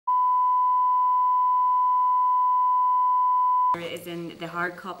is in the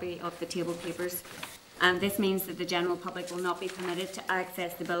hard copy of the table papers. This means that the general public will not be permitted to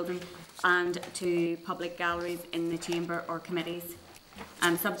access the building and to public galleries in the chamber or committees.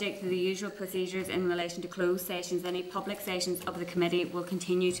 Subject to the usual procedures in relation to closed sessions, any public sessions of the committee will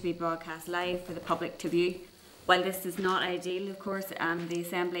continue to be broadcast live for the public to view. While this is not ideal, of course, the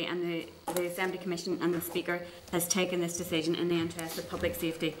Assembly and the Assembly Commission and the Speaker has taken this decision in the interest of public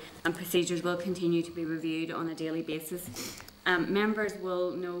safety, and procedures will continue to be reviewed on a daily basis. Members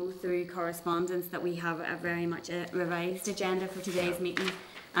will know through correspondence that we have a very much a revised agenda for today's meeting.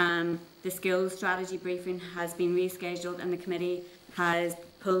 The skills strategy briefing has been rescheduled, and the committee has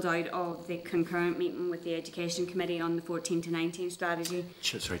pulled out of the concurrent meeting with the Education Committee on the 14 to 19 strategy.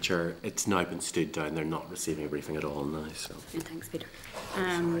 Sorry, Chair, it's now been stood down. They're not receiving a briefing at all now. So. And thanks, Peter.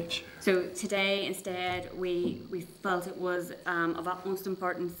 So today, instead, we felt it was of utmost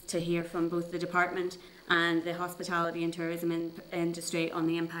importance to hear from both the Department and the hospitality and tourism industry on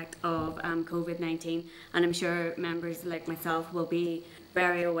the impact of COVID-19. And I'm sure members like myself will be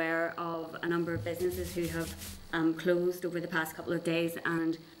very aware of a number of businesses who have closed over the past couple of days,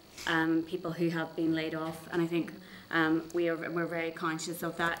 and people who have been laid off. And I think we're very conscious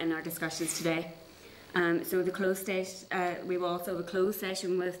of that in our discussions today. So the closed we will also have a closed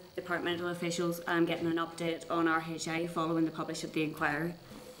session with departmental officials getting an update on RHI following the publish of the inquiry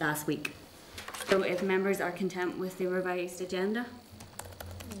last week. So if members are content with the revised agenda.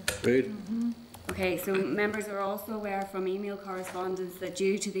 Great. Okay, so members are also aware from email correspondence that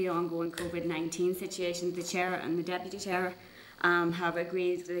due to the ongoing COVID-19 situation, the Chair and the Deputy Chair have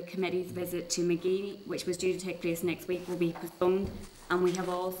agreed the committee's visit to McGee, which was due to take place next week, will be postponed. And we have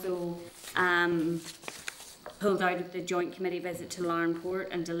also pulled out of the joint committee visit to Larnport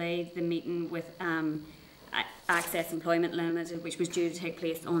and delayed the meeting with Access Employment Limited, which was due to take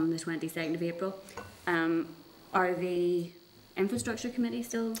place on the 22nd of April. Are the Infrastructure Committee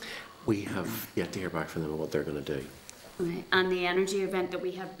still? We have yet to hear back from them on what they're going to do. Okay. And the energy event that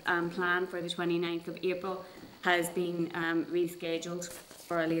we have planned for the 29th of April has been rescheduled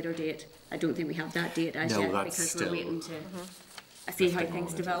for a later date. I don't think we have that date as yet because we're waiting to see how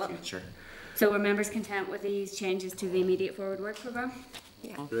things develop. So are members content with these changes to the immediate forward work programme?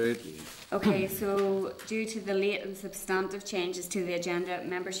 Yeah. Great. Okay, so due to the late and substantive changes to the agenda,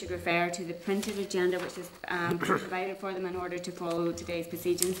 members should refer to the printed agenda which is provided for them in order to follow today's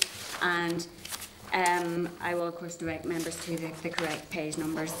proceedings, and I will of course direct members to the correct page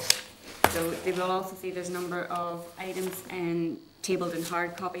numbers. So they will also see there's a number of items tabled in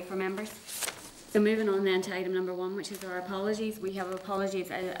hard copy for members. So moving on then to item number 1, which is our apologies. We have apologies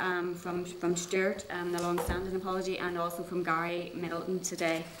from Stuart, the long-standing apology, and also from Gary Middleton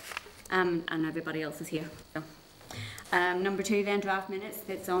today, and everybody else is here. So. Number 2 then, draft minutes.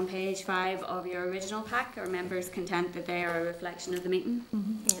 It's on page 5 of your original pack. Are members content that they are a reflection of the meeting?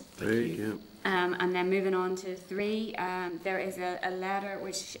 Yeah. Great, yeah. And then moving on to 3, there is a letter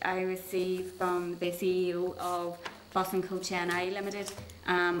which I received from the CEO of Bus and Coach NI Limited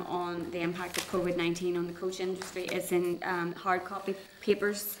on the impact of COVID-19 on the coach industry. It's in hard copy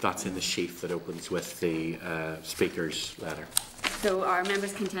papers. That's in the sheaf that opens with the Speaker's letter. So are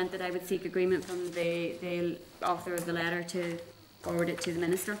members content that I would seek agreement from the author of the letter to forward it to the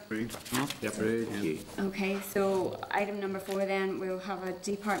Minister? Great. Yep. Great, yeah. Okay, so item number 4 then, we'll have a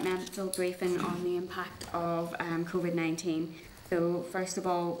departmental briefing on the impact of COVID-19. So first of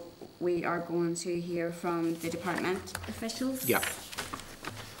all, we are going to hear from the department officials. Yeah.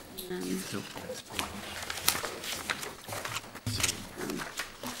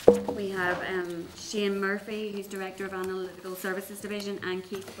 We have Shane Murphy, who's Director of Analytical Services Division, and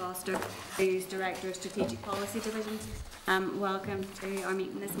Keith Foster, who's Director of Strategic Policy Division. Welcome to our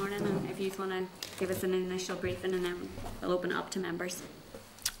meeting this morning, and if you want to give us an initial briefing and then we'll open it up to members.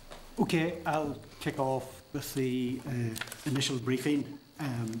 Okay, I'll kick off with the initial briefing.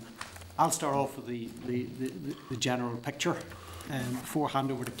 I'll start off with the general picture before I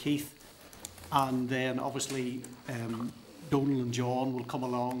hand over to Keith, and then obviously Donal and John will come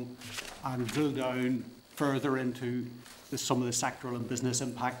along and drill down further into some of the sectoral and business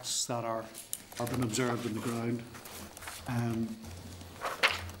impacts that are being observed on the ground.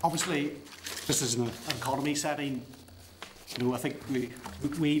 Obviously, this is an economy setting. You know, I think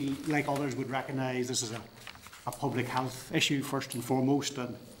we like others would recognise this is a public health issue first and foremost,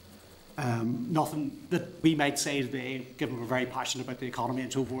 and nothing that we might say today, given we're very passionate about the economy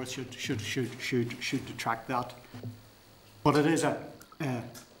and so forth, should detract that. But it is an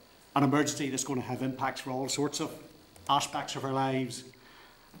emergency that's going to have impacts for all sorts of aspects of our lives,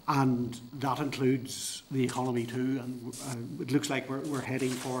 and that includes the economy too. And it looks like we're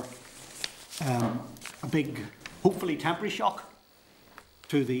heading for a big hopefully temporary shock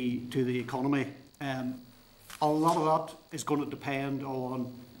to the economy. A lot of that is going to depend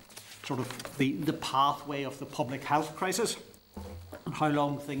on sort of the pathway of the public health crisis and how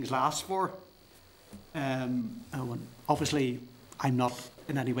long things last for. Obviously, I'm not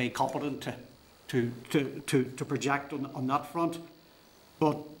in any way competent to project on that front,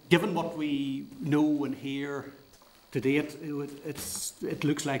 but given what we know and hear to date, it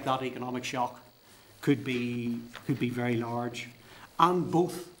looks like that economic shock could be very large, and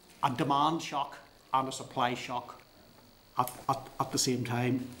both a demand shock and a supply shock at the same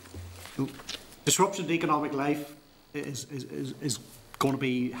time. Disruption to economic life is going to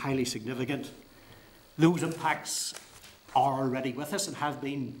be highly significant. Those impacts are already with us and have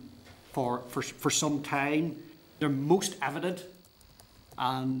been for some time. They're most evident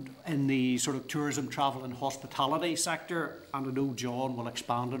and in the sort of tourism, travel and hospitality sector, and I know John will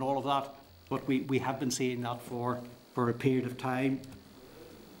expand on all of that, but we have been seeing that for a period of time.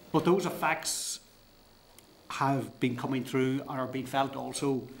 But those effects have been coming through and are being felt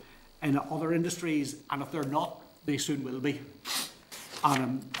also in other industries, and if they're not, they soon will be.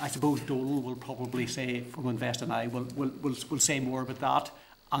 And I suppose Donal will probably say, from Invest and I, will say more about that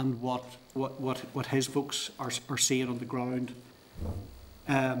and what his folks are seeing on the ground.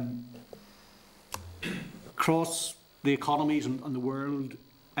 Across the economies and the world,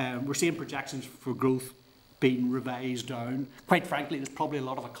 we're seeing projections for growth being revised down. Quite frankly, there's probably a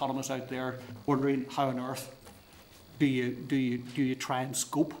lot of economists out there wondering how on earth do you try and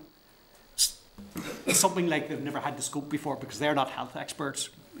scope something like they've never had to scope before, because they're not health experts.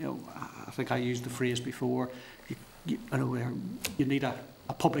 You know, I think I used the phrase before. You need a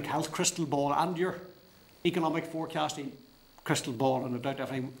public health crystal ball and your economic forecasting crystal ball, and I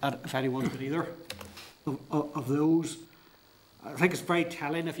doubt if anyone's got either of those. I think it's very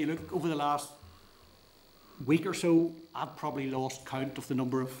telling. If you look over the last week or so, I've probably lost count of the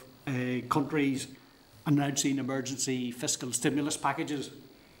number of countries announcing emergency fiscal stimulus packages.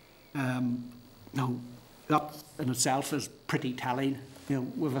 Now, that in itself is pretty telling. You know,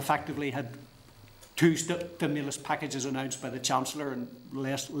 we've effectively had 2 stimulus packages announced by the Chancellor in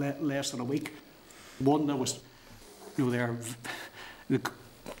less than a week. One that was, you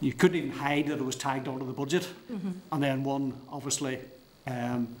couldn't even hide that it was tagged onto the budget, and then one, obviously,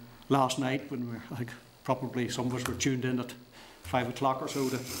 last night when I think probably some of us were tuned in at 5 o'clock or so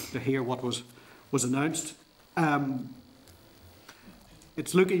to hear what was announced.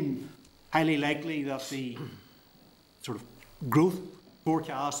 It's looking highly likely that the sort of growth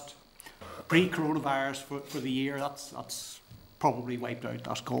forecast pre-coronavirus for the year, that's probably wiped out,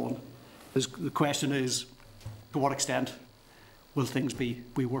 that's gone. The question is, to what extent will things be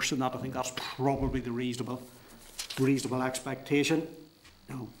worse than that? I think that's probably the reasonable expectation.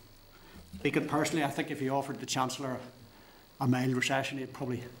 You know, speaking personally, I think if you offered the Chancellor a mild recession, he'd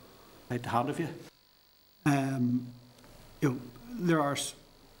probably bite the hand of you. There are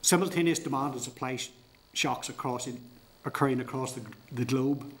simultaneous demand and supply shocks occurring across the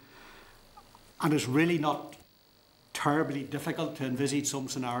globe, and it's really not terribly difficult to envisage some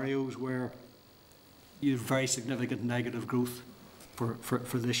scenarios where you have very significant negative growth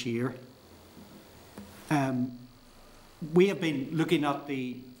for this year. We have been looking at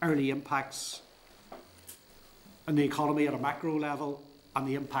the early impacts on the economy at a macro level and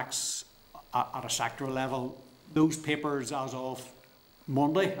the impacts at a sectoral level. Those papers as of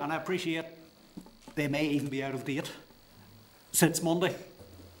Monday, and I appreciate they may even be out of date since Monday,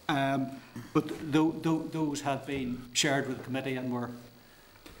 but those have been shared with the committee and were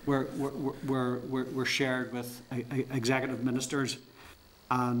shared with executive ministers,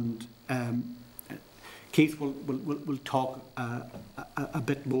 and Keith will talk a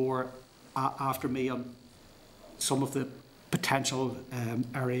bit more after me on some of the potential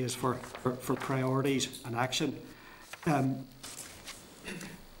areas for priorities and action.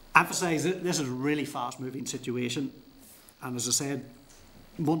 Emphasise that this is a really fast-moving situation, and as I said,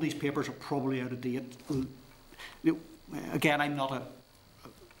 Monday's papers are probably out of date. Again, I'm not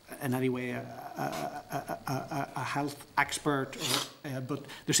in any way a health expert, but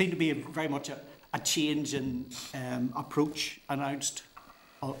there seemed to be very much a change in approach announced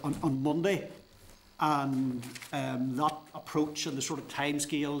on Monday, and that approach and the sort of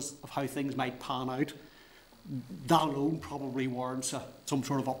timescales of how things might pan out, that alone probably warrants some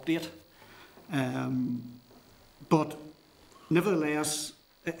sort of update. But nevertheless,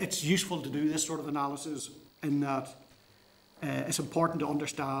 it's useful to do this sort of analysis in that it's important to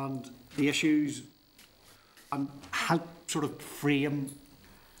understand the issues and help sort of frame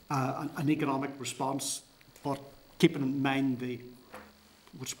an economic response, but keeping in mind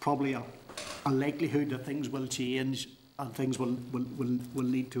which is probably a a likelihood that things will change and things will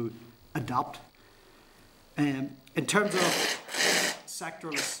need to adapt. In terms of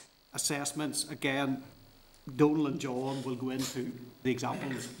sectoral assessments, again, Donal and John will go into the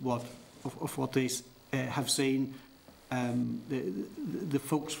examples of what they have seen. The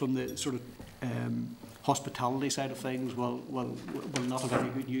folks from the sort of hospitality side of things will not have any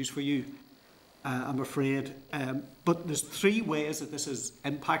good news for you, I'm afraid. But there's three ways that this is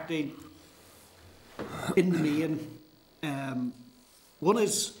impacting in the main. One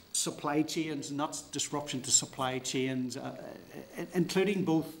is supply chains, and that's disruption to supply chains, including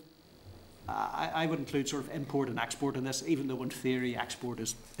both. I would include sort of import and export in this, even though in theory export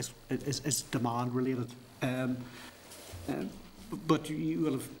is demand related. But you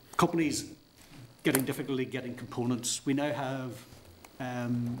will have companies getting difficulty getting components. We now have a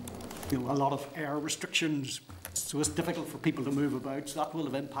lot of air restrictions, so it's difficult for people to move about. So that will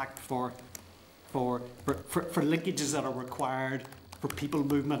have impact for linkages that are required for people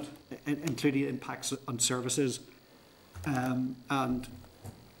movement, including impacts on services. And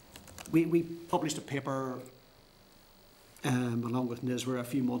we published a paper along with NISWR a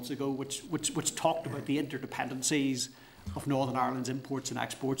few months ago, which talked about the interdependencies of Northern Ireland's imports and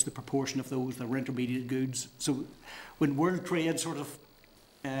exports, the proportion of those that were intermediate goods. So when world trade sort of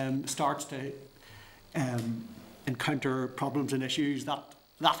starts to encounter problems and issues, that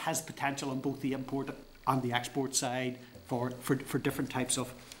has potential on both the import and the export side for different types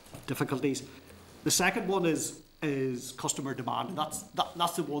of difficulties. The second one is customer demand, and that's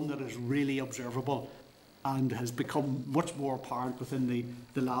the one that is really observable and has become much more apparent within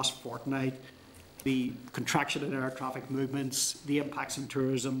the last fortnight. The contraction in air traffic movements, the impacts on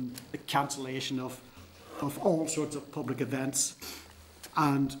tourism, the cancellation of all sorts of public events,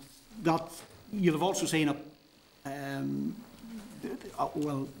 and that you'll have also seen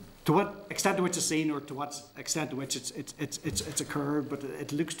to what extent to which it's seen, or to what extent to which it's occurred, but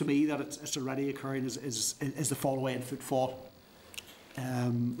it looks to me that it's already occurring is the fall away in footfall.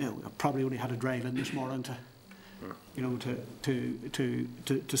 I probably only had to drive in this morning to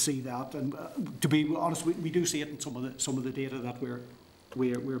see that, and to be honest, we do see it in some of the data that we're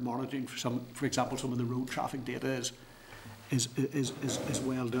monitoring. For example, some of the road traffic data is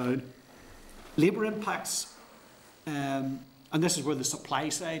well down. Labour impacts, and this is where the supply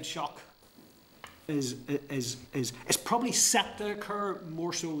side shock is probably set to occur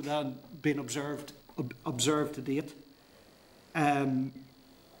more so than being observed to date. And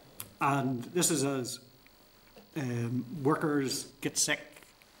this is as workers get sick,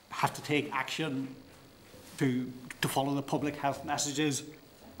 have to take action to follow the public health messages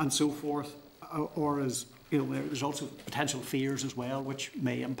and so forth, or as there's also potential fears as well, which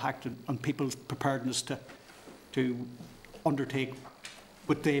may impact on people's preparedness to undertake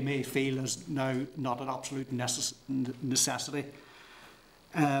what they may feel is now not an absolute necessity.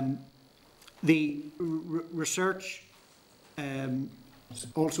 The research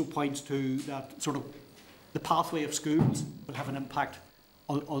also points to that sort of the pathway of schools will have an impact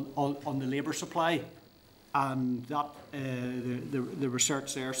on the labour supply, and that the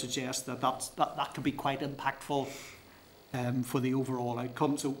research there suggests that could be quite impactful for the overall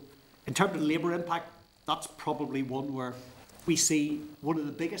outcome. So in terms of labour impact, that's probably one where we see one of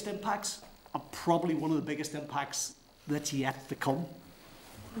the biggest impacts, and probably one of the biggest impacts that's yet to come.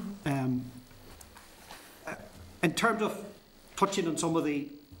 In terms of touching on some of the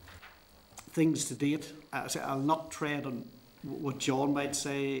things to date, I'll not tread on what John might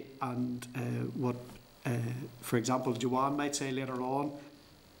say and what, for example, Joanne might say later on,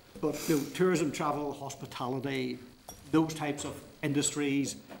 but tourism, travel, hospitality, those types of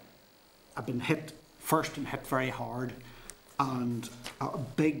industries have been hit first and hit very hard, and a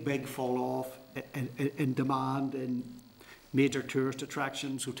big fall off in demand in major tourist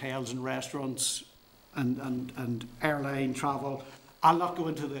attractions, hotels and restaurants, and airline travel. I'll not go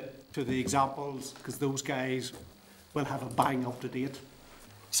into the examples because those guys will have a bang up to date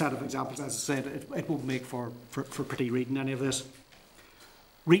set of examples. As I said, it won't make for pretty reading, any of this.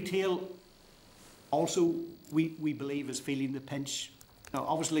 Retail also we believe is feeling the pinch. Now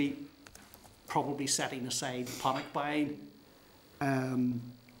obviously probably setting aside panic buying.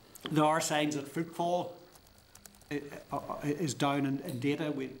 There are signs that footfall is down in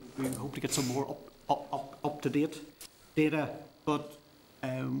data. We hope to get some more up to date data, but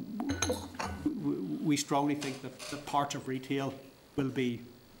we strongly think that parts of retail will be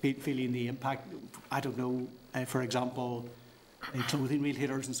feeling the impact. I don't know, for example, clothing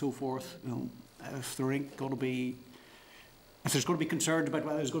retailers and so forth. If there's going to be concerned about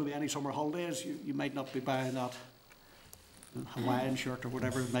whether there's going to be any summer holidays, you might not be buying that Hawaiian shirt or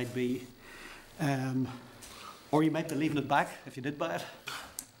whatever it might be. Or you might be leaving it back if you did buy it.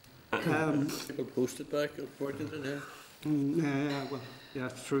 People post it back, unfortunately. Well, yeah,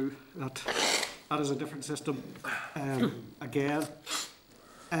 true. That is a different system. Again,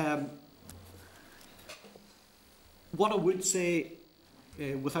 what I would say,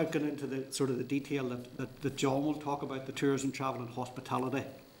 without getting into the sort of the detail that John will talk about, the tourism, travel and hospitality,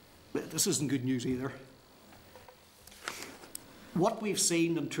 this isn't good news either. What we've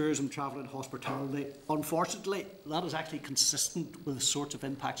seen in tourism, travel and hospitality, unfortunately, that is actually consistent with the sorts of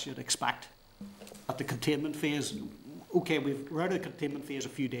impacts you'd expect at the containment phase. Okay, we're out of the containment phase a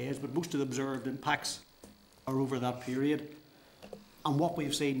few days, but most of the observed impacts are over that period. And what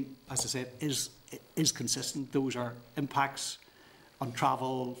we've seen, as I said, is consistent. Those are impacts on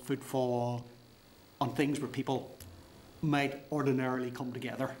travel, footfall, on things where people might ordinarily come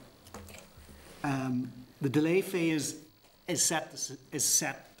together. The delay phase is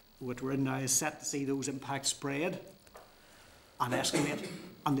set what we're in now is set to see those impacts spread and escalate,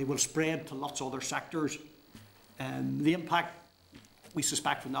 and they will spread to lots of other sectors. The impact we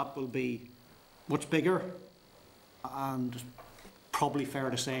suspect from that will be much bigger, and probably fair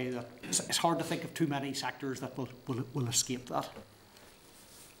to say that it's hard to think of too many sectors that will escape that.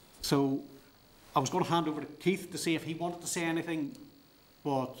 So I was going to hand over to Keith to see if he wanted to say anything,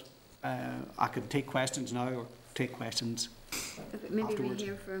 but I could take questions now or take questions Maybe afterwards. we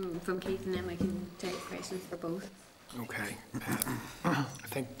hear from Keith and then we can take questions for both. Okay. I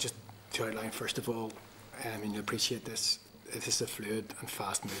think just to outline, first of all, and you appreciate this, this is a fluid and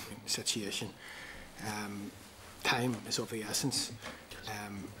fast-moving situation. Time is of the essence.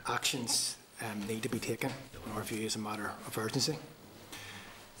 Actions need to be taken, in our view, as a matter of urgency.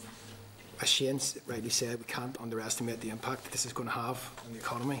 As Shane rightly said, we can't underestimate the impact this is going to have on the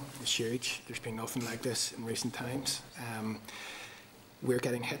economy. It's huge. There's been nothing like this in recent times. We're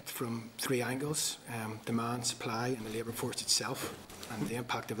getting hit from three angles: demand, supply, and the labour force itself. And the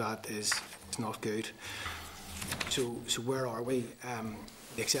impact of that is not good. So where are we?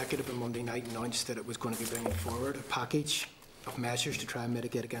 The executive on Monday night announced that it was going to be bringing forward a package of measures to try and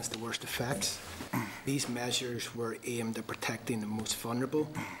mitigate against the worst effects. These measures were aimed at protecting the most vulnerable,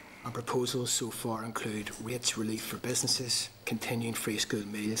 and proposals so far include rates relief for businesses, continuing free school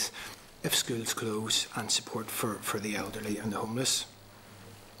meals if schools close, and support for the elderly and the homeless.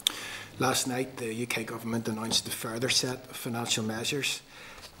 Last night, the UK government announced a further set of financial measures.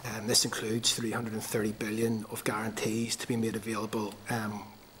 This includes $330 billion of guarantees to be made available,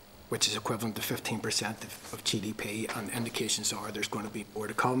 which is equivalent to 15% of GDP, and indications are there's going to be more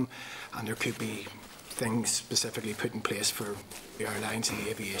to come, and there could be things specifically put in place for the airlines and the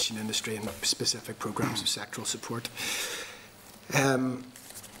aviation industry and specific programmes of sectoral support.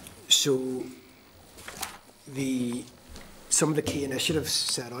 Some of the key initiatives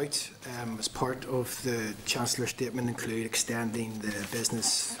set out as part of the Chancellor's statement include extending the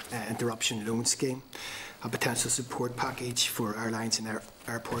business interruption loan scheme, a potential support package for airlines and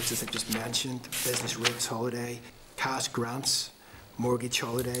airports, as I just mentioned, business rates holiday, cash grants, mortgage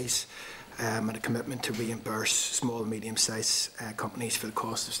holidays, and a commitment to reimburse small and medium-sized companies for the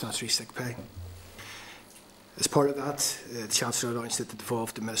cost of statutory sick pay. As part of that, the Chancellor announced that the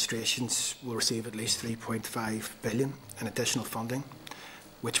devolved administrations will receive at least $3.5 billion in additional funding,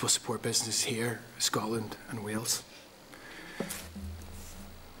 which will support businesses here, Scotland and Wales.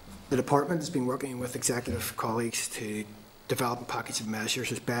 The Department has been working with executive colleagues to develop a package of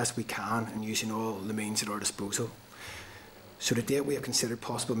measures as best we can and using all the means at our disposal. So to date, we have considered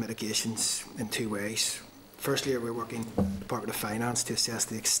possible mitigations in two ways. Firstly, we're working with the Department of Finance to assess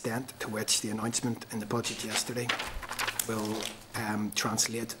the extent to which the announcement in the budget yesterday will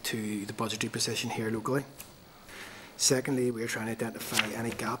translate to the budgetary position here locally. Secondly, we're trying to identify any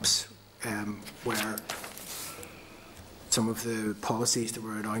gaps where some of the policies that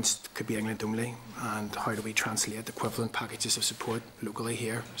were announced could be England only, and how do we translate equivalent packages of support locally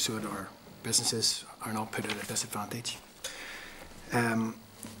here so that our businesses are not put at a disadvantage.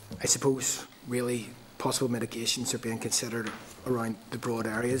 I suppose really possible mitigations are being considered around the broad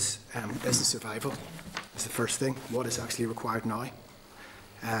areas. Business survival is the first thing. What is actually required now?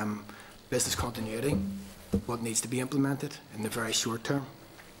 Business continuity, what needs to be implemented in the very short term?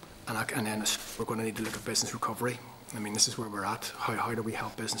 And then we're going to need to look at business recovery. I mean, this is where we're at. How do we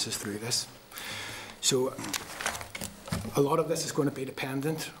help businesses through this? So a lot of this is going to be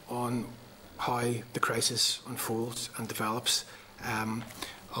dependent on how the crisis unfolds and develops.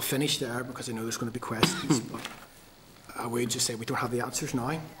 I'll finish there because I know there's going to be questions, but I would just say we don't have the answers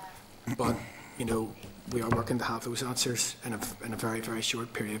now, but you know, we are working to have those answers in a very, very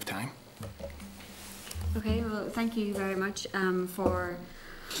short period of time. Okay, well, thank you very much for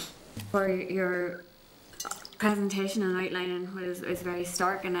for your presentation and outlining what is very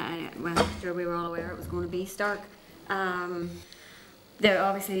stark, and well, I'm sure we were all aware it was going to be stark. There,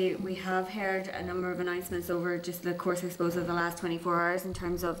 obviously, we have heard a number of announcements over just the course, I suppose, of the last 24 hours in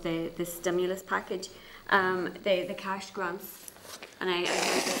terms of the stimulus package, the cash grants, and I heard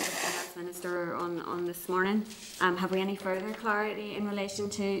the Finance Minister on this morning. Have we any further clarity in relation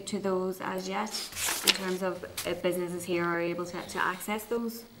to those as yet, in terms of if businesses here are able to access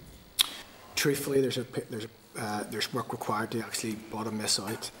those? Truthfully, there's work required to actually bottom this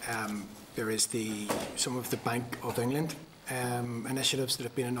out. There is some of the Bank of England initiatives that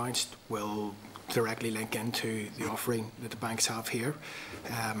have been announced will directly link into the offering that the banks have here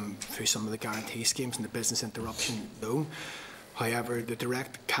through some of the guarantee schemes and the business interruption loan. However, the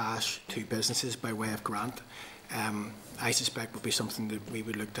direct cash to businesses by way of grant, I suspect would be something that we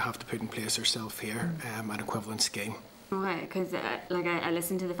would look to have to put in place ourselves here, an equivalent scheme. Okay, because like I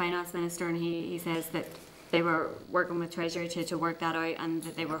listened to the Finance Minister, and he says that they were working with Treasury to work that out, and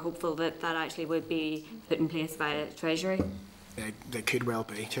that they were hopeful that that actually would be put in place by Treasury. They could well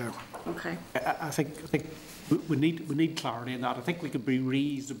be, Chair. Okay. I think we need clarity in that. I think we could be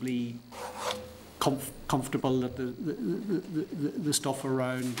reasonably comfortable that the stuff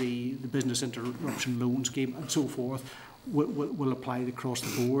around the business interruption loan scheme and so forth will apply across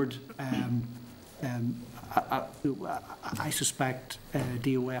the board. I suspect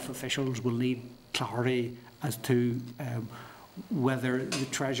DOF officials will need clarity as to whether the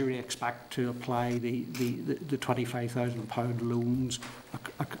Treasury expect to apply the £25,000 loans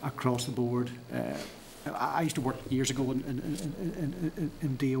across the board. I used to work years ago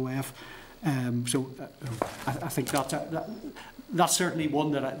in DOF, so I think that's certainly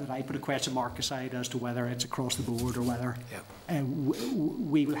one that I put a question mark aside as to whether it's across the board or whether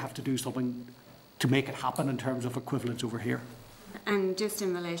we will have to do something to make it happen in terms of equivalence over here. And just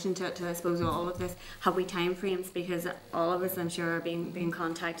in relation to I suppose all of this, have we time frames? Because all of us, I'm sure, are being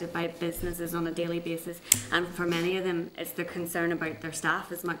contacted by businesses on a daily basis, and for many of them, it's their concern about their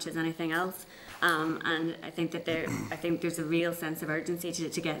staff as much as anything else. And I think that there's a real sense of urgency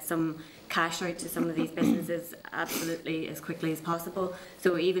to get some cash out to some of these businesses absolutely as quickly as possible.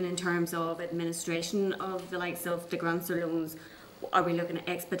 So even in terms of administration of the likes of the grants or loans, are we looking to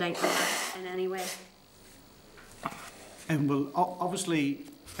expedite that in any way? Well, obviously,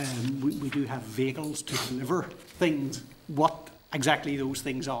 we do have vehicles to deliver things. What exactly those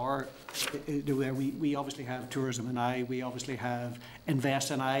things are, we obviously have Tourism and I, we obviously have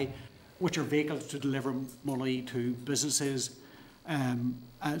Invest and I, which are vehicles to deliver money to businesses.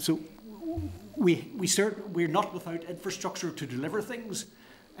 So we're not without infrastructure to deliver things.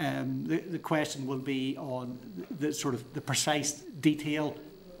 The question will be on the sort of the precise detail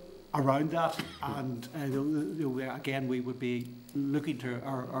around that, and again, we would be looking to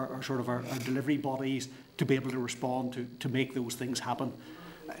our delivery bodies to be able to respond to make those things happen.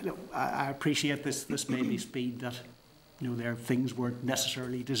 I appreciate this may be speed that there things weren't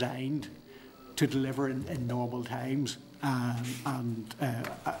necessarily designed to deliver in normal times, and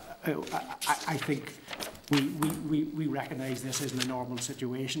I think we recognise this isn't a normal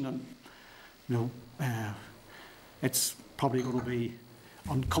situation, and it's probably going to be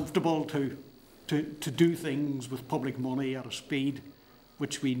uncomfortable to do things with public money at a speed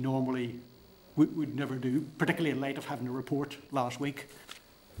which we normally would never do, particularly in light of having a report last week.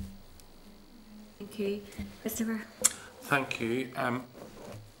 Thank you. Christopher? Thank you.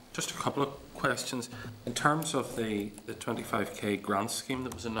 Just a couple of questions. In terms of the 25k grant scheme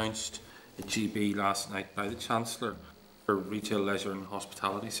that was announced at GB last night by the Chancellor for retail, leisure and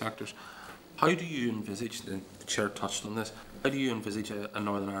hospitality sectors, how do you envisage, the Chair touched on this, how do you envisage a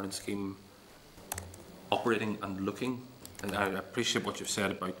Northern Ireland scheme operating and looking? And I appreciate what you've said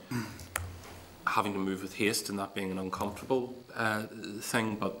about having to move with haste and that being an uncomfortable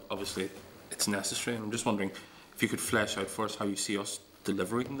thing, but obviously it's necessary. And I'm just wondering if you could flesh out for us how you see us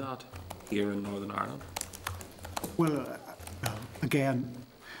delivering that here in Northern Ireland. Well, again,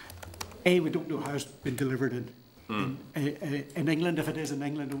 we don't know how it's been delivered in England, if it is an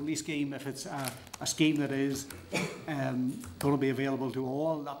England-only scheme, if it's a scheme that is going to be available to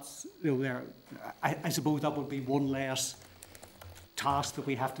all. That's I suppose that would be one less task that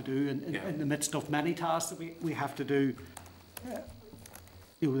we have to do in the midst of many tasks that we have to do.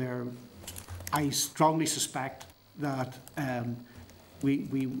 I strongly suspect that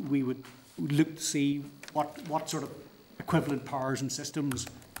we would look to see what sort of equivalent powers and systems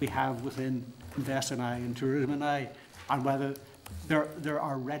we have within Invest and I and Tourism and I, and whether there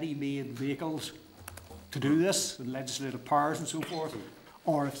are ready-made vehicles to do this, and legislative powers and so forth,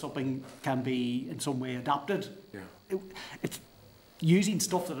 or if something can be in some way adapted. using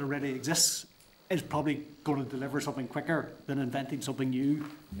stuff that already exists is probably going to deliver something quicker than inventing something new.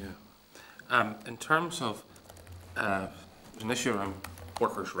 Yeah. In terms of an issue around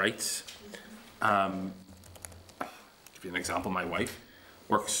workers' rights, give you an example. My wife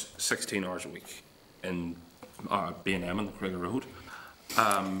works 16 hours a week in B&M on the Craig Road.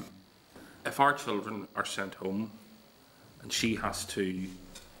 If our children are sent home and she has to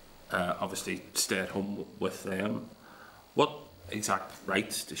obviously stay at home with them, what exact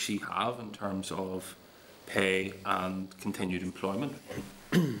rights does she have in terms of pay and continued employment?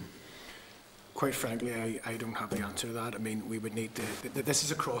 Quite frankly, I don't have the answer to that. I mean, we would need to, this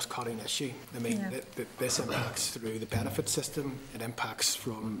is a cross-cutting issue. I mean, this impacts through the benefit system, it impacts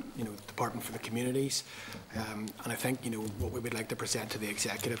from, the Department for the Communities, and I think, what we would like to present to the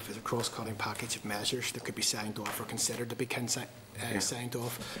executive is a cross-cutting package of measures that could be signed off or considered to be signed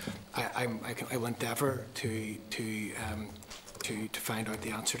off. I will endeavour to find out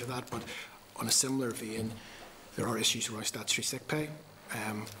the answer to that, but on a similar vein, there are issues around statutory sick pay.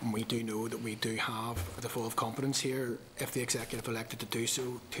 And we do know that we do have the full of competence here, if the executive elected to do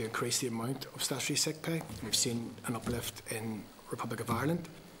so, to increase the amount of statutory sick pay. We've seen an uplift in Republic of Ireland.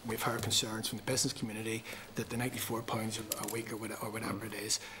 We've heard concerns from the business community that the £94 a week or whatever it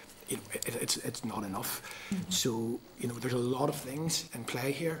is, it's not enough. So, there's a lot of things in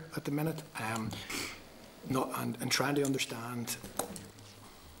play here at the minute. And trying to understand,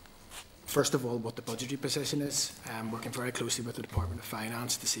 first of all, what the budgetary position is, working very closely with the Department of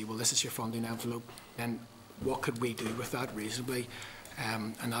Finance to see, well, this is your funding envelope, and what could we do with that reasonably?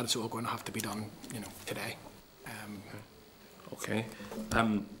 And that is all going to have to be done, today. Okay.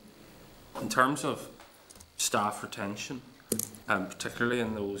 In terms of staff retention, particularly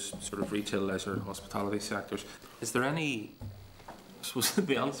in those sort of retail, leisure, hospitality sectors, is there any, I suppose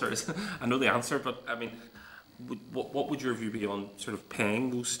the answer is, I know the answer, but I mean, what would your view be on sort of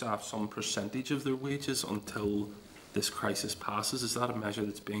paying those staff some percentage of their wages until this crisis passes? Is that a measure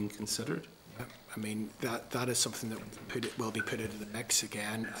that's being considered? Yeah, I mean, that is something that will be put into the mix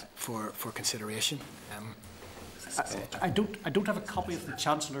again for consideration. I don't have a copy of the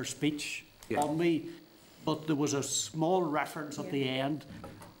Chancellor's speech on me, but there was a small reference at the end,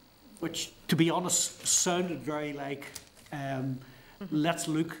 which, to be honest, sounded very like, let's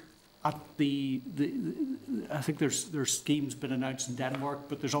look at I think there's schemes been announced in Denmark,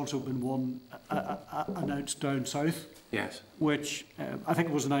 but there's also been one announced down south. Yes. Which I think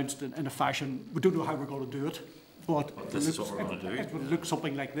it was announced in a fashion, we don't know how we're going to do it, but this is what we're going to do. It would look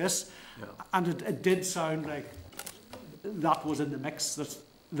something like this. Yeah. And it did sound like that was in the mix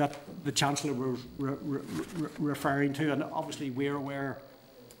that the Chancellor was referring to, and obviously we're aware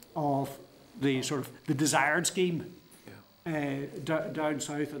of the sort of the desired scheme down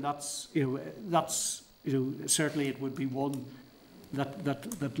south, and that's certainly it would be one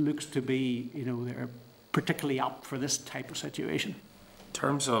that looks to be they're particularly apt for this type of situation. In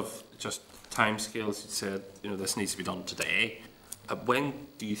terms of just timescales, you said this needs to be done today. When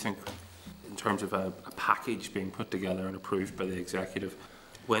do you think, in terms of a package being put together and approved by the executive,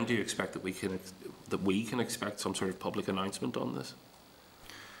 when do you expect that we can expect some sort of public announcement on this?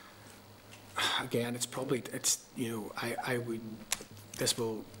 Again, I would, this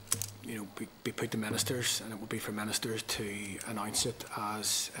will, be put to ministers, and it will be for ministers to announce it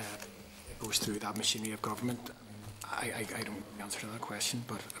as it goes through that machinery of government. I don't know the answer to that question,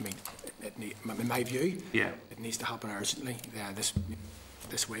 but I mean, in my view, it needs to happen urgently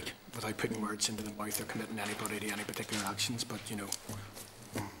this week, without putting words into the mouth or committing anybody to any particular actions. But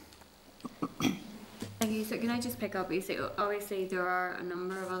Thank you. So can I just pick up? You say obviously there are a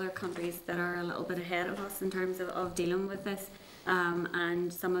number of other countries that are a little bit ahead of us in terms of dealing with this,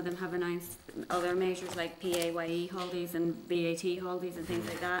 and some of them have announced other measures like PAYE holidays and VAT holidays and things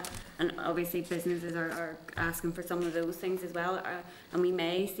like that. And obviously businesses are asking for some of those things as well. And we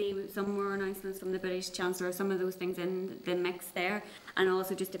may see some more announcements from the British Chancellor, some of those things in the mix there. And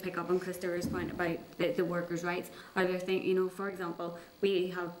also just to pick up on Christopher's point about the workers' rights, are there things, for example, we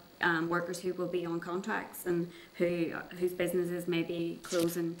have workers who will be on contracts and whose businesses may be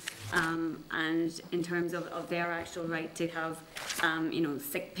closing, and in terms of their actual right to have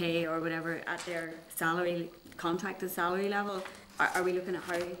sick pay or whatever at their contracted salary level, are we looking at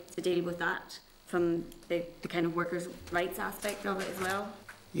how to deal with that from the kind of workers' rights aspect of it as well?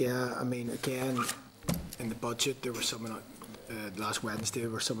 Yeah, I mean, again, in the budget there were last Wednesday there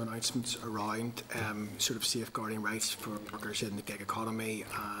were some announcements around sort of safeguarding rights for workers in the gig economy,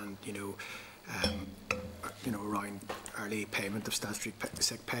 and around early payment of statutory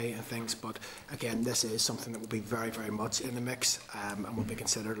sick pay and things. But again, this is something that will be very, very much in the mix and will be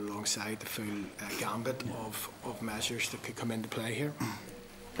considered alongside the full gambit of measures that could come into play here.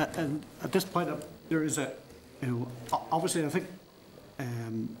 And at this point, there is obviously, I think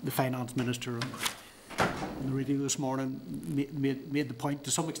the Finance Minister in the radio this morning made the point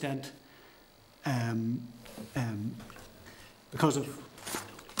to some extent, because of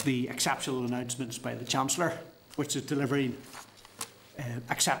the exceptional announcements by the Chancellor, which is delivering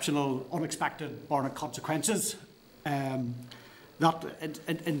exceptional, unexpected Barnett consequences, that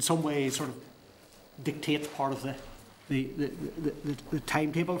in some way sort of dictates part of the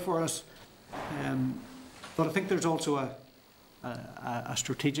timetable for us. But I think there's also a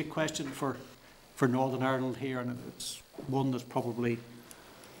strategic question for Northern Ireland here, and it's one that's probably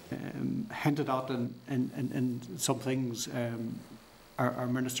hinted at in some things our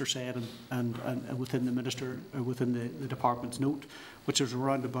minister said, and within the minister, within the department's note, which is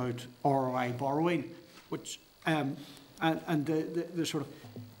around about ROI borrowing, which and the sort of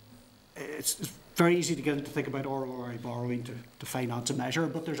it's very easy to get into think about ROI borrowing to finance a measure,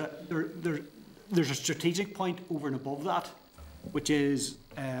 but there's a strategic point over and above that, which is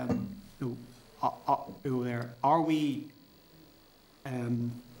are we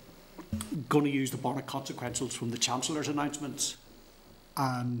going to use the Barnett consequences from the Chancellor's announcements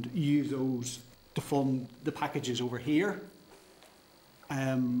and use those to fund the packages over here?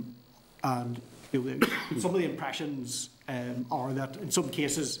 And some of the impressions are that in some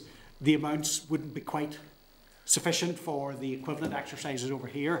cases the amounts wouldn't be quite sufficient for the equivalent exercises over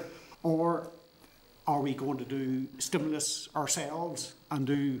here, or are we going to do stimulus ourselves and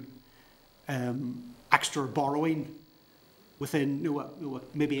do extra borrowing within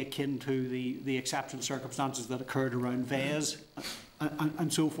maybe akin to the exceptional circumstances that occurred around VES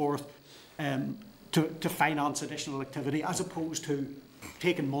and so forth, to finance additional activity, as opposed to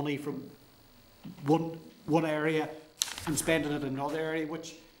taking money from one area and spending it in another area,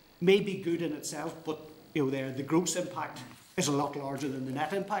 which may be good in itself, but the gross impact is a lot larger than the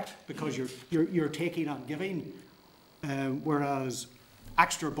net impact, because you're taking and giving, whereas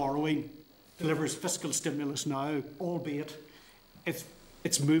extra borrowing delivers fiscal stimulus now, albeit it's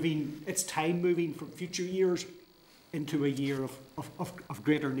time moving from future years into a year of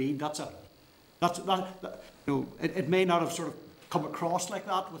greater need. It may not have sort of come across like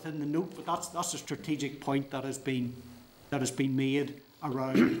that within the note, but that's a strategic point that has been made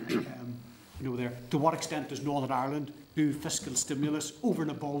around to what extent does Northern Ireland do fiscal stimulus over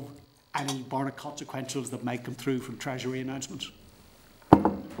and above any Barnett consequences that might come through from Treasury announcements.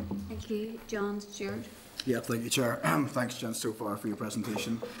 Thank you. John Stewart. Yeah, thank you, Chair. Thanks, Jen, so far for your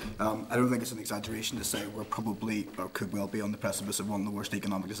presentation. I don't think it's an exaggeration to say we're probably, or could well be, on the precipice of one of the worst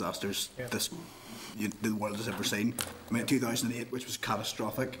economic disasters the world has ever seen. I mean, in 2008, which was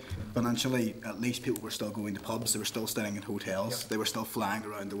catastrophic financially, at least people were still going to pubs, they were still staying in hotels, they were still flying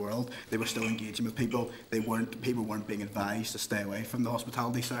around the world, they were still engaging with people. People weren't being advised to stay away from the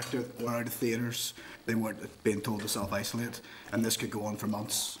hospitality sector or out of theatres. They weren't being told to self-isolate, and this could go on for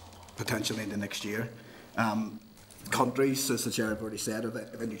months, potentially into next year. Countries, as the Chair have already said, have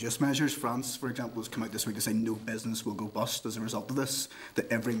introduced measures. France, for example, has come out this week to say no business will go bust as a result of this,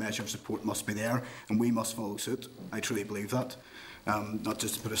 that every measure of support must be there, and we must follow suit. I truly believe that. Not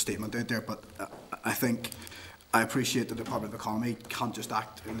just to put a statement out there, but I appreciate the Department of Economy can't just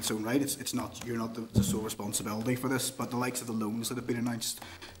act in its own right. You're not the sole responsibility for this, but the likes of the loans that have been announced,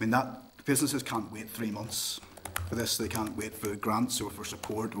 I mean, that businesses can't wait 3 months for this. They can't wait for grants or for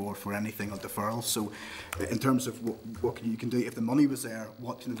support or for anything on deferral. So in terms of what you can do, if the money was there,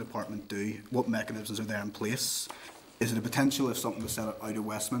 what can the department do? What mechanisms are there in place? Is it a potential, if something was set out of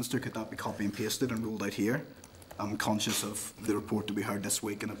Westminster, could that be copy and pasted and rolled out here? I'm conscious of the report that we heard this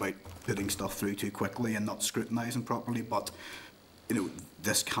week and about putting stuff through too quickly and not scrutinising properly, but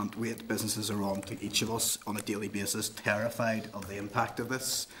this can't wait. Businesses are on to each of us on a daily basis, terrified of the impact of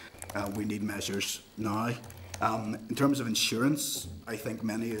this. We need measures now. In terms of insurance, I think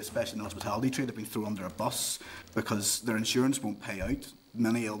many, especially in the hospitality trade, have been thrown under a bus because their insurance won't pay out.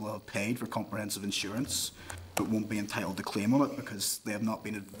 Many will have paid for comprehensive insurance but won't be entitled to claim on it because they have not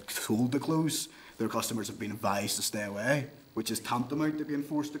been told to close. Their customers have been advised to stay away, which is tantamount to being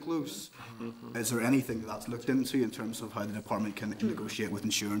forced to close. Is there anything that's looked into in terms of how the department can negotiate with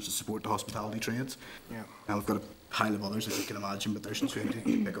insurance to support the hospitality trades? Yeah. And we've got a pile of others, as you can imagine, but there's two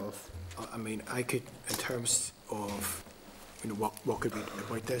to pick off. I mean, I could, in terms of what could we do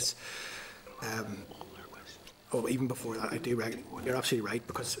about this, well, even before that, I do reckon you're absolutely right,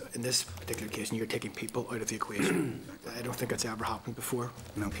 because in this particular case, you're taking people out of the equation. I don't think it's ever happened before.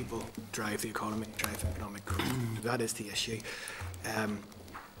 No. People drive the economy, drive economic growth. That is the issue.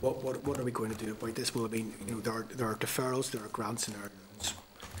 What are we going to do about this? Well, I mean, you know, there are deferrals, there are grants, and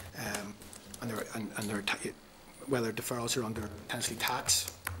there are whether deferrals are under potentially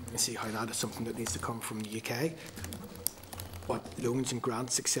tax. You can see how that is something that needs to come from the UK. But loans and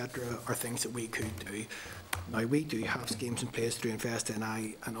grants, etc., are things that we could do. Now, we do have schemes in place through Invest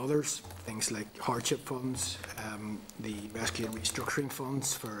NI and others, things like hardship funds, the rescue and restructuring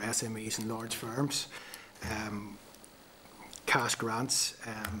funds for SMEs and large firms, cash grants.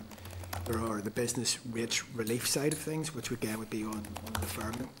 There are the business rates relief side of things, which again would be on the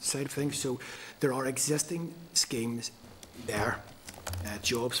deferment side of things. So there are existing schemes there.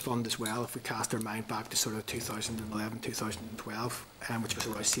 Jobs fund as well, if we cast our mind back to sort of 2011, 2012, which was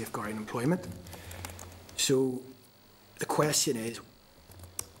around safeguarding employment. So the question is,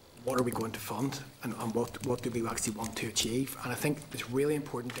 what are we going to fund, and what do we actually want to achieve? And I think it's really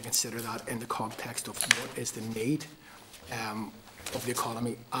important to consider that in the context of what is the need of the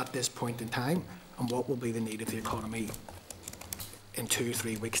economy at this point in time, and what will be the need of the economy in 2 or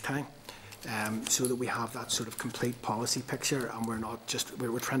 3 weeks' time. So that we have that sort of complete policy picture, and we're not just,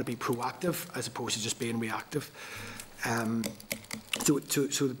 we're trying to be proactive as opposed to just being reactive. So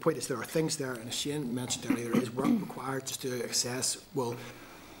the point is, there are things there, and as Shane mentioned earlier, there is work required just to assess, well,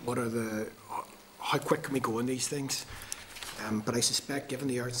 how quick can we go on these things? But I suspect, given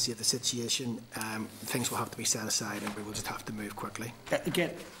the urgency of the situation, things will have to be set aside, and we will just have to move quickly.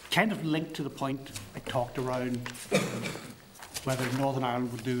 Again, kind of linked to the point I talked around whether Northern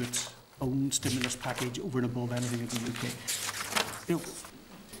Ireland would do its own stimulus package over and above anything in the UK. You know,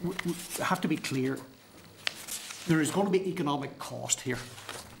 we have to be clear. There is going to be economic cost here.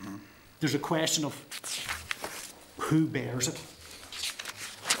 There's a question of who bears it.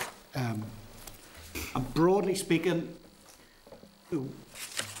 And broadly speaking, it'll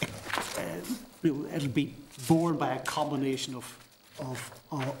be borne by a combination of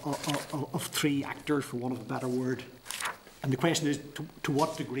 3 actors, for want of a better word. And the question is, to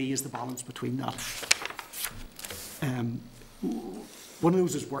what degree is the balance between that? One of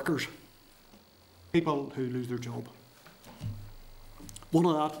those is workers, people who lose their job. One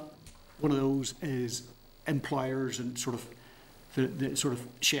of those is employers and sort of the sort of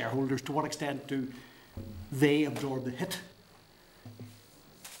shareholders. To what extent do they absorb the hit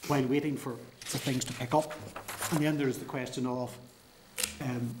while waiting for things to pick up? And then there's the question of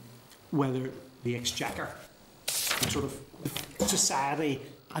whether the exchequer, sort of society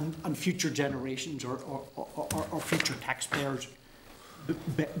and future generations or future taxpayers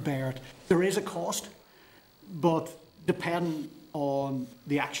bear it. There is a cost, but depending on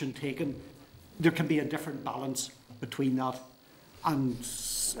the action taken, there can be a different balance between that. And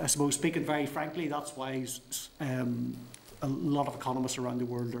I suppose, speaking very frankly, that's why a lot of economists around the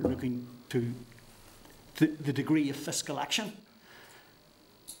world are looking to the degree of fiscal action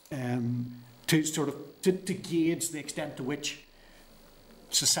to sort of to gauge the extent to which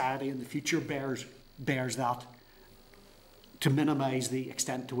society in the future bears that, to minimise the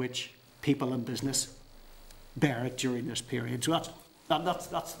extent to which people in business bear it during this period. So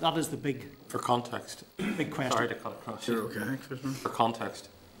that is the big, for context, big question. Sorry to cut across you. Okay. For context,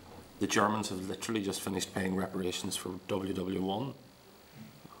 the Germans have literally just finished paying reparations for WW1.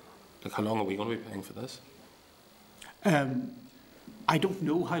 Like, how long are we going to be paying for this? I don't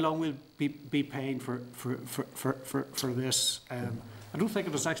know how long we'll be paying for this. I don't think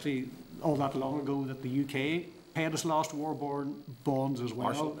it was actually all that long ago that the UK paid its last war bonds as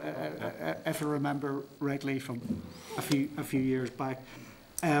well, if I remember rightly, from a few years back.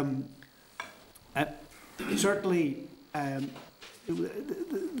 Certainly,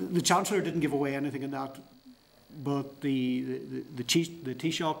 the Chancellor didn't give away anything in that, but the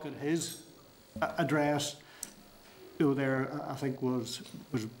Taoiseach in his address, there, I think was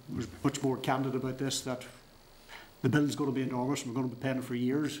much more candid about this, that the bill is going to be enormous and we're going to be paying it for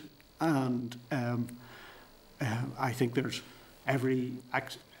years, and I think there's every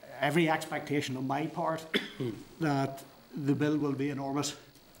expectation on my part that the bill will be enormous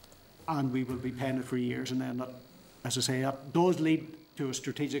and we will be paying it for years. And then, that, as I say, that does lead to a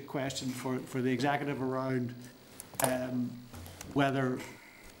strategic question for the executive around whether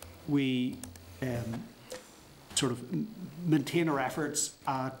we sort of maintain our efforts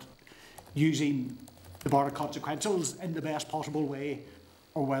at using the borrowed consequentials in the best possible way,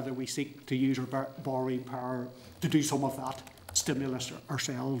 or whether we seek to use our borrowing power to do some of that stimulus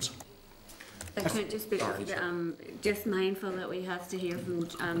ourselves. Just mindful that we have to hear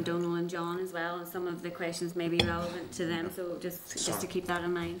from Donal and John as well, and some of the questions may be relevant to them, so just to keep that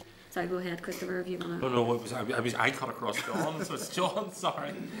in mind. Sorry, go ahead, Christopher, if you want to. No, I cut across John, so it's John,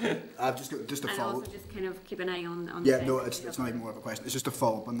 sorry. I've just to and follow. Also just kind of keep an eye on Yeah, no, it's not even more of a question. It's just a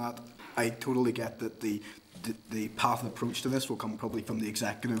follow-up on that. I totally get that the path of approach to this will come probably from the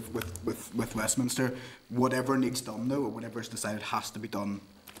executive with Westminster. Whatever needs done, though, or whatever is decided has to be done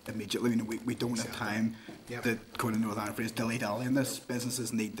immediately. You know, we don't have time to, quote a Northern Ireland phrase, dilly-dally in this.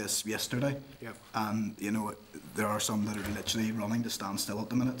 Businesses need this yesterday. Yep. And, you know, there are some that are literally running to stand still at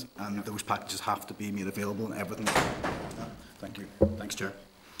the minute, and those packages have to be made available and everything. Thank you. Thanks, Chair.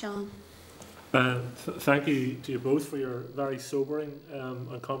 John. Thank you to you both for your very sobering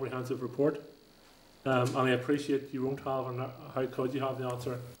and comprehensive report. And I appreciate you won't have, and how could you have the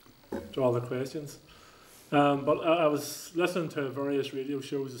answer to all the questions. But I was listening to various radio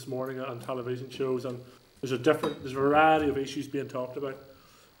shows this morning and television shows, and there's a variety of issues being talked about.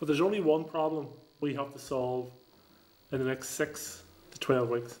 But there's only one problem we have to solve in the next 6 to 12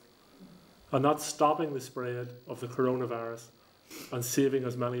 weeks, and that's stopping the spread of the coronavirus and saving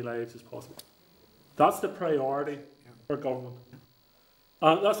as many lives as possible. That's the priority for government.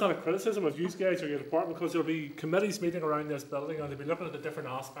 And that's not a criticism of you guys or your department, because there'll be committees meeting around this building and they'll be looking at the different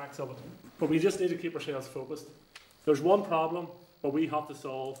aspects of it. But we just need to keep ourselves focused. There's one problem that we have to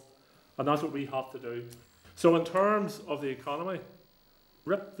solve, and that's what we have to do. So in terms of the economy,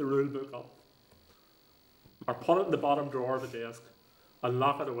 rip the rule book up, or put it in the bottom drawer of the desk and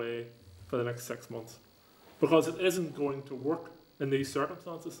lock it away for the next 6 months, because it isn't going to work in these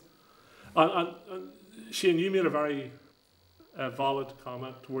circumstances. And Shane, you made a very valid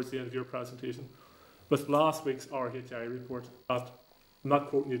comment towards the end of your presentation with last week's RHI report that, I'm not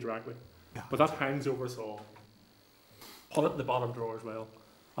quoting you directly, but that hangs over us all. Put it in the bottom drawer as well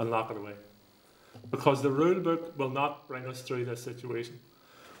and lock it away, because the rule book will not bring us through this situation.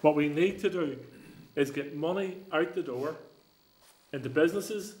 What we need to do is get money out the door into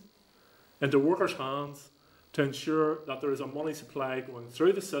businesses, into workers' hands, to ensure that there is a money supply going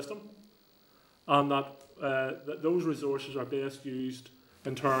through the system, and that those resources are best used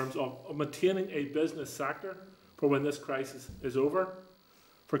in terms of maintaining a business sector for when this crisis is over,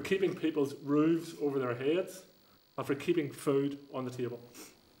 for keeping people's roofs over their heads, and for keeping food on the table.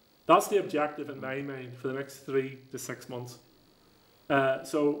 That's the objective in my mind for the next 3 to 6 months.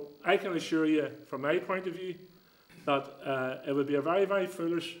 So I can assure you, from my point of view, that it would be a very, very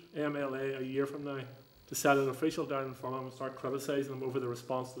foolish MLA a year from now to set an official down in front of them and start criticising them over the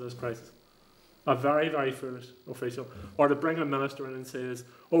response to this crisis. A very, very foolish official. Or to bring a minister in and says,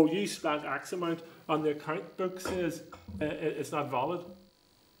 oh, you spent X amount and the account book says it's not valid.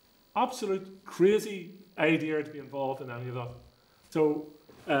 Absolute crazy idea to be involved in any of that. So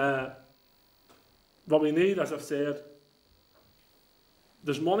what we need, as I've said,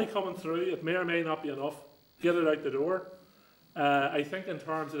 there's money coming through. It may or may not be enough. Get it out the door. I think in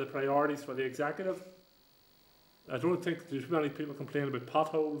terms of the priorities for the executive, I don't think there's many people complaining about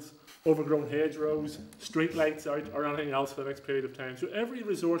potholes, overgrown hedgerows, street lights out, or anything else for the next period of time. So every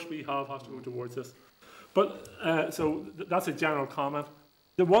resource we have has to go towards this. But so that's a general comment.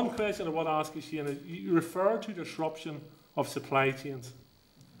 The one question I want to ask you, Shane, is you refer to disruption of supply chains.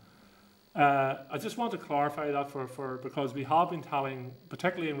 I just want to clarify that because we have been telling,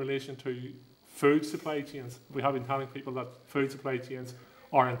 particularly in relation to food supply chains, we have been telling people that food supply chains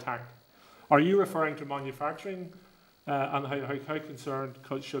are intact. Are you referring to manufacturing, and how concerned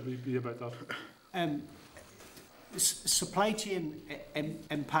should we be about that? Supply chain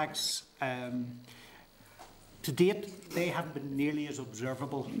impacts, to date, they haven't been nearly as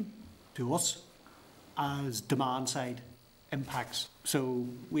observable to us as demand side impacts. So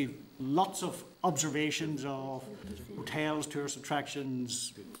we've lots of observations of hotels, tourist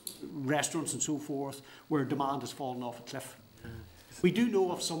attractions, restaurants and so forth, where demand has fallen off a cliff. We do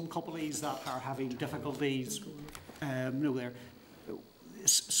know of some companies that are having difficulties, they're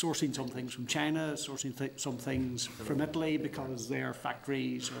sourcing some things from China, sourcing some things from Italy because their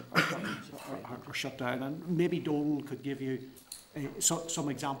factories are shut down. And maybe Donal could give you some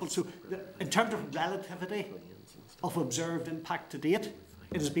examples. So in terms of relativity of observed impact to date,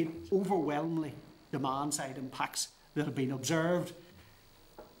 it has been overwhelmingly demand-side impacts that have been observed,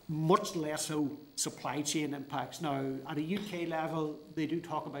 much less so supply chain impacts. Now, at a UK level, they do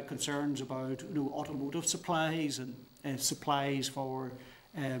talk about concerns about automotive supplies and supplies for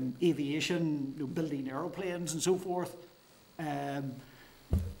aviation, building aeroplanes and so forth.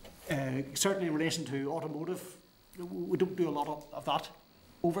 Certainly in relation to automotive, we don't do a lot of that.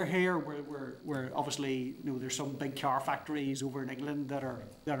 over here, where obviously there's some big car factories over in England that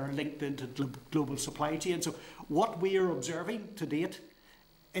are linked into global supply chain. So what we are observing to date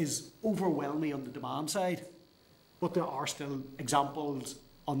is overwhelming on the demand side, but there are still examples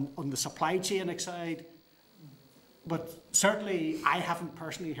on the supply chain side. But certainly, I haven't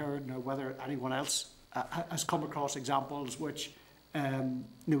personally heard, whether anyone else has come across examples which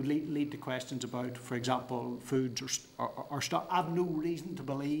lead to questions about, for example, foods or stuff. I have no reason to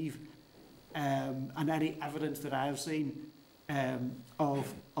believe, and any evidence that I have seen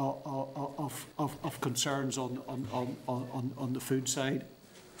of concerns on the food side.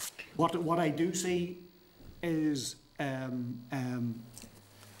 What I do see is I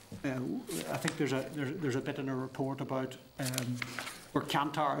think there's a bit in a report about where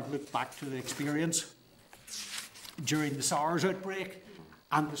Kantar have looked back to the experience during the SARS outbreak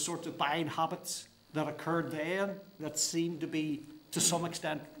and the sorts of buying habits that occurred then that seem to be, to some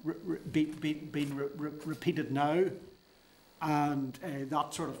extent, being repeated now, and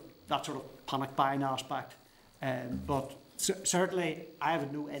that sort of panic buying aspect. But certainly, I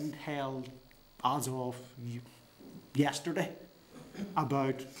have no intel as of yesterday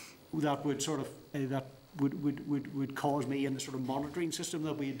about that would sort of that would cause me in the sort of monitoring system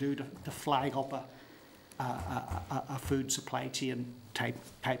that we do to flag up a food supply chain type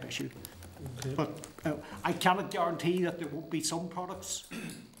issue. Okay. But I cannot guarantee that there won't be some products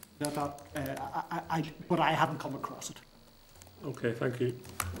but I haven't come across it. Okay, thank you.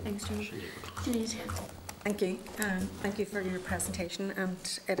 Thanks, John. Thank you. Thank you for your presentation,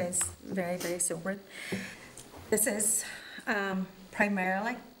 and it is very, very sobering. This is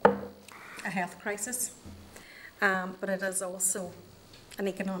primarily a health crisis, but it is also an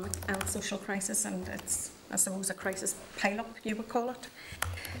economic and social crisis, and it's, I suppose, a crisis pile-up, you would call it.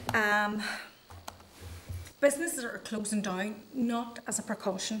 Businesses are closing down, not as a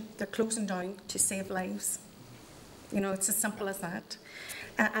precaution, they're closing down to save lives. It's as simple as that.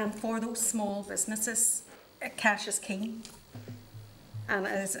 And for those small businesses, cash is king. And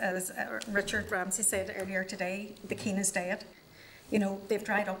as Richard Ramsey said earlier today, the king is dead. They've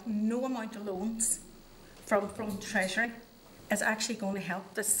dried up. No amount of loans from Treasury is actually going to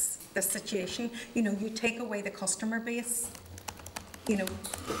help this situation. You take away the customer base,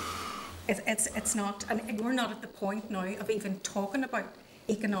 it's not, and we're not at the point now of even talking about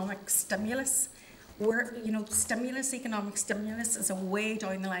economic stimulus. Economic stimulus is a way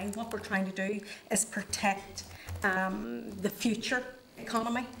down the line. What we're trying to do is protect the future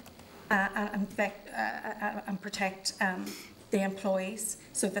economy and protect the employees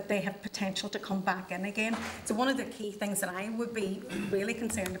so that they have potential to come back in again. So one of the key things that I would be really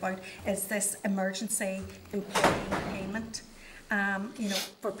concerned about is this emergency employee payment.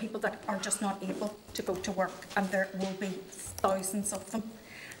 For people that are just not able to go to work, and there will be thousands of them.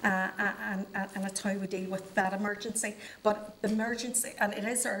 And it's how we deal with that emergency. But the emergency, and it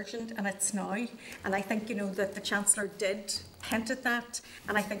is urgent, and it's now. And I think, that the Chancellor did hint at that.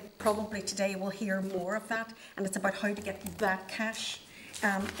 And I think probably today we'll hear more of that. And it's about how to get that cash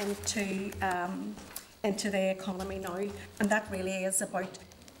into the economy now. And that really is about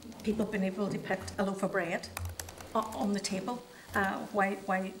people being able to put a loaf of bread on the table while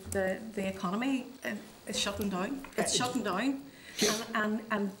the economy is shutting down. It's shutting down.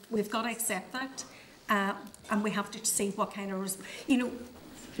 And we've got to accept that, and we have to see what kind of,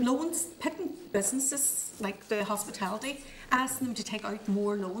 loans, picking businesses like the hospitality, asking them to take out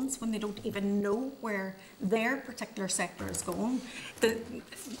more loans when they don't even know where their particular sector is going.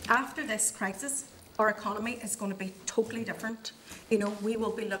 After this crisis, our economy is going to be totally different. We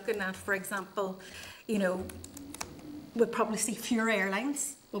will be looking at, for example, we'll probably see fewer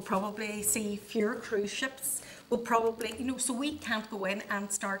airlines, we'll probably see fewer cruise ships. We'll probably, so we can't go in and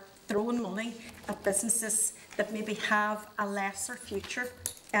start throwing money at businesses that maybe have a lesser future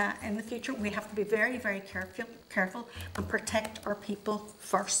in the future. We have to be very, very careful and protect our people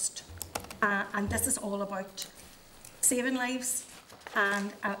first. And this is all about saving lives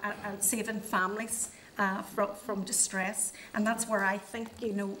and saving families from distress. And that's where I think,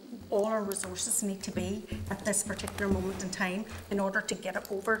 all our resources need to be at this particular moment in time in order to get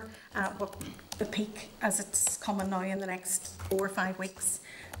it over the peak as it's coming now in the next 4 or 5 weeks,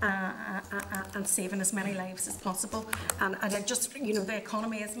 and saving as many lives as possible. And I just, the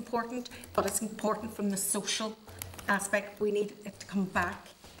economy is important, but it's important from the social aspect. We need it to come back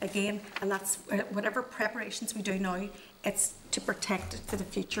again, and that's whatever preparations we do now, it's to protect it for the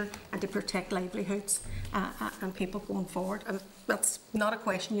future and to protect livelihoods and people going forward. And that's not a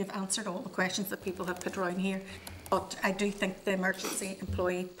question. You've answered all the questions that people have put around here, but I do think the emergency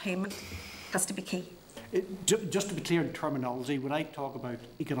employee payment has to be key. Just to be clear in terminology, when I talk about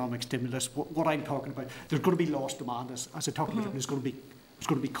economic stimulus, what I'm talking about, there's going to be lost demand, as I talked about, there's going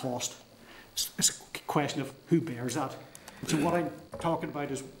to be cost. It's a question of who bears that. So what I'm talking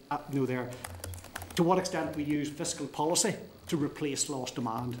about is, to what extent we use fiscal policy to replace lost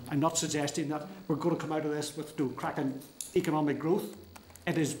demand. I'm not suggesting that we're going to come out of this with cracking economic growth.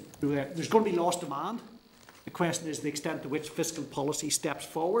 It is, there's going to be lost demand. The question is the extent to which fiscal policy steps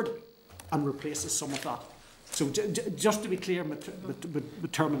forward and replaces some of that. So just to be clear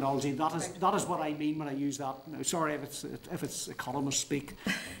with terminology, that is what I mean when I use that. Now, sorry if it's economist speak,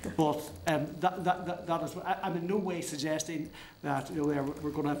 but that is. I'm in no way suggesting that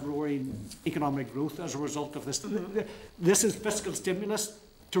we're going to have roaring economic growth as a result of this. This is fiscal stimulus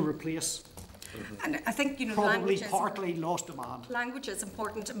to replace. And I think, probably partly lost demand. Language is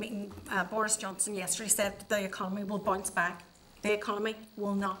important. I mean, Boris Johnson yesterday said the economy will bounce back. The economy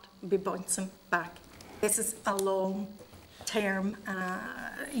will not be bouncing back. This is a long-term,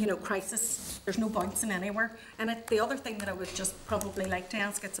 crisis. There's no bouncing anywhere. And the other thing that I would just probably like to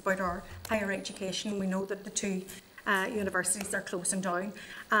ask, it's about our higher education. We know that the two universities are closing down.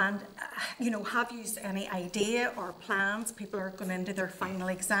 And, have you any idea or plans? People are going into their final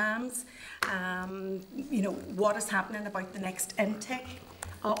exams. What is happening about the next intake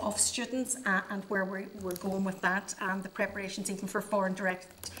of students and where we're going with that, and the preparations even for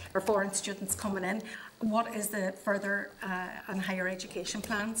foreign students coming in. What is the further and higher education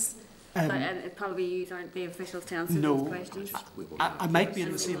plans? Probably you aren't the officials to answer no, those questions. I might be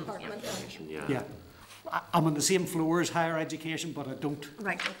in the same. Yeah. I'm on the same floor as higher education, but I don't.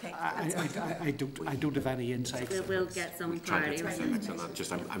 Right. Okay. I don't have any insights. We'll get some clarity.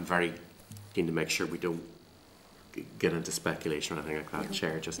 I'm very keen to make sure we don't get into speculation or anything like that,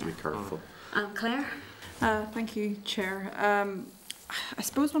 Chair, just to be careful. Claire? Thank you, Chair. I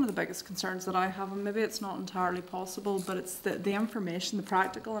suppose one of the biggest concerns that I have, and maybe it's not entirely possible, but it's the information, the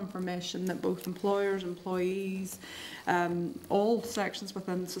practical information that both employers, employees, all sections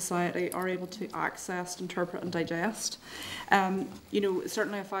within society are able to access, interpret and digest.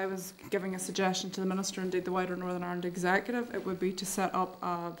 Certainly if I was giving a suggestion to the Minister, indeed the wider Northern Ireland Executive, it would be to set up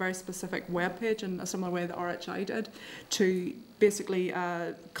a very specific webpage in a similar way that RHI did, to basically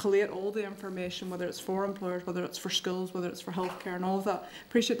collate all the information, whether it's for employers, whether it's for schools, whether it's for healthcare and all of that.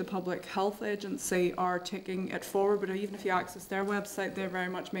 Appreciate the Public Health Agency are taking it forward, but even if you access their website, they very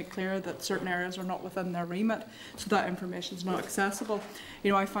much make clear that certain areas are not within their remit, so that information is not accessible.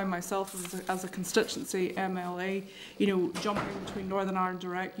 I find myself as a constituency MLA, jumping between Northern Ireland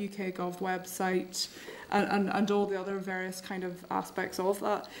Direct, UK Gov website, and all the other various kind of aspects of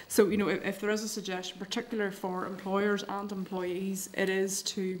that. So, if there is a suggestion, particularly for employers and employees, it is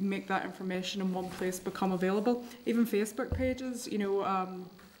to make that information in one place become available. Even Facebook pages,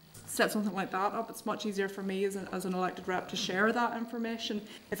 set something like that up. It's much easier for me as an elected rep to share that information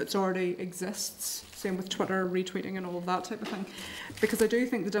if it's already exists. Same with Twitter, retweeting and all of that type of thing. Because I do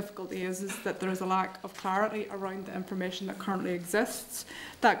think the difficulty is that there is a lack of clarity around the information that currently exists.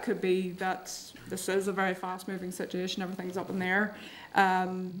 That could be that this is a very fast-moving situation, everything's up in the air,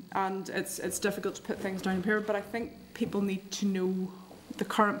 and it's difficult to put things down on paper, but I think people need to know the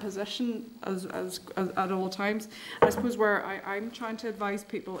current position as at all times. I suppose where I'm trying to advise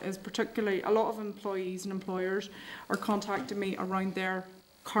people is, particularly a lot of employees and employers are contacting me around their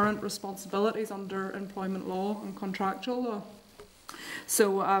current responsibilities under employment law and contractual law.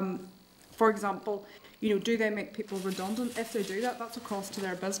 So, for example, do they make people redundant? If they do that, that's a cost to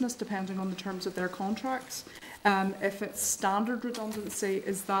their business, depending on the terms of their contracts. If it's standard redundancy,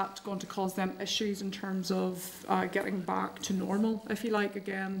 is that going to cause them issues in terms of getting back to normal, if you like,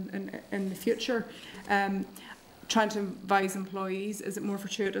 again in the future? Trying to advise employees, is it more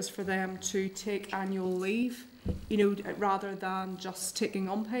fortuitous for them to take annual leave, rather than just taking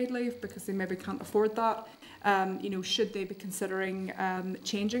unpaid leave because they maybe can't afford that? Should they be considering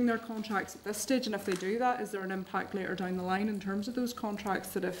changing their contracts at this stage? And if they do that, is there an impact later down the line in terms of those contracts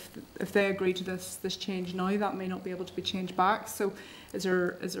that if they agree to this change now, that may not be able to be changed back? So is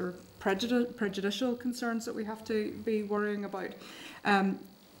there prejudicial concerns that we have to be worrying about?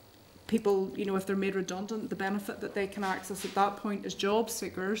 People, if they're made redundant, the benefit that they can access at that point is job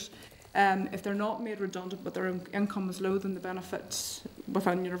seekers. If they're not made redundant but their income is low, then the benefit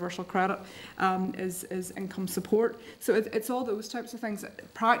within universal credit is income support. So it's all those types of things,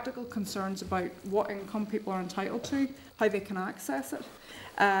 practical concerns about what income people are entitled to, how they can access it.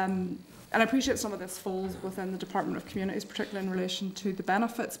 And I appreciate some of this falls within the Department of Communities, particularly in relation to the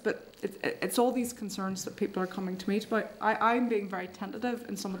benefits, but it's all these concerns that people are coming to me about. I'm being very tentative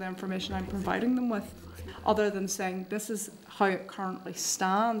in some of the information I'm providing them with, other than saying this is how it currently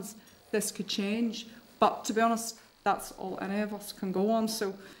stands. This could change. But to be honest, that's all any of us can go on. So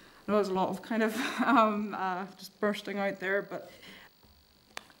I know there's a lot of kind of just bursting out there, but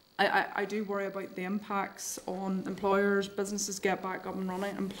I do worry about the impacts on employers, businesses get back up and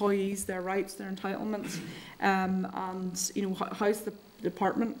running, employees, their rights, their entitlements, and how's the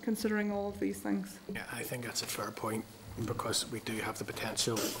department considering all of these things? Yeah, I think that's a fair point, because we do have the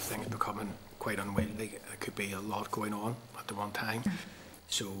potential of things becoming quite unwieldy. There could be a lot going on at the one time.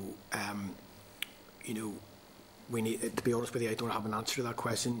 So, we need, to be honest with you, I don't have an answer to that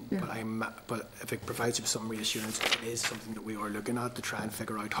question, but if it provides you with some reassurance, it is something that we are looking at to try and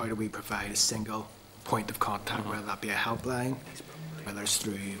figure out how do we provide a single point of contact, whether that be a helpline, whether it's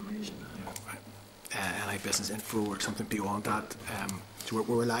through NI Business Info or something beyond that. So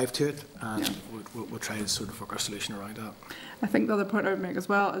we're alive to it, and we'll try to sort of work our solution around that. I think the other point I would make as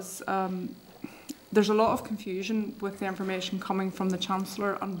well is there's a lot of confusion with the information coming from the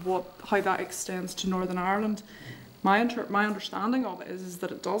Chancellor and how that extends to Northern Ireland. My understanding of it is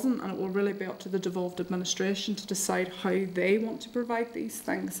that it doesn't, and it will really be up to the devolved administration to decide how they want to provide these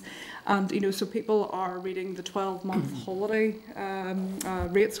things. And so people are reading the 12-month holiday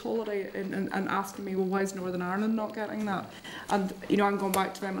rates holiday and asking me, well, why is Northern Ireland not getting that? And I'm going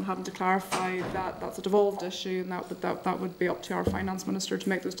back to them and having to clarify that that's a devolved issue, and that would be up to our finance minister to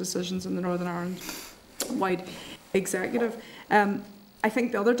make those decisions in the Northern Ireland wide executive. I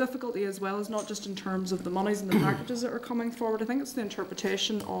think the other difficulty as well is not just in terms of the monies and the packages that are coming forward. I think it's the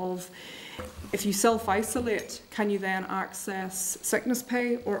interpretation of, if you self-isolate, can you then access sickness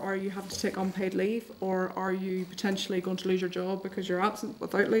pay, or are you having to take unpaid leave, or are you potentially going to lose your job because you're absent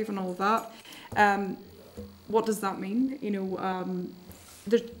without leave and all of that? What does that mean?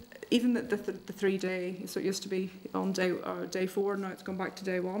 There's even the 3-day, so it used to be on day 4, now it's gone back to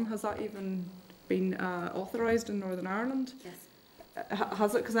day 1. Has that even been authorised in Northern Ireland? Yes.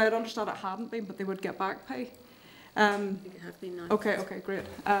 Has it? Because I had understood it hadn't been, but they would get back pay. I think it has been now. Okay, great.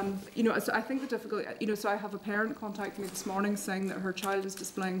 So I think the difficulty, so I have a parent contacting me this morning saying that her child is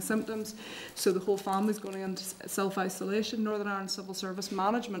displaying symptoms, so the whole family's going into self-isolation. Northern Ireland Civil Service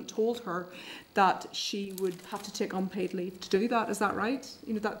Management told her that she would have to take unpaid leave to do that. Is that right?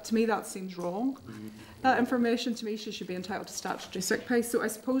 That to me that seems wrong. That information, to me, she should be entitled to statutory sick pay. So I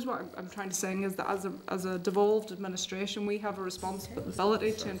suppose what I'm trying to say is that as a devolved administration, we have a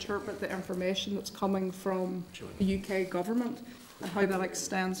responsibility to interpret the information that's coming from the UK government and how that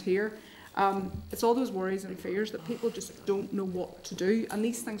extends here. It's all those worries and fears that people just don't know what to do, and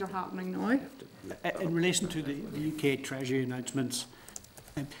these things are happening now. In relation to the UK Treasury announcements,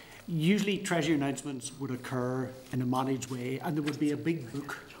 usually Treasury announcements would occur in a managed way, and there would be a big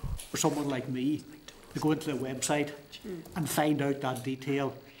book for someone like me to go into the website and find out that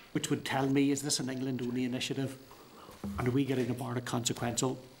detail, which would tell me, is this an England-only initiative? And are we getting a bar of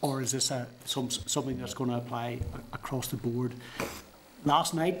consequential, or is this something that's going to apply across the board?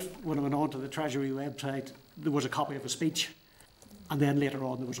 Last night, when I went on to the Treasury website, there was a copy of a speech, and then later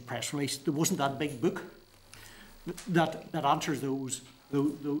on there was a press release. There wasn't that big book that answers those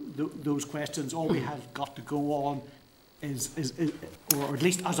questions. All we have got to go on is or at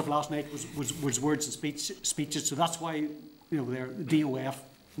least as of last night, was words and speeches. So that's why the DOF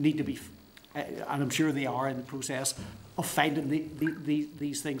need to be, and I'm sure they are in the process of finding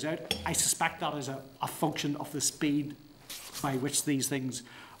these things out. I suspect that is a function of the speed by which these things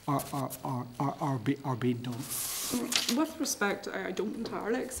are being done. With respect, I don't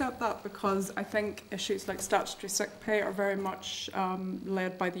entirely accept that, because I think issues like statutory sick pay are very much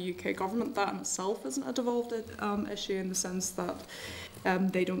led by the UK government. That in itself isn't a devolved issue, in the sense that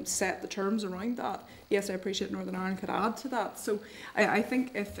they don't set the terms around that. Yes, I appreciate Northern Ireland could add to that. So I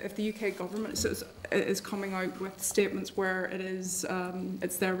think if the UK government is coming out with statements where it is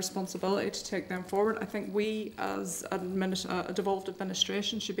it's their responsibility to take them forward, I think we as a devolved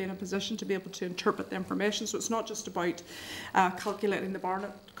administration should be in a position to be able to interpret the information. So it's not just about calculating the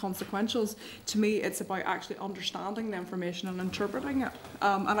Barnett consequentials. To me, it's about actually understanding the information and interpreting it.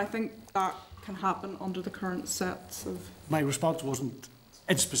 And I think that can happen under the current sets of... My response wasn't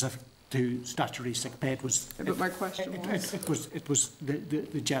in specific to statutory sick pay. It was. But my question was. It was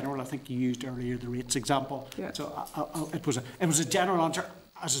the general. I think you used earlier the rates example. Yeah. So it was a general answer,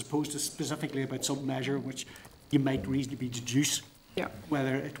 as opposed to specifically about some measure which you might reasonably deduce. Yeah.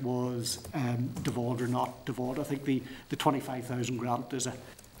 Whether it was devolved or not devolved. I think the 25,000 grant is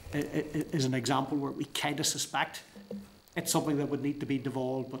an example where we kind of suspect it's something that would need to be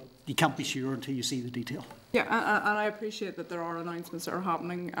devolved, but you can't be sure until you see the detail. Yeah, and I appreciate that there are announcements that are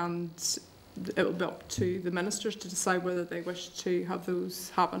happening, and it will be up to the ministers to decide whether they wish to have those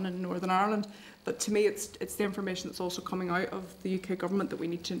happen in Northern Ireland. But to me, it's the information that's also coming out of the UK government that we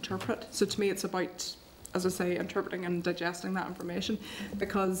need to interpret. So to me, it's about as I say, interpreting and digesting that information,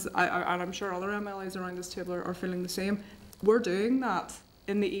 because and I'm sure other MLAs around this table are feeling the same. We're doing that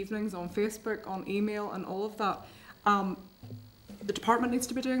in the evenings on Facebook, on email, and all of that. The department needs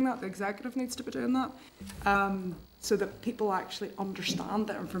to be doing that, the executive needs to be doing that, so that people actually understand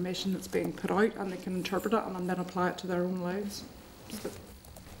the information that's being put out and they can interpret it and then apply it to their own lives. So,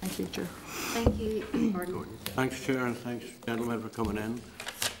 thank you, Chair. Thank you, Gordon. Thanks, Chair, and thanks, gentlemen, for coming in.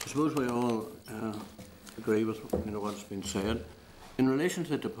 I suppose we all agree with what's been said. In relation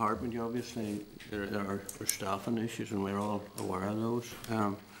to the department, obviously there are staffing issues, and we're all aware of those.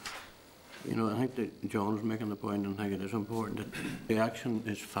 I think that John was making the point, and I think it is important that the action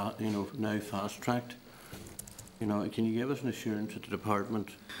is now fast-tracked. Can you give us an assurance that the department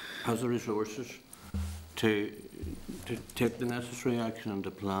has the resources to take the necessary action and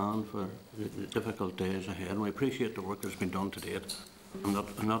to plan for the difficult days ahead? And we appreciate the work that's been done to date. I'm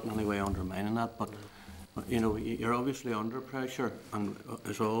not in any way undermining that, but you're obviously under pressure, and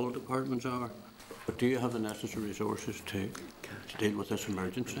as all departments are. But do you have the necessary resources to deal with this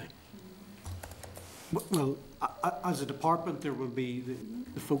emergency? Well, as a department, there will be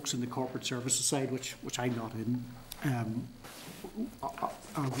the folks in the corporate services side, which I'm not in.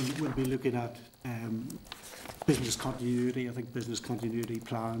 We'll be looking at business continuity. I think business continuity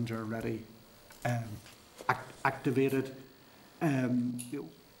plans are already activated.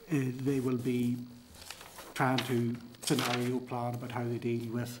 They will be trying to scenario plan about how they deal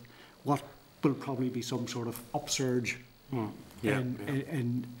with what will probably be some sort of upsurge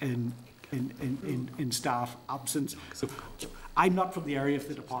in staff absence. I'm not from the area of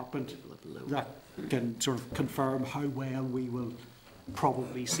the department that can sort of confirm how well we will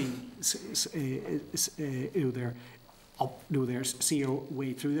probably see their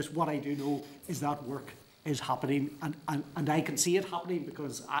way through this. What I do know is that work is happening, and I can see it happening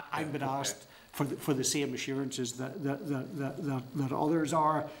because I've been asked for the same assurances that others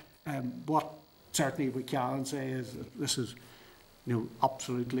are. What certainly we can say is that this is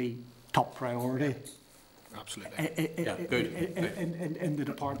absolutely top priority. Absolutely. Good. In the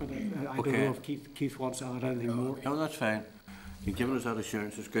department. I don't know if Keith wants to add anything more. No, that's fine. You've given us that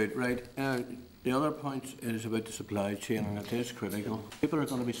assurance, it's good. Right. The other point is about the supply chain, and it is critical. People are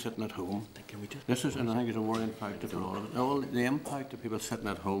going to be sitting at home. This is, and I think it's a worrying factor for all of it. All the impact of people sitting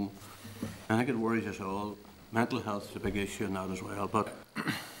at home, I think it worries us all. Mental health is a big issue in that as well. But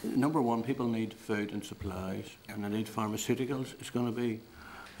number one, people need food and supplies, and they need pharmaceuticals. It's going to be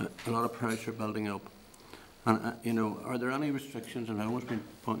a lot of pressure building up. And are there any restrictions? And I always been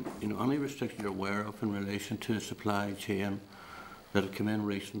any restrictions you're aware of in relation to the supply chain that have come in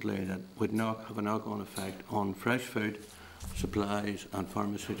recently that would not have a knock-on effect on fresh food, supplies, and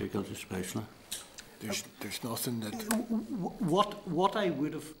pharmaceuticals, especially? There's nothing that. What I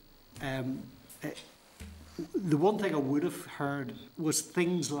would have, the one thing I would have heard was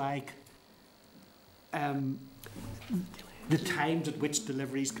things like the times at which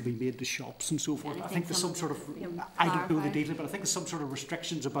deliveries can be made to shops and so forth. I think there's some sort of, I don't know the detail, but I think there's some sort of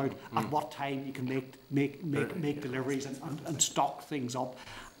restrictions about at what time you can make deliveries and stock things up.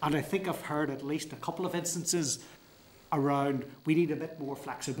 And I think I've heard at least a couple of instances around we need a bit more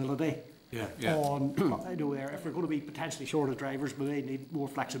flexibility. On, if we're going to be potentially short of drivers, but they need more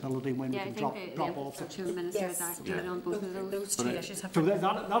flexibility when we can drop off. The two ministers acted on both of those two issues. So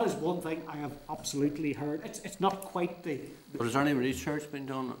that is one thing I have absolutely heard. It's not quite the. But is there any research been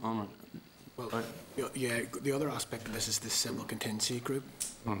done on it? Well, the other aspect of this is the civil contingency group,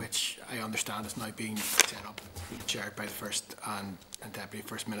 which I understand is now being set up, chaired by the First and Deputy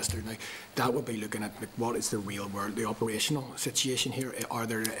First Minister. Now, that will be looking at what is the real world, the operational situation here. Are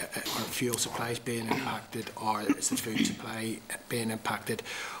fuel supplies being impacted? Is the food supply being impacted?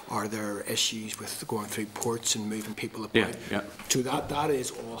 Are there issues with going through ports and moving people about? So that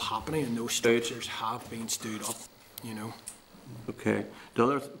is all happening, and those structures have been stood up, Okay. The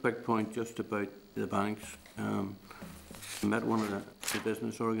other big point just about the banks, I met one of the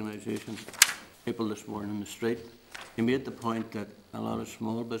business organisations, people this morning in the street. He made the point that a lot of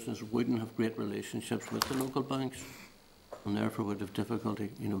small business wouldn't have great relationships with the local banks and therefore would have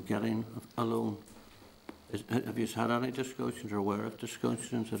difficulty, getting a loan. Have you had any discussions or aware of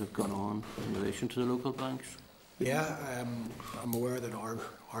discussions that have gone on in relation to the local banks? Yeah, I'm aware that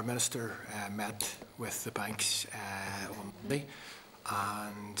our minister met with the banks on Monday,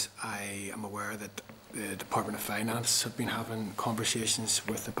 and I am aware that the Department of Finance have been having conversations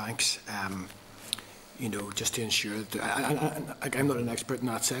with the banks, just to ensure that, I'm not an expert in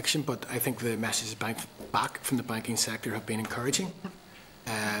that section, but I think the messages back from the banking sector have been encouraging.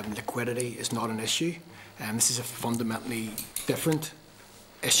 Liquidity is not an issue, and this is a fundamentally different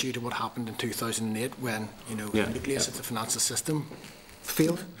issue to what happened in 2008 when, Yeah. the nucleus of the financial system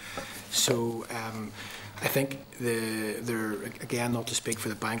failed. So I think they're, again, not to speak for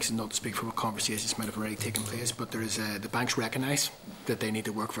the banks and not to speak for what conversations might have already taken place, but there is the banks recognise that they need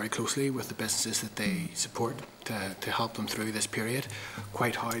to work very closely with the businesses that they support to help them through this period.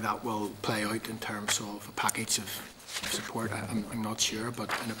 Quite how that will play out in terms of a package of support, I'm not sure, but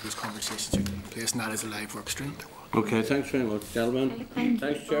I know those conversations are taking place, and that is a live work stream. Okay, thanks very much, gentlemen.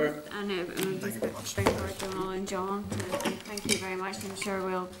 Thanks, Chair. And just bring forward Donal and John. Thank you very much. I'm sure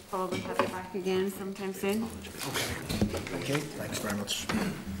we'll probably have you back again sometime soon. Okay, thanks very much.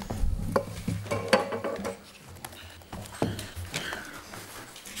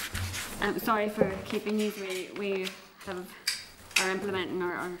 I'm sorry for keeping you. We are implementing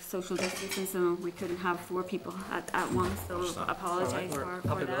our social distancing, so we couldn't have 4 people at once, so apologise for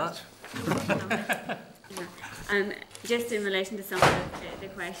that. And just in relation to some of the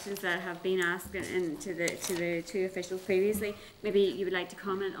questions that have been asked to the 2 officials previously, maybe you would like to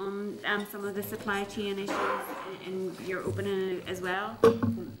comment on some of the supply chain issues in your opening as well.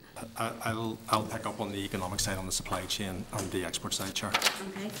 I'll pick up on the economic side, on the supply chain, and the export side, Chair.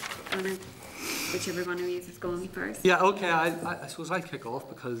 Okay. Whichever one of you is going first. Yeah, okay. I suppose I'll kick off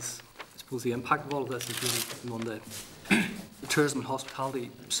because I suppose the impact of all of this is really on the tourism and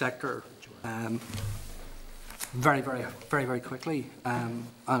hospitality sector very quickly. And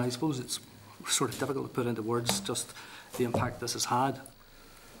I suppose it's sort of difficult to put into words just the impact this has had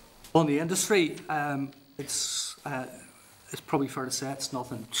on the industry. It's probably fair to say it's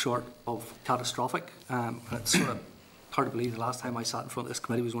nothing short of catastrophic. It's sort of hard to believe the last time I sat in front of this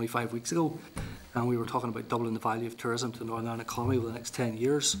committee was only 5 weeks ago, and we were talking about doubling the value of tourism to the Northern Ireland economy over the next 10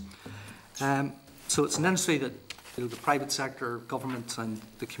 years. So it's an industry that the private sector, government and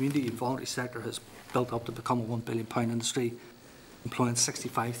the community and voluntary sector has built up to become a £1 billion industry, employing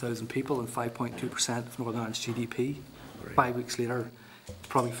 65,000 people and 5.2% of Northern Ireland's GDP. 5 weeks later, it's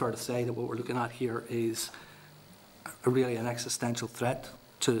probably fair to say that what we're looking at here is really an existential threat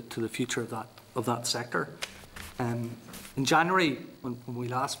to the future of that sector. In January, when we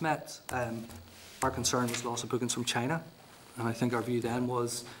last met, our concern was loss of bookings from China, and I think our view then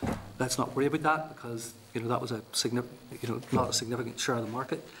was, let's not worry about that because that was not a significant share of the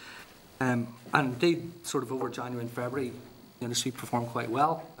market. And indeed, sort of over January and February, the industry performed quite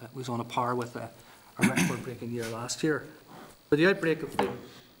well. It was on a par with a record-breaking year last year. But the outbreak of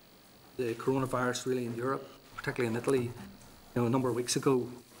the coronavirus really in Europe, particularly in Italy, a number of weeks ago,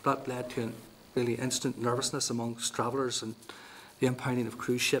 that led to an really instant nervousness amongst travellers, and the impounding of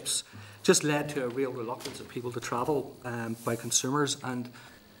cruise ships just led to a real reluctance of people to travel by consumers. And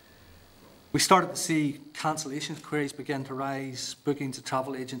we started to see cancellation queries begin to rise. Bookings of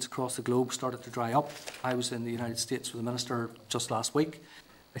travel agents across the globe started to dry up. I was in the United States with the Minister just last week.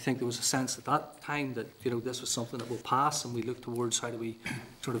 I think there was a sense at that time that this was something that will pass, and we look towards how do we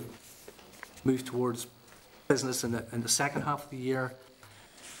sort of move towards business in the second half of the year.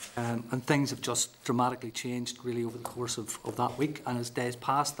 And things have just dramatically changed really over the course of that week, and as days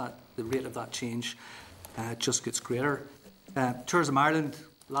pass, the rate of that change just gets greater. Tourism Ireland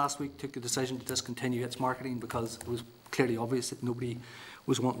last week took a decision to discontinue its marketing because it was clearly obvious that nobody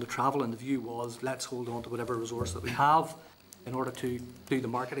was wanting to travel, and the view was let's hold on to whatever resource that we have in order to do the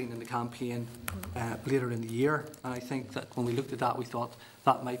marketing and the campaign later in the year. And I think that when we looked at that, we thought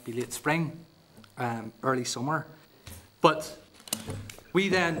that might be late spring, early summer. But we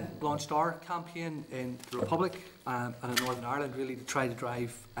then launched our campaign in the Republic and in Northern Ireland, really to try to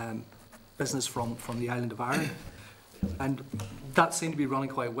drive business from the island of Ireland. And that seemed to be running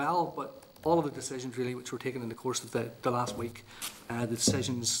quite well, but all of the decisions really which were taken in the course of the last week, the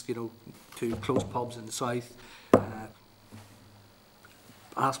decisions to close pubs in the south,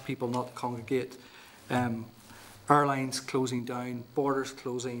 ask people not to congregate, airlines closing down, borders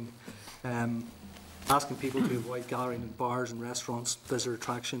closing, asking people to avoid gathering in bars and restaurants, visitor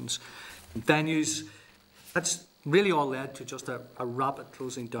attractions and venues. That's really all led to just a rapid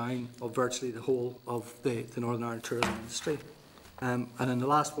closing down of virtually the whole of the Northern Ireland tourism industry. And in the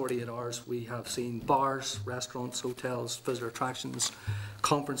last 48 hours, we have seen bars, restaurants, hotels, visitor attractions,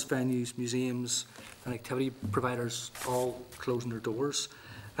 conference venues, museums and activity providers all closing their doors.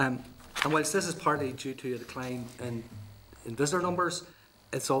 And whilst this is partly due to a decline in visitor numbers,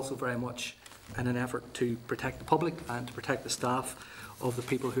 it's also very much in an effort to protect the public and to protect the staff of the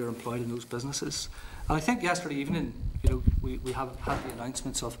people who are employed in those businesses. And I think yesterday evening, we have had the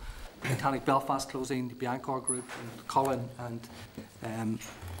announcements of Titanic Belfast closing, the Biancor Group, and Colin and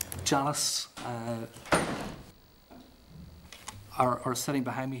Janice are sitting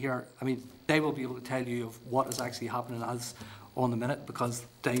behind me here. I mean, they will be able to tell you of what is actually happening as on the minute, because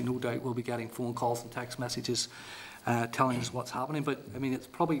they no doubt will be getting phone calls and text messages telling us what's happening. But I mean, it's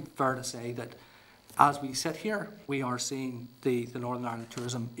probably fair to say that as we sit here, we are seeing the Northern Ireland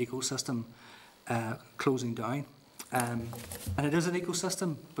tourism ecosystem closing down. And it is an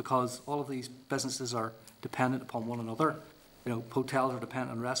ecosystem because all of these businesses are dependent upon one another. You know, hotels are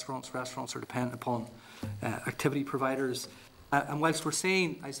dependent on restaurants, restaurants are dependent upon activity providers. And whilst we're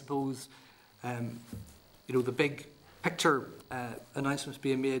seeing, I suppose, you know, the big picture announcements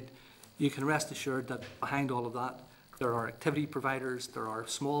being made, you can rest assured that behind all of that, there are activity providers, there are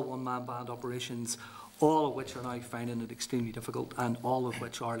small one-man band operations, all of which are now finding it extremely difficult, and all of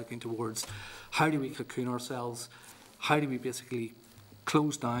which are looking towards how do we cocoon ourselves, how do we basically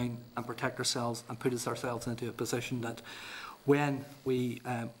close down and protect ourselves and put ourselves into a position that when we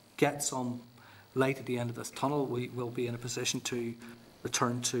get some light at the end of this tunnel, we will be in a position to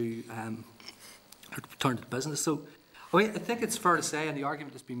return to the business. So I think it's fair to say, and the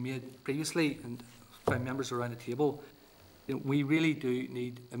argument has been made previously and by members around the table, you know, we really do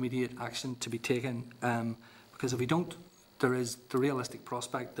need immediate action to be taken, because if we don't, there is the realistic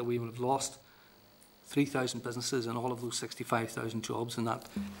prospect that we will have lost 3,000 businesses, and all of those 65,000 jobs in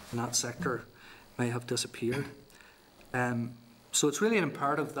that sector may have disappeared. So it's really an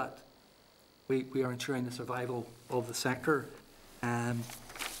imperative that we are ensuring the survival of the sector,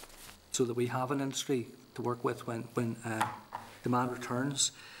 so that we have an industry to work with when demand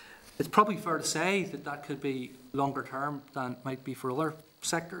returns. It's probably fair to say that that could be longer term than it might be for other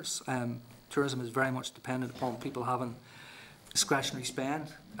sectors. Tourism is very much dependent upon people having discretionary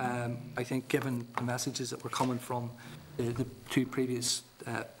spend. I think given the messages that were coming from the two previous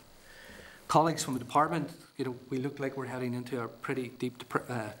colleagues from the department, you know, we look like we're heading into a pretty deep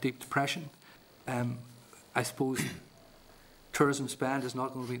depression. I suppose tourism spend is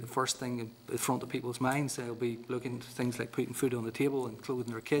not going to be the first thing in front of people's minds. They'll be looking at things like putting food on the table and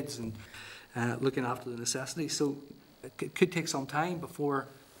clothing their kids and looking after the necessities. So it could take some time before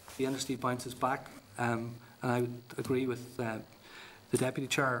the industry bounces back. And I would agree with the Deputy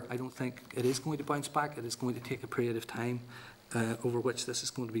Chair. I don't think it is going to bounce back. It is going to take a period of time over which this is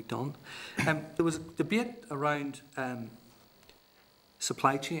going to be done. There was a debate around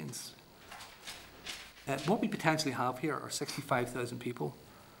supply chains. What we potentially have here are 65,000 people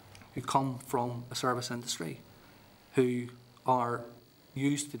who come from a service industry, who are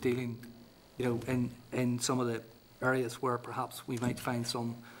used to dealing, you know, in some of the areas where perhaps we might find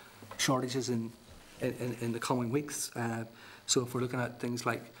some shortages in the coming weeks. So if we're looking at things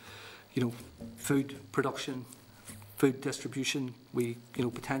like, you know, food production, food distribution, we, you know,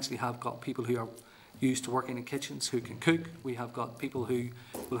 potentially have got people who are used to working in kitchens who can cook. We have got people who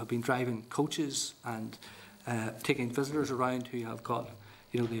will have been driving coaches and taking visitors around who have got,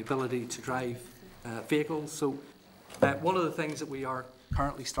 you know, the ability to drive vehicles. So one of the things that we are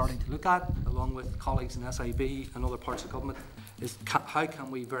currently starting to look at, along with colleagues in SIB and other parts of government, is how can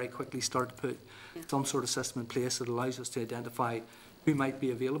we very quickly start to put some sort of system in place that allows us to identify who might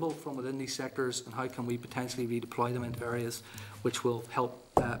be available from within these sectors, and how can we potentially redeploy them into areas which will help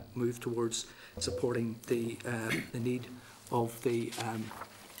move towards supporting the need of the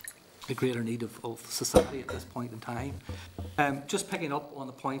greater need of society at this point in time. Just picking up on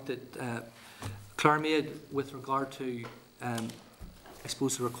the point that Claire made with regard to, I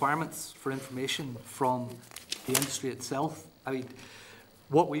suppose, the requirements for information from the industry itself. I mean,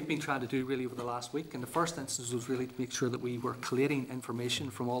 what we've been trying to do really over the last week, in the first instance, was really to make sure that we were collating information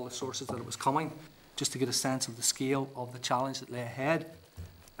from all the sources that it was coming, just to get a sense of the scale of the challenge that lay ahead.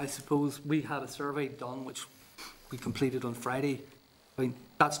 I suppose we had a survey done, which we completed on Friday. I mean,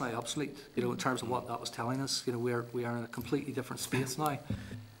 that's now obsolete, you know, in terms of what that was telling us. You know, we are in a completely different space now.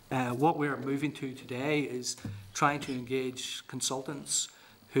 What we're moving to today is trying to engage consultants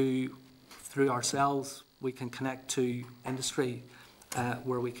who, through ourselves, we can connect to industry,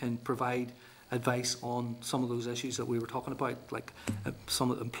 where we can provide advice on some of those issues that we were talking about, like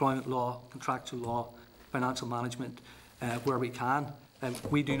some of the employment law, contractual law, financial management, where we can.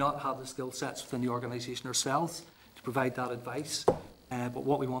 We do not have the skill sets within the organisation ourselves to provide that advice, but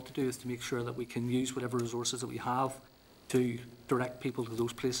what we want to do is to make sure that we can use whatever resources that we have to direct people to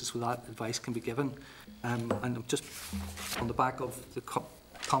those places where that advice can be given. And just on the back of the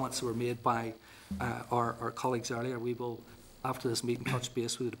comments that were made by our colleagues earlier, we will, after this meeting, touch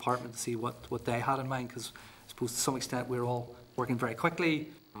base with the department to see what they had in mind, because I suppose to some extent we're all working very quickly.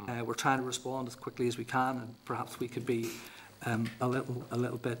 We're trying to respond as quickly as we can, and perhaps we could be a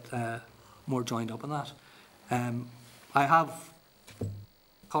little bit more joined up in that. I have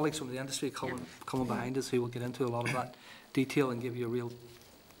colleagues from the industry coming behind us who will get into a lot of that detail and give you a real,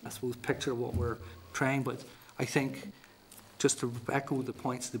 I suppose, picture of what we're trying. But I think just to echo the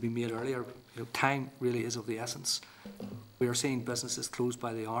points that have been made earlier, time really is of the essence. We are seeing businesses closed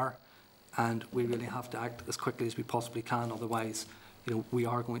by the hour, and we really have to act as quickly as we possibly can. Otherwise, we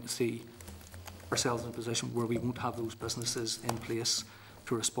are going to see ourselves in a position where we won't have those businesses in place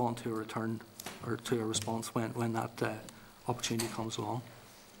to respond to a return or to a response when that opportunity comes along.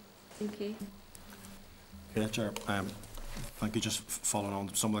 Thank you. Yeah, Chair. Thank you. Just following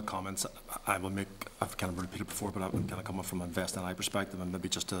on some of the comments, I've kind of repeated before, but I'm kind of coming from an investing eye perspective, and maybe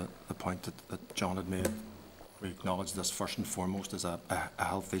just the point that John had made. We acknowledge this first and foremost as a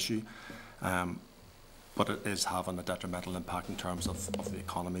health issue, but it is having a detrimental impact in terms of the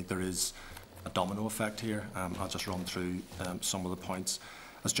economy. There is a domino effect here. I'll just run through some of the points.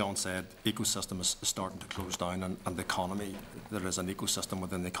 As John said, ecosystem is starting to close down, and the economy, there is an ecosystem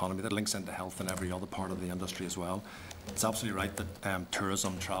within the economy that links into health and every other part of the industry as well. It's absolutely right that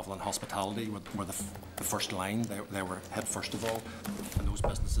tourism, travel and hospitality were the first line. They were hit first of all, and those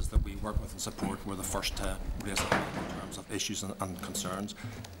businesses that we work with and support were the first to raise it in terms of issues and concerns.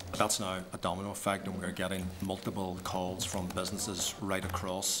 But that's now a domino effect, and we're getting multiple calls from businesses right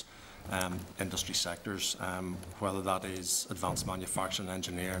across industry sectors, whether that is advanced manufacturing,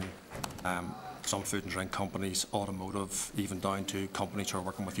 engineering, some food and drink companies, automotive, even down to companies who are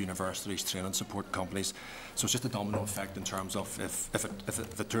working with universities, training support companies. So it's just a domino effect in terms of if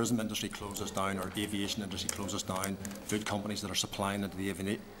the tourism industry closes down or aviation industry closes down, food companies that are supplying into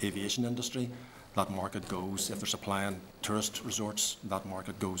the aviation industry, that market goes. If they're supplying tourist resorts, that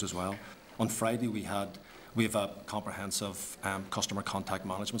market goes as well. On Friday we have a comprehensive customer contact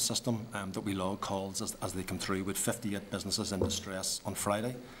management system that we log calls as they come through, with 58 businesses in distress on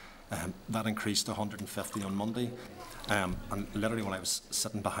Friday. That increased to 150 on Monday. And literally when I was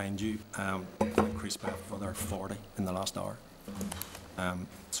sitting behind you, it increased by a further 40 in the last hour.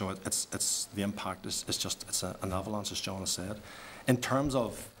 So it's the impact is just, it's an avalanche, as John has said. In terms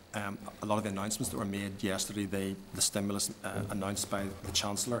of a lot of the announcements that were made yesterday, the stimulus announced by the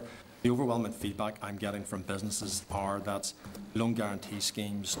Chancellor, the overwhelming feedback I'm getting from businesses are that loan guarantee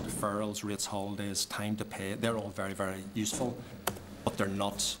schemes, deferrals, rates, holidays, time to pay, they're all very, very useful, but they're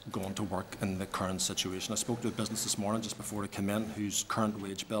not going to work in the current situation. I spoke to a business this morning just before I came in whose current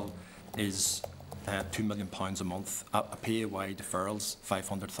wage bill is £2 million a month. A PAY deferrals,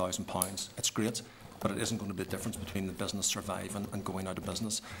 £500,000. It's great, but it isn't going to be the difference between the business surviving and going out of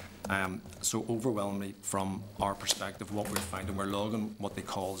business. So overwhelmingly, from our perspective, what we're finding, we're logging what the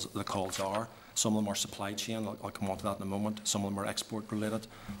calls are. Some of them are supply chain, I'll come on to that in a moment. Some of them are export related,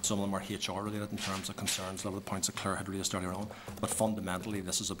 some of them are HR related in terms of concerns, a lot of the points that Claire had raised earlier on. But fundamentally,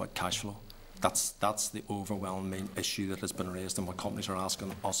 this is about cash flow. That's the overwhelming issue that has been raised, and what companies are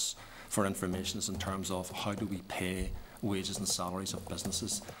asking us for information is in terms of how do we pay wages and salaries of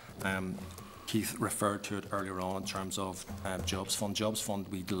businesses. Keith referred to it earlier on in terms of Jobs Fund. Jobs Fund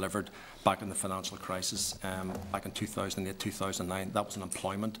we delivered back in the financial crisis, back in 2008, 2009. That was an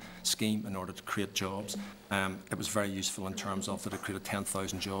employment scheme in order to create jobs. It was very useful in terms of that it created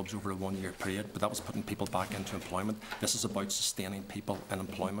 10,000 jobs over a one-year period, but that was putting people back into employment. This is about sustaining people in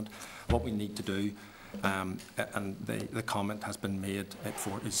employment. What we need to do, and the comment has been made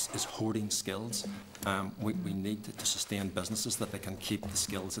is hoarding skills. We need to sustain businesses that they can keep the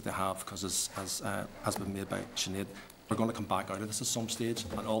skills that they have, because as has been made by Sinead, we're going to come back out of this at some stage,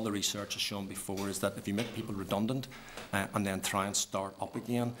 and all the research has shown before is that if you make people redundant and then try and start up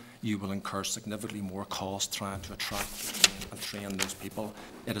again, you will incur significantly more cost trying to attract and train those people.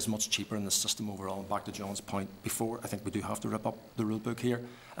 It is much cheaper in the system overall. And back to John's point before, I think we do have to rip up the rule book here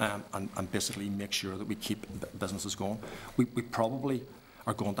and basically make sure that we keep businesses going. We probably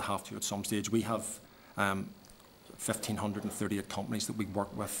are going to have to at some stage. We have 1,538 companies that we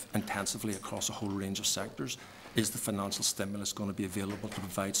work with intensively across a whole range of sectors. Is the financial stimulus going to be available to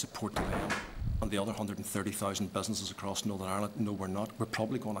provide support to them and the other 130,000 businesses across Northern Ireland? No, we're not. We're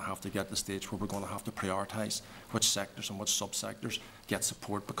probably going to have to get to the stage where we're going to have to prioritise which sectors and which subsectors get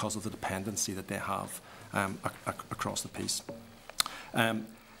support because of the dependency that they have across the piece. In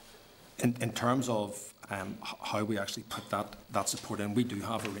terms of how we actually put that support in, we do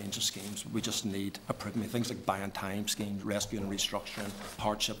have a range of schemes. We just need approval. Things like buying time schemes, rescue and restructuring,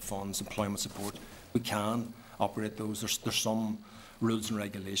 hardship funds, employment support. We can operate those. There's some rules and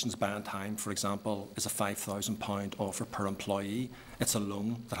regulations. Buying time, for example, is a £5,000 offer per employee. It's a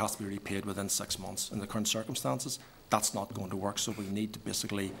loan that has to be repaid within 6 months. In the current circumstances, that's not going to work. So we need to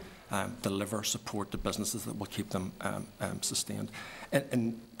basically deliver support to businesses that will keep them sustained.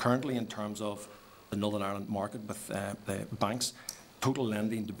 And currently, in terms of the Northern Ireland market with the banks, total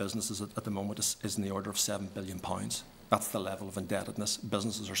lending to businesses at the moment is in the order of £7 billion. That's the level of indebtedness.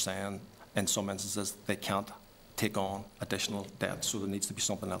 Businesses are saying, in some instances, they can't take on additional debt. So there needs to be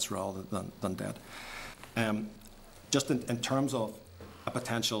something else rather than debt. Just in terms of a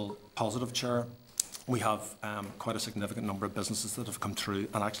potential positive, Chair, we have quite a significant number of businesses that have come through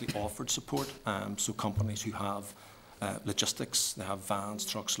and actually offered support. So companies who have logistics, they have vans,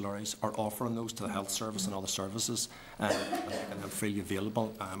 trucks, lorries, are offering those to the health service and other services and making them freely available,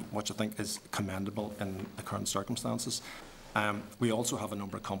 which I think is commendable in the current circumstances. We also have a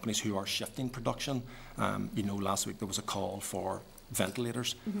number of companies who are shifting production. You know, last week there was a call for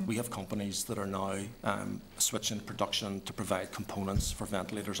ventilators. We have companies that are now switching production to provide components for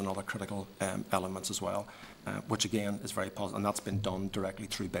ventilators and other critical elements as well, which again is very positive, and that's been done directly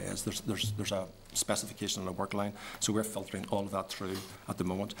through BES. There's a specification on the work line, so we're filtering all of that through at the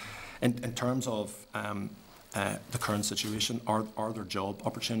moment. In terms of the current situation, are there job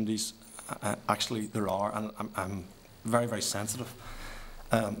opportunities? Actually, there are, and I'm very, very sensitive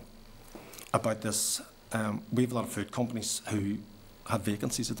about this. We have a lot of food companies who have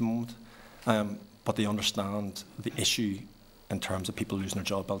vacancies at the moment, but they understand the issue in terms of people losing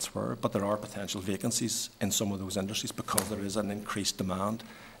their job elsewhere. But there are potential vacancies in some of those industries because there is an increased demand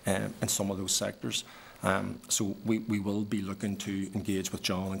in some of those sectors. So we will be looking to engage with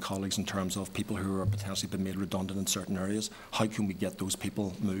John and colleagues in terms of people who are potentially been made redundant in certain areas. How can we get those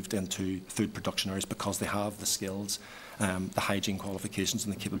people moved into food production areas because they have the skills, the hygiene qualifications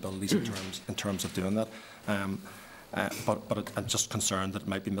and the capabilities in terms of doing that. But I'm just concerned that it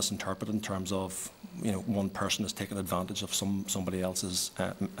might be misinterpreted in terms of, you know, one person is taking advantage of somebody else's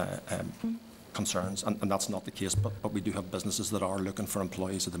concerns, and that's not the case. But we do have businesses that are looking for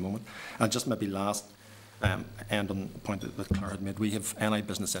employees at the moment. And just maybe last, end on the point that Claire had made, we have NI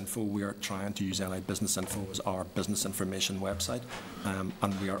Business Info. We are trying to use NI Business Info as our business information website,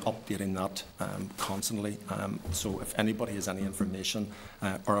 and we are updating that constantly. So if anybody has any information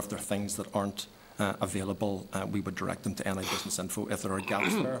or if there are things that aren't available, we would direct them to NI Business Info. If there are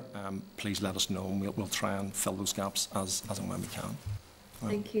gaps there, please let us know, and we'll try and fill those gaps as and when we can.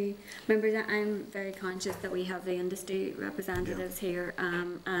 Thank you. Members, I'm very conscious that we have the industry representatives here,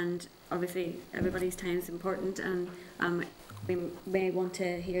 and obviously everybody's time is important, and we may want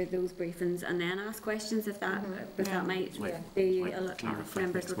to hear those briefings and then ask questions if that might be if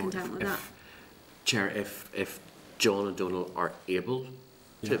members were content with that. Chair, if John and Donal are able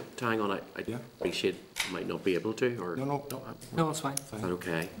to hang on, I appreciate you might not be able to, or No, it's fine. is that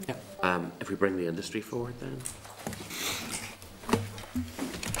okay? Yeah. If we bring the industry forward then.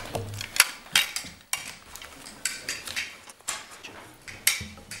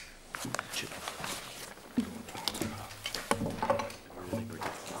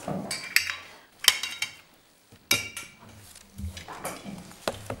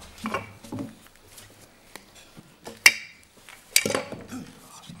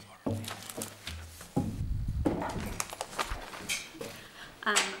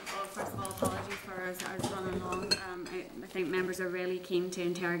 Well, first of all, apologies for us running long. I think members are really keen to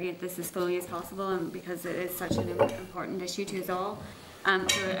interrogate this as fully as possible, and because it is such an important issue to us all.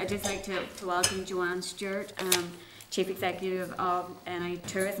 So I'd just like to welcome Joanne Stewart, Chief Executive of NI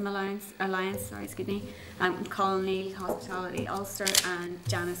Tourism Alliance, Colin Neal, Hospitality Ulster, and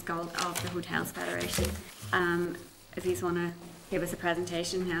Janice Galt of the Hotels Federation. If you want to give us a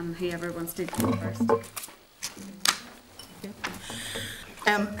presentation, whoever wants to go first.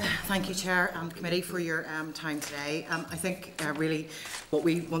 Thank you, Chair and Committee, for your time today. I think really what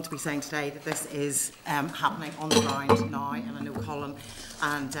we want to be saying today, that this is happening on the ground now, and I know Colin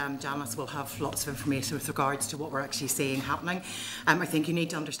and Janice will have lots of information with regards to what we're actually seeing happening. I think you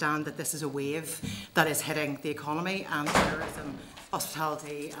need to understand that this is a wave that is hitting the economy, and tourism,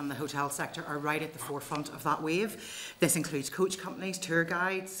 hospitality and the hotel sector are right at the forefront of that wave. This includes coach companies, tour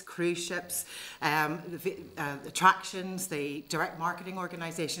guides, cruise ships, attractions, the direct marketing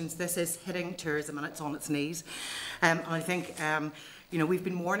organisations. This is hitting tourism and it's on its knees. And I think you know, we've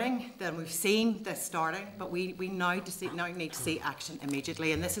been warning that we've seen this starting, but we now need to see action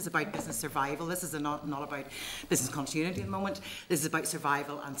immediately. And this is about business survival. This is not about business continuity at the moment. This is about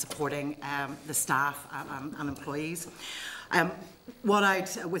survival and supporting the staff and employees.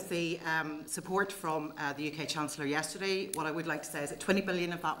 With the support from the UK Chancellor yesterday, what I would like to say is that 20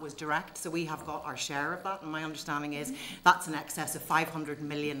 billion of that was direct, so we have got our share of that, and my understanding is that's in excess of £500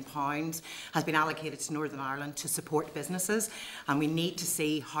 million has been allocated to Northern Ireland to support businesses, and we need to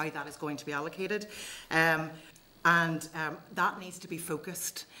see how that is going to be allocated. And that needs to be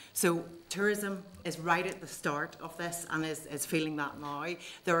focused. So tourism is right at the start of this and is feeling that now.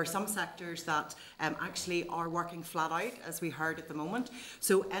 There are some sectors that actually are working flat out, as we heard at the moment.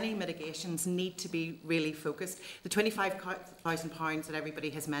 So any mitigations need to be really focused. The £25,000 that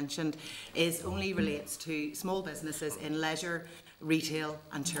everybody has mentioned only relates to small businesses in leisure, retail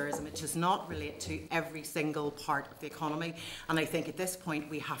and tourism. It does not relate to every single part of the economy, and I think at this point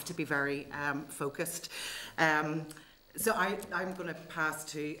we have to be very focused. So I'm going to pass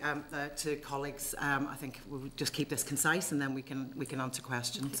to colleagues. I think we'll just keep this concise and then we can answer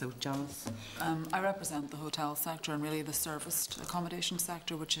questions. So Janice. I represent the hotel sector and really the serviced accommodation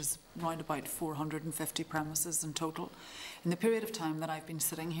sector, which is round about 450 premises in total. In the period of time that I've been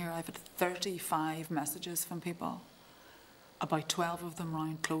sitting here, I've had 35 messages from people, about 12 of them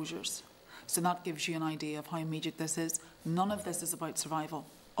round closures. So that gives you an idea of how immediate this is. None of this is about survival.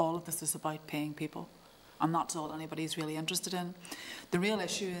 All of this is about paying people. And that's all anybody's really interested in. The real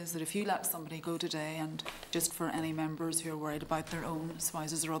issue is that if you let somebody go today, and just for any members who are worried about their own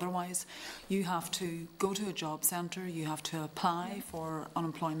spouses or otherwise, you have to go to a job centre, you have to apply for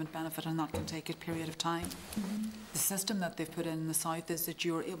unemployment benefit, and that can take a period of time. The system that they've put in the south is that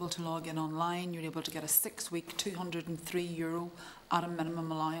you're able to log in online, you're able to get a 6-week €203 at a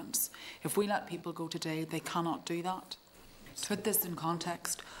minimum allowance. If we let people go today, they cannot do that. To put this in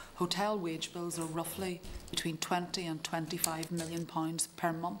context, hotel wage bills are roughly between £20 and £25 million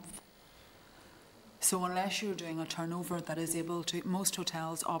per month. So unless you're doing a turnover that is able to, most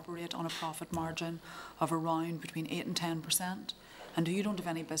hotels operate on a profit margin of around between 8 and 10%. And if you don't have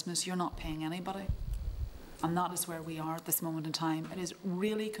any business, you're not paying anybody. And that is where we are at this moment in time. It is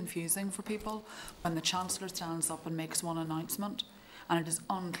really confusing for people when the Chancellor stands up and makes one announcement, and it is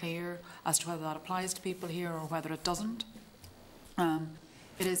unclear as to whether that applies to people here or whether it doesn't.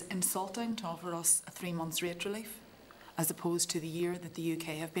 It is insulting to offer us a 3 months rate relief as opposed to the year that the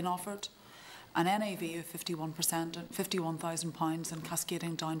UK have been offered. An NAV of 51% and £51,000 and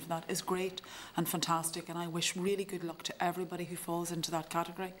cascading down for that is great and fantastic, and I wish really good luck to everybody who falls into that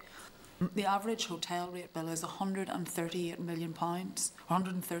category. The average hotel rate bill is £138 million,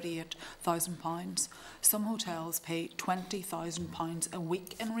 £138,000. Some hotels pay £20,000 a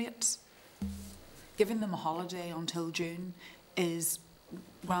week in rates. Giving them a holiday until June is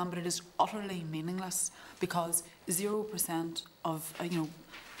grand, but it is utterly meaningless, because 0% of,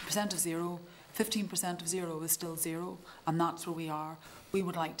 percent of zero, 15% of zero is still zero, and that's where we are. We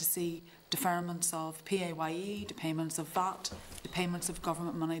would like to see deferments of PAYE, to payments of VAT, to payments of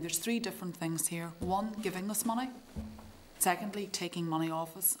government money. There's 3 different things here. 1, giving us money. Secondly, taking money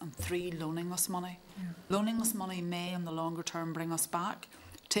off us. And 3, loaning us money. Loaning us money may in the longer term bring us back.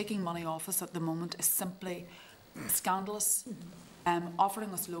 Taking money off us at the moment is simply scandalous.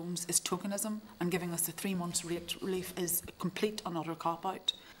 Offering us loans is tokenism, and giving us a 3 months rate relief is a complete and utter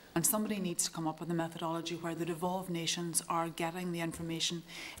cop-out. And somebody needs to come up with a methodology where the devolved nations are getting the information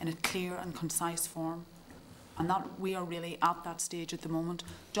in a clear and concise form. And that we are really at that stage at the moment.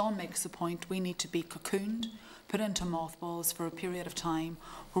 John makes the point, we need to be cocooned, put into mothballs for a period of time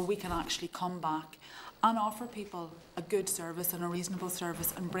where we can actually come back and offer people a good service and a reasonable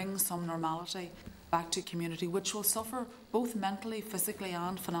service and bring some normality back to community, which will suffer both mentally, physically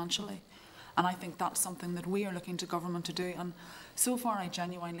and financially. And I think that's something that we are looking to government to do. And so far, I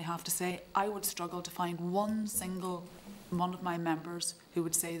genuinely have to say, I would struggle to find one single one of my members who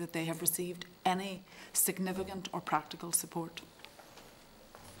would say that they have received any significant or practical support.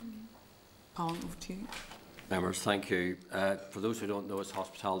 Colin, over to you. Members, thank you. For those who don't know, it's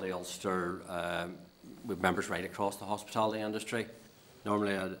Hospitality Ulster. With members right across the hospitality industry.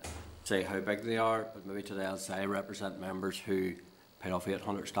 Normally I'd say how big they are, but maybe today I'll say I represent members who paid off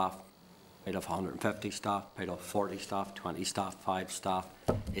 800 staff, paid off 150 staff, paid off 40 staff, 20 staff, 5 staff.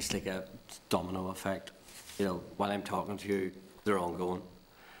 It's like a domino effect. While I'm talking to you, they're ongoing.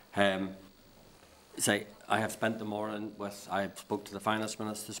 Say, I have spent the morning I spoke to the finance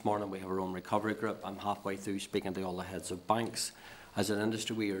minister this morning. We have our own recovery group. I'm halfway through speaking to all the heads of banks. As an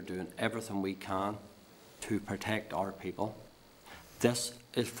industry, we are doing everything we can to protect our people. This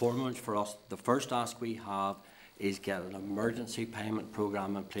is foremost for us. The first ask we have is get an emergency payment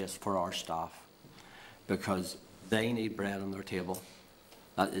programme in place for our staff, because they need bread on their table.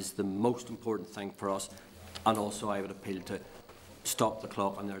 That is the most important thing for us. And also I would appeal to stop the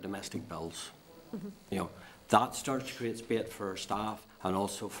clock on their domestic bills. That starts to create space for our staff and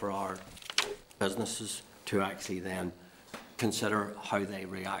also for our businesses to actually then consider how they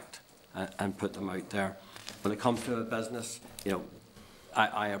react and put them out there. When it comes to a business,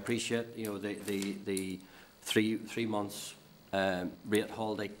 I appreciate the 3 months rate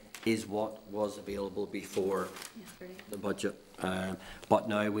holiday. is what was available before the budget. But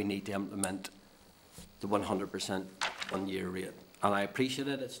now we need to implement the 100% one-year rate. And I appreciate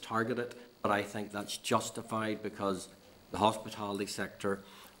it, it's targeted, but I think that's justified because the hospitality sector,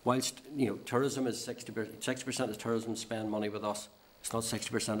 whilst tourism is 60% of tourism spend money with us, it's not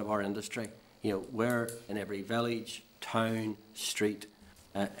 60% of our industry. We're in every village, town, street,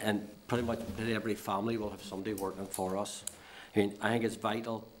 and pretty much every family will have somebody working for us. I think it's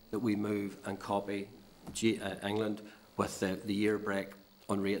vital that we move and copy England with the year break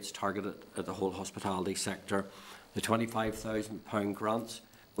on rates targeted at the whole hospitality sector. The £25,000 grants,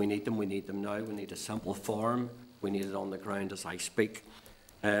 we need them now. We need a simple form. We need it on the ground as I speak.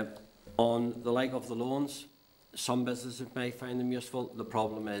 On the like of the loans, some businesses may find them useful. The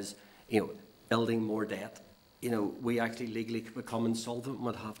problem is, building more debt. We actually legally could become insolvent and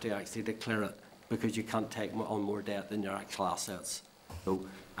would have to actually declare it because you can't take on more debt than your actual assets. So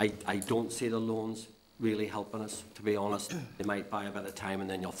I don't see the loans really helping us, to be honest. They might buy a bit of time and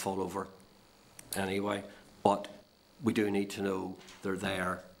then you'll fall over anyway. But we do need to know they're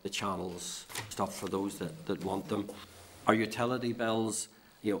there, the channels, stuff for those that want them. Our utility bills,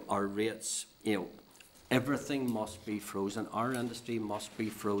 our rates, everything must be frozen. Our industry must be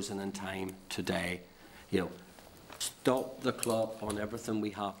frozen in time today. Stop the clock on everything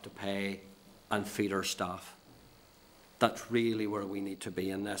we have to pay and feed our staff. That's really where we need to be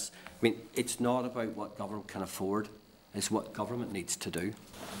in this. It's not about what government can afford, it's what government needs to do.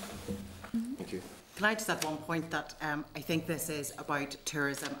 Thank you. Can I just add one point that I think this is about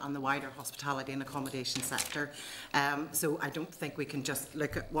tourism and the wider hospitality and accommodation sector. So I don't think we can just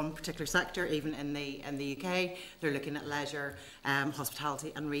look at one particular sector. Even in the UK, they're looking at leisure,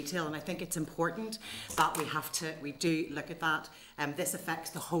 hospitality and retail. And I think it's important that we do look at that. This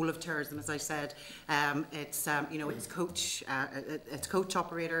affects the whole of tourism, as I said. It's coach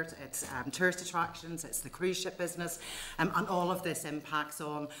operators, it's tourist attractions, it's the cruise ship business, and all of this impacts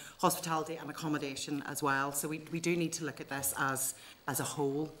on hospitality and accommodation as well. So we do need to look at this as a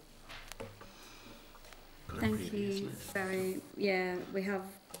whole. Thank you. We have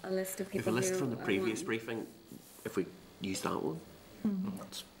a list of people. We have a list from the previous briefing. If we use that one.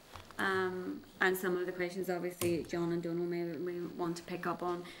 And some of the questions, obviously, John and Donal may want to pick up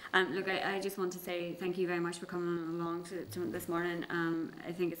on. Look, I just want to say thank you very much for coming along to this morning.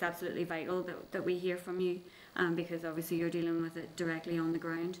 I think it's absolutely vital that we hear from you, because obviously you're dealing with it directly on the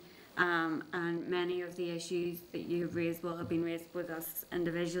ground. And many of the issues that you have raised will have been raised with us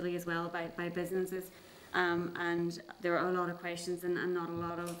individually as well by businesses. And there are a lot of questions and not a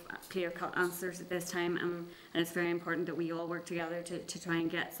lot of clear-cut answers at this time, and it's very important that we all work together to try and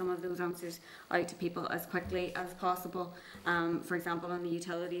get some of those answers out to people as quickly as possible. For example, on the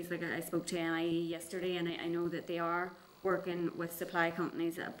utilities, like I spoke to NIE yesterday, and I know that they are working with supply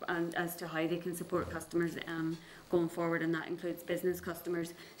companies and as to how they can support customers going forward, and that includes business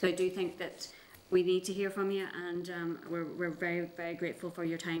customers. So I do think that we need to hear from you, and we're very, very grateful for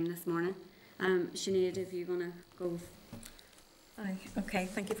your time this morning. Sinead, if you want to go. Okay,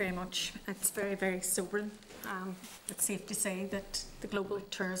 thank you very much. It's very, very sobering. It's safe to say that the global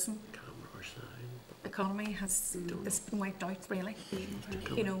tourism economy has been wiped out, really.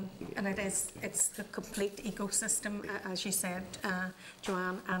 And it's the complete ecosystem, as you said,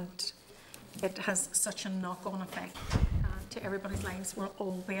 Joanne, and it has such a knock-on effect to everybody's lives. We'll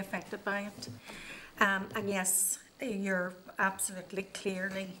all be affected by it. And yes, you're absolutely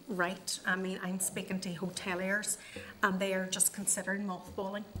clearly right. I'm speaking to hoteliers, and they are just considering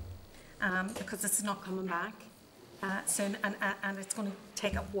mothballing because it's not coming back soon, and it's going to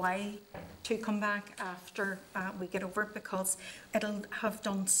take a while to come back after we get over it, because it'll have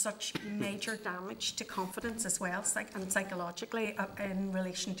done such major damage to confidence as well, and psychologically in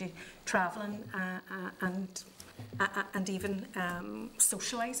relation to travelling and even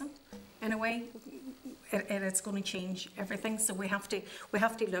socialising in a way. It's going to change everything. So we have to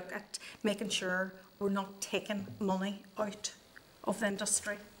look at making sure we're not taking money out of the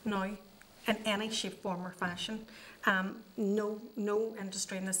industry now in any shape, form or fashion. No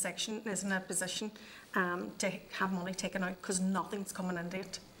industry in this section is in a position to have money taken out because nothing's coming into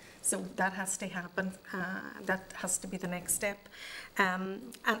it. So that has to happen. That has to be the next step.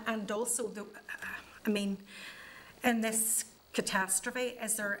 And also, in this catastrophe,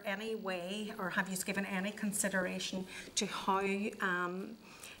 is there any way, or have you given any consideration to how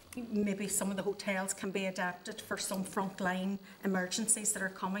maybe some of the hotels can be adapted for some frontline emergencies that are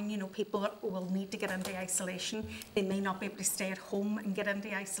coming? People will need to get into isolation. They may not be able to stay at home and get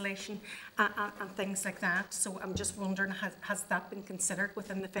into isolation and things like that. So I'm just wondering, has that been considered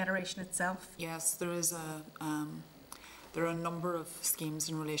within the Federation itself? Yes, there is There are a number of schemes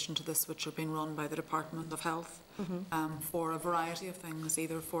in relation to this which are being run by the Department of Health for a variety of things,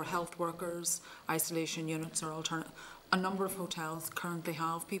 either for health workers, isolation units or alternative. A number of hotels currently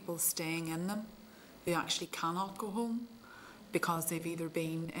have people staying in them who actually cannot go home because they've either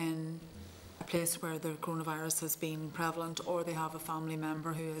been in a place where the coronavirus has been prevalent or they have a family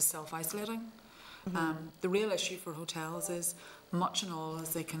member who is self-isolating. The real issue for hotels is, much and all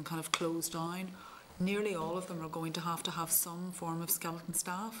as they can kind of close down, nearly all of them are going to have some form of skeleton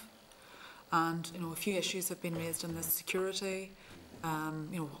staff. And, you know, a few issues have been raised in this: security,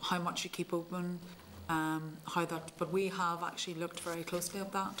 you know, how much you keep open, how that, but we have actually looked very closely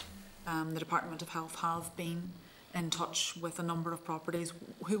at that. The Department of Health have been in touch with a number of properties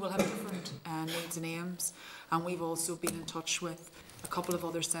who will have different needs and aims, and we've also been in touch with a couple of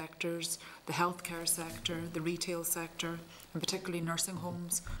other sectors, the healthcare sector, the retail sector, and particularly nursing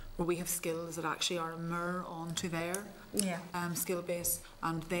homes, where we have skills that actually are a mirror onto their skill base,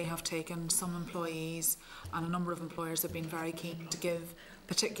 and they have taken some employees, and a number of employers have been very keen to give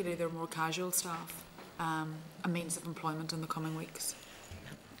particularly their more casual staff a means of employment in the coming weeks.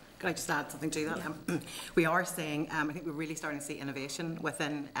 Can I just add something to that? We are seeing, I think we're really starting to see innovation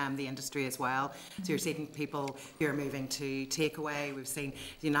within the industry as well. So you're seeing people who are moving to takeaway. We've seen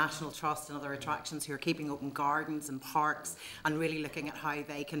the National Trust and other attractions who are keeping open gardens and parks and really looking at how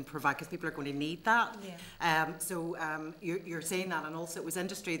they can provide, because people are going to need that. You're seeing that, and also it was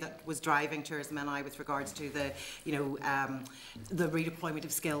industry that was driving tourism NI with regards to the, you know, the redeployment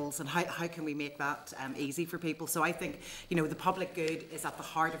of skills and how can we make that easy for people. So I think, you know, the public good is at the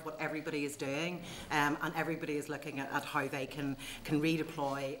heart of what everybody is doing, and everybody is looking at how they can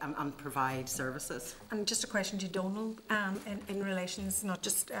redeploy and provide services. And just a question to Donald in relations, not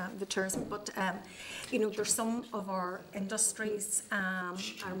just the tourism, but you know, there's some of our industries,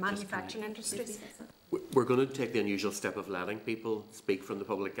 our manufacturing industries. We're going to take the unusual step of letting people speak from the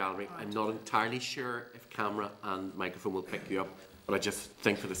public gallery. I'm not entirely sure if camera and microphone will pick you up, but I just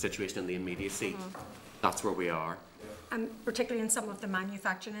think for the situation and the immediacy, that's where we are. And particularly in some of the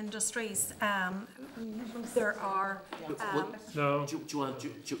manufacturing industries, there are... no. Do you want to...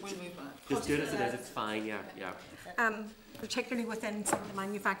 Just do it as it is, it's fine, yeah. Particularly within some of the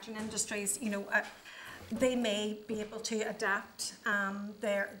manufacturing industries, you know, they may be able to adapt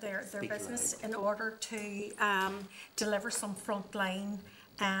their business in order to deliver some frontline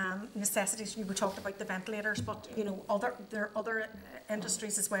necessities. We talked about the ventilators, but you know, there are other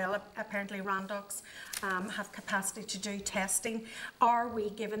industries as well. Apparently Randox have capacity to do testing. Are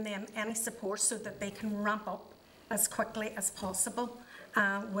we giving them any support so that they can ramp up as quickly as possible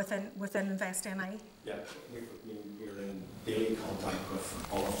within Invest NI? Yeah, we're in daily contact with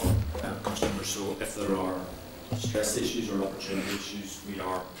all of our customers, so if there are stress issues or opportunity issues, we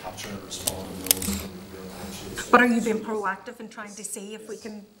are capturing and responding to those. But are you being proactive in trying to see if we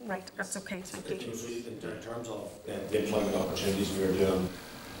can? Right, that's okay. Thank you. In terms of the employment opportunities, we are doing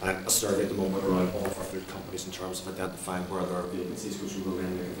a survey at the moment around all of our food companies in terms of identifying where there are vacancies, which we will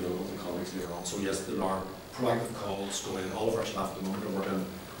then make available to colleagues later on. So yes, there are proactive calls going in. All of our staff at the moment are working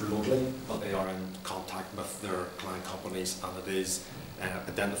remotely, but they are in contact with their client companies, and it is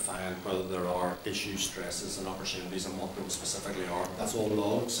identifying whether there are issues, stresses and opportunities and what those specifically are. That's all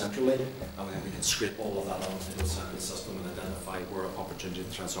logged centrally, and then we can scrape all of that onto the central system and identify where opportunity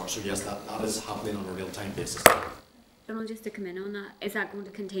trends are. So yes, that is happening on a real-time basis. Donald, just to come in on that, is that going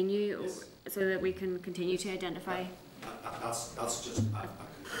to continue so that we can continue to identify? That's just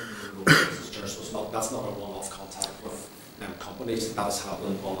that's not a one-off contact with companies. That is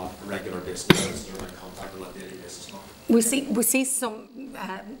happening on a regular basis. It's direct contact on a daily basis now. We see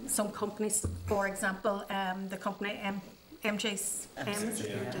some companies, for example, the company MJ's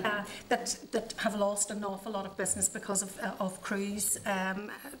that have lost an awful lot of business because of cruise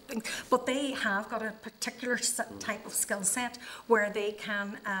things. But they have got a particular type of skill set where they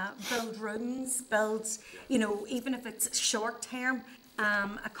can build rooms, you know, even if it's short-term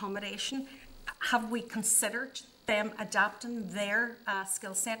accommodation. Have we considered them adapting their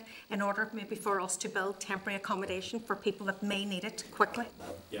skill set in order maybe for us to build temporary accommodation for people that may need it quickly?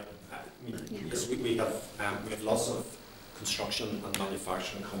 Yeah, yes, we have lots of construction and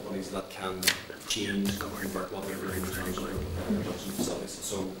manufacturing companies that can change and convert what they're doing in terms of production facilities.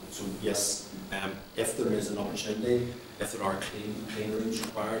 So yes, if there is an opportunity, if there are clean rooms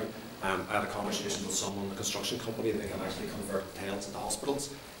required, I had a conversation with someone, a construction company, they can actually convert hotels into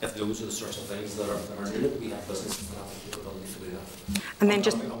hospitals. If those are the sorts of things that are needed, we have businesses that have the capability to do that. And then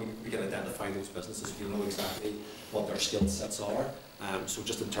just... we can identify those businesses, we know exactly what their skill sets are. So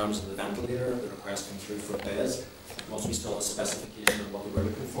just in terms of the ventilator, the request came through for days. Once we saw a specification of what we were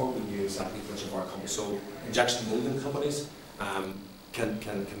looking for, we knew exactly which of our companies. So injection molding companies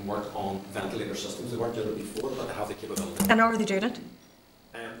can work on ventilator systems. They weren't doing it before, but they have the capability. And are they doing it?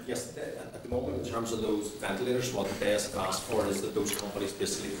 Yes, at the moment, in terms of those ventilators, what the BS have asked for is that those companies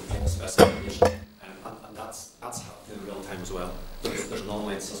basically perform a specification, and that's happening in real time as well. There's an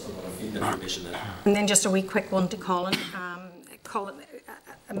online system that will feed information in. And then just a wee quick one to Colin. Colin,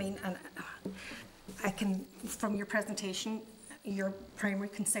 I mean, and I can, from your presentation, your primary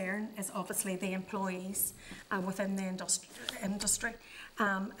concern is obviously the employees within the industry.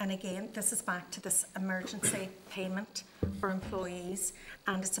 And again, this is back to this emergency payment for employees,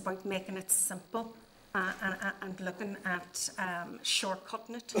 and it's about making it simple and looking at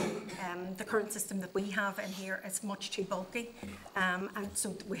shortcutting it. The current system that we have in here is much too bulky, and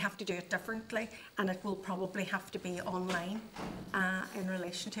so we have to do it differently, and it will probably have to be online in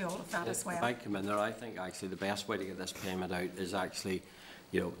relation to all of that as well. If I come in there, I think actually the best way to get this payment out is actually,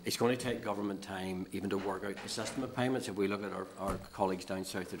 you know, it's going to take government time even to work out the system of payments. If we look at our colleagues down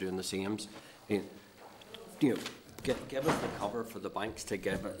south, they're doing the same. You know, give us the cover for the banks to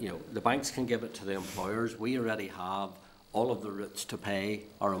give it. You know, the banks can give it to the employers. We already have all of the routes to pay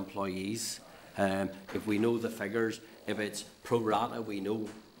our employees. If we know the figures, if it's pro rata, we know,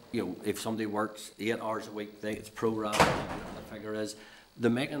 you know, if somebody works 8 hours a week, it's pro rata, the figure is. The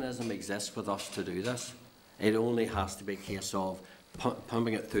mechanism exists with us to do this. It only has to be a case of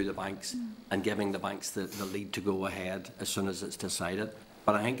pumping it through the banks and giving the banks the lead to go ahead as soon as it's decided.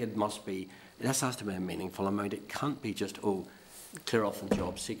 But I think it must be, this has to be a meaningful amount. It can't be just, oh, clear off the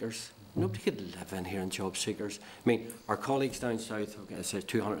job seekers. Nobody could live in here in job seekers. I mean, our colleagues down south, it says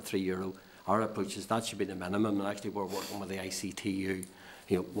 €203. Our approach is that should be the minimum, and actually we're working with the ICTU.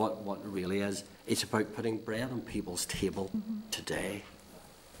 You know, what it really is. It's about putting bread on people's table today.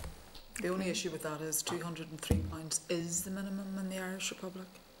 The only issue with that is £203 is the minimum in the Irish Republic.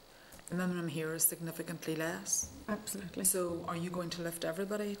 The minimum here is significantly less. Absolutely. So are you going to lift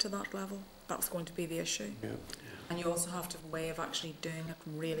everybody to that level? That's going to be the issue. Yeah. And you also have to have a way of actually doing it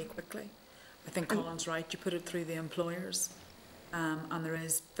really quickly. I think Colin's right, you put it through the employers, and there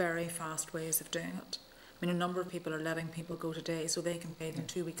is very fast ways of doing it. I mean, a number of people are letting people go today so they can pay them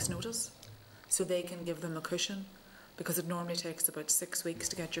 2 weeks' notice, so they can give them a cushion, because it normally takes about 6 weeks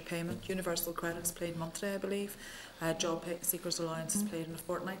to get your payment. Universal credit is paid monthly, I believe. Job seekers allowance is paid on a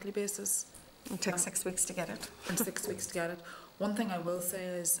fortnightly basis. It takes 6 weeks to get it. And 6 weeks to get it. One thing I will say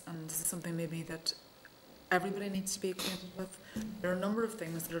is, and this is something maybe that everybody needs to be acquainted with, there are a number of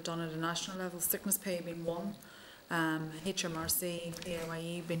things that are done at a national level, sickness pay being one, HMRC,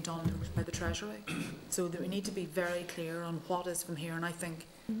 PAYE being done by the Treasury. So that we need to be very clear on what is from here, and I think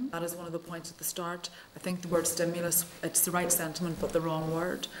that is one of the points at the start. I think the word stimulus, it's the right sentiment but the wrong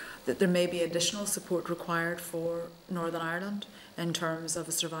word, that there may be additional support required for Northern Ireland in terms of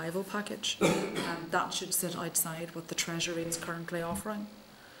a survival package. That should sit outside what the Treasury is currently offering.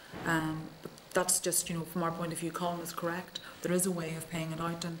 But that's just, you know, from our point of view, Colin is correct. There is a way of paying it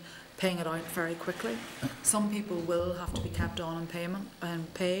out, and paying it out very quickly. Some people will have to be kept on in payment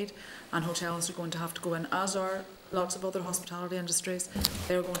and paid, and hotels are going to have to go in, as are lots of other hospitality industries.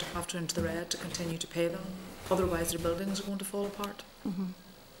 They're going to have to into the red to continue to pay them. Otherwise, their buildings are going to fall apart.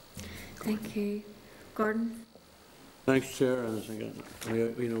 Thank you. Gordon? Thanks, Chair. And I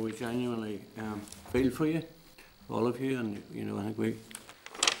think, you know, we genuinely feel for you, all of you, and, you know, I think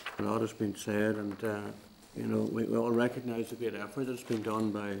a lot has been said, and you know, we all recognise the great effort that's been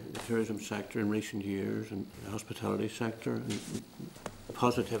done by the tourism sector in recent years, and the hospitality sector, and the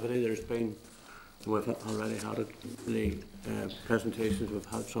positivity there's been. We've already had it, the presentations we've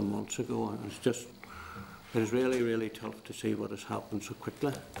had some months ago, and it's just, it is really, really tough to see what has happened so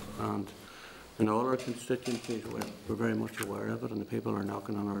quickly. And in all our constituencies, we're very much aware of it, and the people are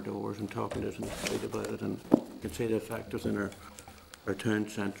knocking on our doors and talking to us in the street about it, and you can see the effect within our town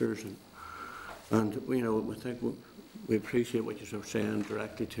centres. And you know, we think we appreciate what you're saying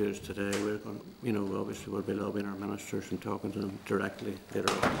directly to us today. We're going, you know, obviously we'll be lobbying our ministers and talking to them directly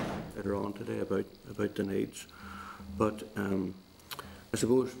later on today about the needs. But I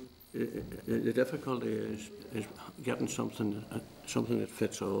suppose the difficulty is getting something that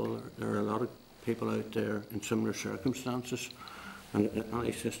fits all. There are a lot of people out there in similar circumstances, and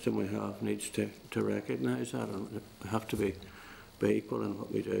any system we have needs to recognise that, and we have to be equal in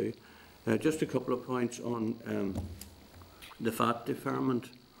what we do. Just a couple of points on the VAT deferment.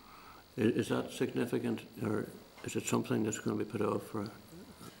 Is that significant, or is it something that's going to be put off for?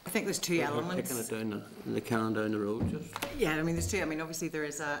 I think there's two elements. Kicking it down the can down the road, just. Yeah, I mean, there's two. I mean, obviously there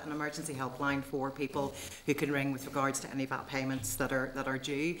is an emergency helpline for people who can ring with regards to any VAT payments that are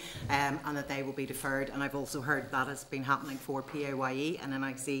due, and that they will be deferred. And I've also heard that has been happening for PAYE and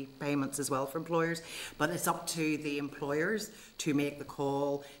NIC payments as well for employers. But it's up to the employers to make the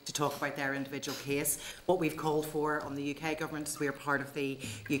call to talk about their individual case. What we've called for on the UK government is we are part of the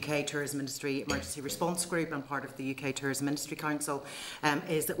UK Tourism Industry Emergency Response Group and part of the UK Tourism Industry Council,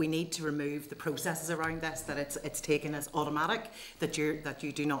 is that we need to remove the processes around this, that it's taken as automatic, that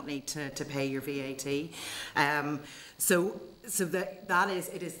you do not need to pay your VAT. So that is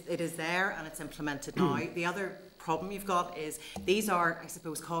it is there and it's implemented now. The other problem you've got is these are, I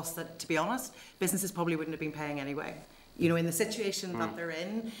suppose, costs that, to be honest, businesses probably wouldn't have been paying anyway. You know, in the situation that they're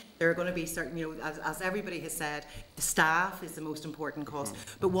in, there are going to be certain, you know, as everybody has said, the staff is the most important cost.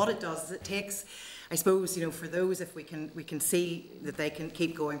 But what it does is it takes, I suppose, you know, for those, if we can see that they can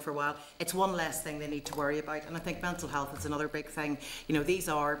keep going for a while, it's one less thing they need to worry about. And I think mental health is another big thing. You know, these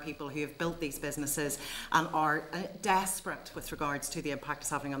are people who have built these businesses and are desperate with regards to the impact it's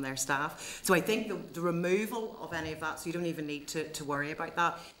having on their staff. So I think the removal of any of that, so you don't even need to worry about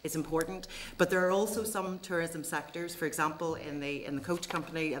that, is important. But there are also some tourism sectors, for example, in the coach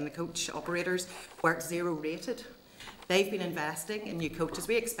company and the coach operators, where it's zero rated. They've been investing in new coaches.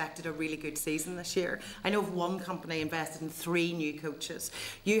 We expected a really good season this year. I know of one company invested in 3 new coaches.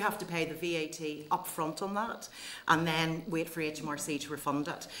 You have to pay the VAT up front on that and then wait for HMRC to refund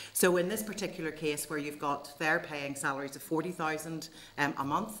it. So in this particular case where you've got, they're paying salaries of 40,000 a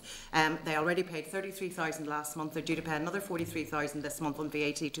month. They already paid 33,000 last month. They're due to pay another 43,000 this month on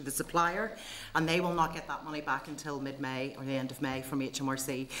VAT to the supplier, and they will not get that money back until mid-May or the end of May from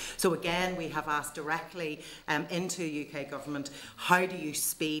HMRC. So again, we have asked directly into UK government, how do you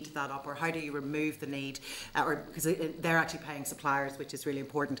speed that up, or how do you remove the need, because they're actually paying suppliers, which is really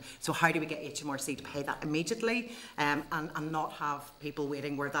important. So how do we get HMRC to pay that immediately and not have people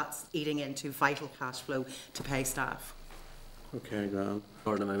waiting where that's eating into vital cash flow to pay staff? Okay, Graham.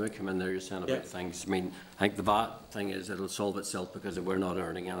 Gordon, I might come in there, you're saying about things. I mean, I think the VAT thing is it'll solve itself because if we're not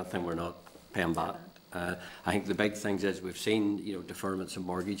earning anything, we're not paying VAT. I think the big things is we've seen, you know, deferments of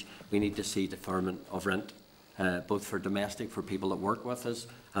mortgage. We need to see deferment of rent. Both for domestic, for people that work with us,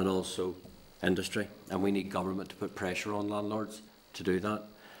 and also industry. And we need government to put pressure on landlords to do that.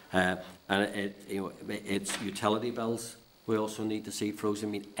 And it's utility bills we also need to see frozen.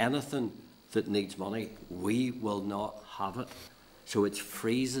 I mean, anything that needs money, we will not have it. So it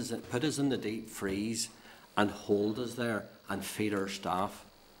freezes it, put us in the deep freeze and hold us there and feed our staff.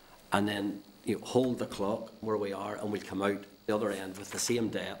 And then, you know, hold the clock where we are, and we'll come out the other end with the same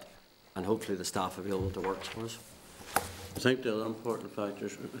debt and hopefully the staff available to work for us. I think the other important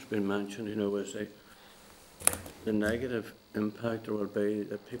factors that's been mentioned, you know, is the negative impact there will be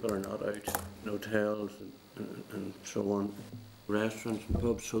that people are not out in hotels and so on, restaurants and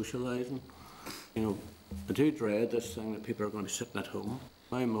pubs socialising. You know, I do dread this thing that people are going to be sitting at home.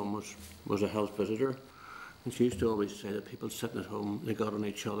 My mum was a health visitor, and she used to always say that people sitting at home, they got on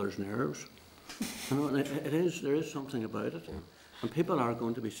each other's nerves. You know, and there is something about it. And people are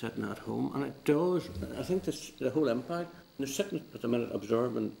going to be sitting at home, and it does. I think the whole impact. And they're sitting at the minute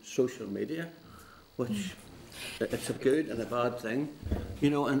observing social media, which it's a good and a bad thing,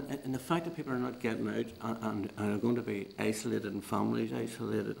 you know. And the fact that people are not getting out and are going to be isolated, and families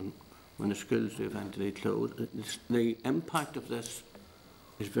isolated, and when the schools do eventually close, the impact of this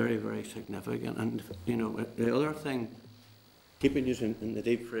is very, very significant. And you know, the other thing, keeping you in the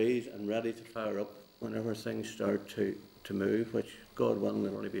deep freeze and ready to fire up whenever things start to move, which God willing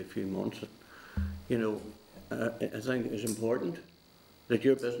will only be a few months, you know, I think it's important that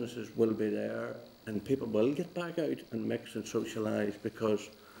your businesses will be there and people will get back out and mix and socialise, because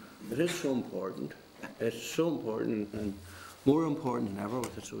it is so important. It's so important, and more important than ever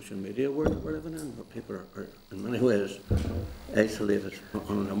with the social media we're living in, where people are in many ways isolated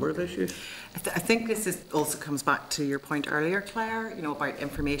on a number of issues. I think this also comes back to your point earlier, Claire, you know, about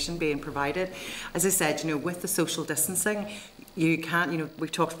information being provided. As I said, you know, with the social distancing, you can't, you know,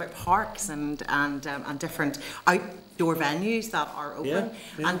 we've talked about parks and different outdoor venues that are open,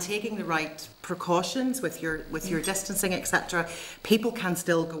 and taking the right precautions with your distancing, etc. People can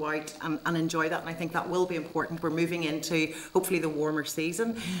still go out and enjoy that, and I think that will be important. We're moving into hopefully the warmer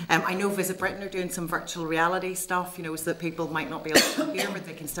season. I know Visit Britain are doing some virtual reality stuff, you know, so that people might not be able to come here, but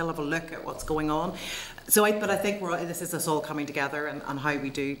they can still have a look at what's going on. So but I think this is us all coming together and how we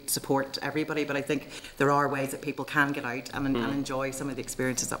do support everybody. But I think there are ways that people can get out and and enjoy some of the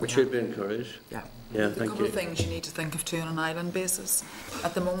experiences that we It have. should be encouraged. Yeah. Yeah, A thank couple you. of things you need to think of too on an island basis.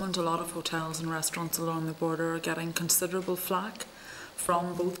 At the moment, a lot of hotels and restaurants along the border are getting considerable flack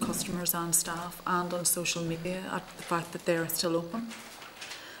from both customers and staff and on social media at the fact that they're still open.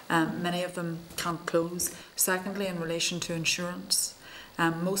 Many of them can't close. Secondly, in relation to insurance,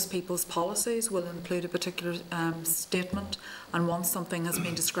 most people's policies will include a particular statement, and once something has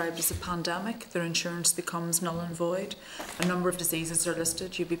been described as a pandemic, their insurance becomes null and void. A number of diseases are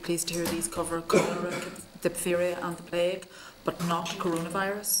listed. You'd be pleased to hear these cover cholera, diphtheria and the plague, but not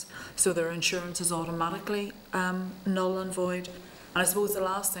coronavirus. So their insurance is automatically null and void. And I suppose the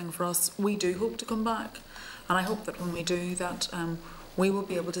last thing for us, we do hope to come back. And I hope that when we do that, we will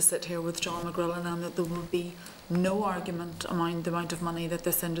be able to sit here with John McGrillen and that there will be no argument among the amount of money that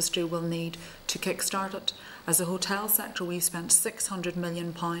this industry will need to kickstart it. As a hotel sector, we've spent £600 million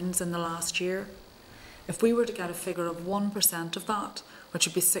in the last year. If we were to get a figure of 1% of that, which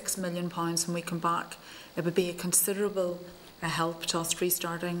would be £6 million when we come back, it would be a considerable help to us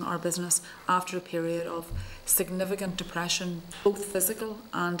restarting our business after a period of significant depression, both physical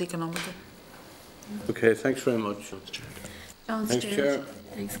and economical. Okay, thanks very much. John Thanks, Stewart. Chair.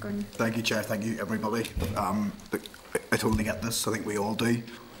 Thanks, Gordon. Thank you, Chair. Thank you, everybody. Look, I totally get this. I think we all do.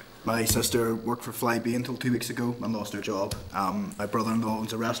 My sister worked for Flybe until 2 weeks ago and lost her job. My brother-in-law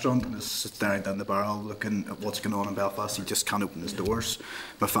owns a restaurant and is staring down the barrel looking at what's going on in Belfast. He just can't open his doors.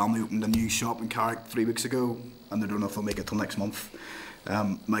 My family opened a new shop in Carrick 3 weeks ago and they don't know if they'll make it till next month.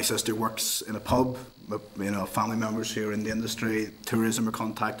 My sister works in a pub. Family members here in the industry, tourism are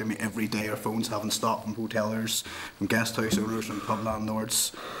contacting me every day. Our phones haven't stopped from hoteliers, from guest house owners, from pub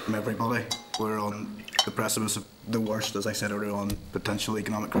landlords, from everybody. We're on the precipice of the worst, as I said earlier on, potential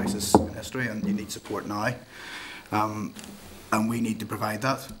economic crisis in history, and you need support now. And we need to provide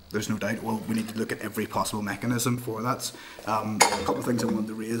that. There's no doubt. Well, we need to look at every possible mechanism for that. A couple of things I wanted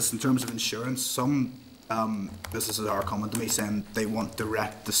to raise in terms of insurance. Some businesses are coming to me saying they want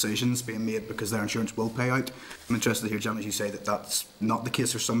direct decisions being made because their insurance will pay out. I'm interested to hear, John, as you say that that's not the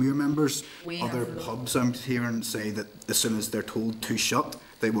case for some of your members. Other pubs I'm hearing say that as soon as they're told to shut,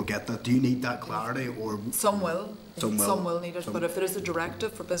 they will get that. Do you need that clarity, or some will? Some will need it, Some. but if there is a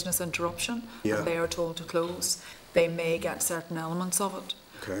directive for business interruption Yeah. and they are told to close, they may get certain elements of it.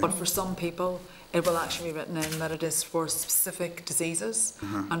 Okay. But for some people, it will actually be written in that it is for specific diseases,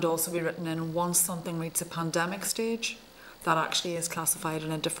 and also be written in once something reaches a pandemic stage, that actually is classified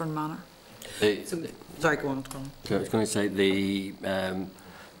in a different manner. Sorry, go on. I was going to say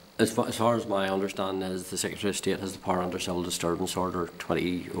as far as my understanding is, the Secretary of State has the power under Civil Disturbance Order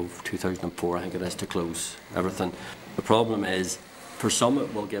 20 of 2004, I think it is, to close everything. The problem is, for some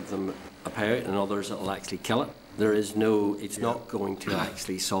it will give them a payout, and others it will actually kill it. There is no, it's not going to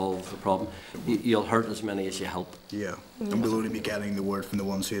actually solve the problem. You'll hurt as many as you help. Yeah, and we'll only be getting the word from the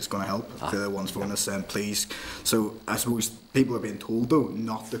ones who it's going to help. They're the ones phoning us saying, please. So I suppose people are being told, though,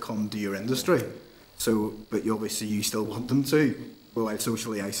 not to come to your industry. So, but you still want them to, while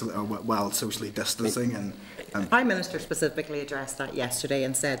socially isolating, or while socially distancing. And The Prime Minister specifically addressed that yesterday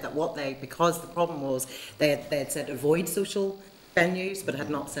and said that because the problem was they had said avoid social venues but had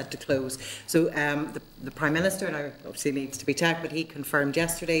not said to close. So the Prime Minister, and I obviously needs to be checked, but he confirmed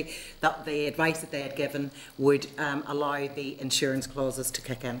yesterday that the advice that they had given would allow the insurance clauses to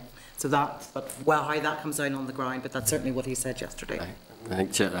kick in. So that's, how that comes down on the ground, but that's certainly what he said yesterday. I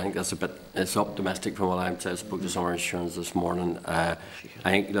think that's a bit, it's optimistic from what I'm saying. I spoke to some of our insurance this morning. I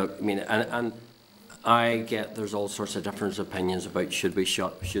think, look, I mean, and I get there's all sorts of different opinions about should we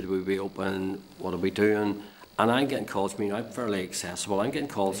shut, should we be open, what are we doing? And I'm getting calls, I'm fairly accessible, I'm getting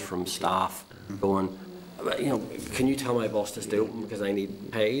calls from staff going, can you tell my boss to stay open because I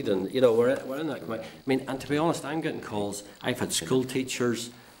need paid? And, we're in that. I mean, and to be honest, I'm getting calls. I've had school teachers,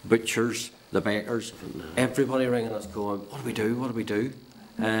 butchers, the bakers, everybody ringing us going, what do we do? What do we do?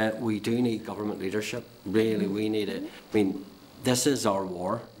 We do need government leadership. Really, we need it. I mean, this is our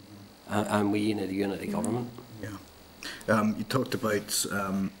war, and we need a unity government. You talked about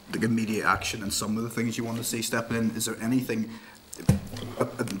the immediate action and some of the things you want to see stepping in. Is there anything,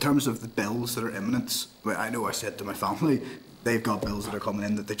 in terms of the bills that are imminent? I know I said to my family, they've got bills that are coming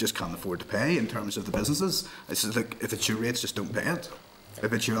in that they just can't afford to pay in terms of the businesses. It's like, if it's your rates, just don't pay it.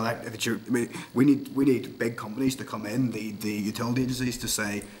 If it's your, we need big companies to come in, the utility agencies, to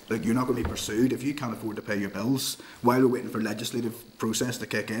say, look, you're not going to be pursued if you can't afford to pay your bills. While we're waiting for legislative process to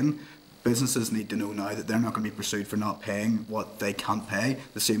kick in, businesses need to know now that they're not going to be pursued for not paying what they can't pay.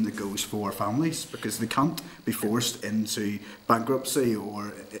 The same that goes for families, because they can't be forced into bankruptcy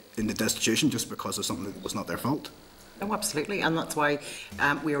or into destitution just because of something that was not their fault. Oh, absolutely, and that's why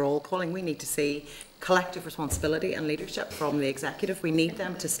we are all calling. We need to see collective responsibility and leadership from the executive. We need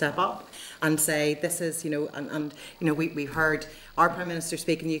them to step up and say, this is, we've heard our Prime Minister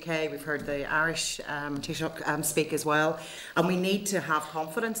speak in the UK, we've heard the Irish Taoiseach speak as well, and we need to have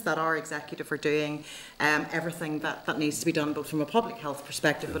confidence that our executive are doing everything that needs to be done, both from a public health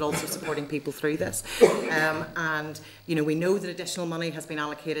perspective, but also supporting people through this. We know that additional money has been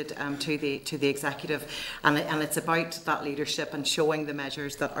allocated to the executive, and it's about that leadership and showing the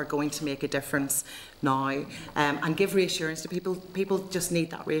measures that are going to make a difference now, and give reassurance to people. People just need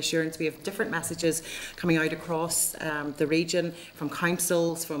that reassurance. We have different messages coming out across the region, from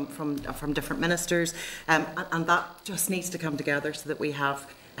councils, from different ministers, and that just needs to come together so that we have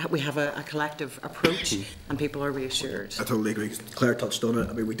a collective approach and people are reassured. I totally agree. Claire touched on it.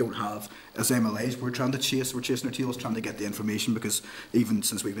 I mean, we don't have, as MLAs, we're chasing our tails, trying to get the information, because even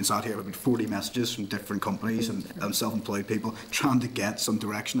since we've been sat here, we've had 40 messages from different companies and self-employed people trying to get some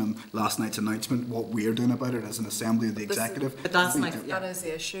direction on last night's announcement, what we're doing about it as an assembly of the executive. But that is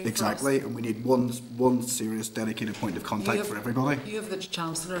the issue. Exactly, and we need one serious, dedicated point of contact for everybody. You have the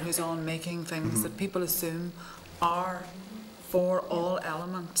Chancellor who's on making things that people assume are for all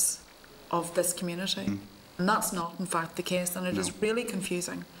elements of this community. And that's not in fact the case, and it is really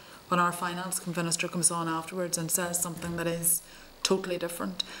confusing when our Finance Minister comes on afterwards and says something that is totally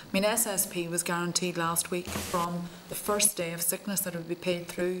different. I mean, SSP was guaranteed last week from the first day of sickness that it would be paid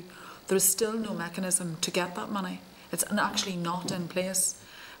through. There is still no mechanism to get that money. It's actually not in place.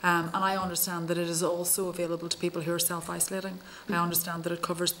 And I understand that it is also available to people who are self-isolating. I understand that it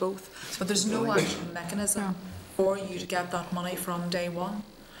covers both. But there's no actual mechanism for you to get that money from day one.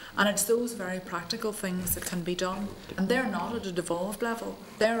 And it's those very practical things that can be done. And they're not at a devolved level.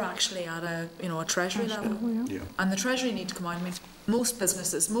 They're actually at a Treasury level. And the Treasury need to come out. I mean,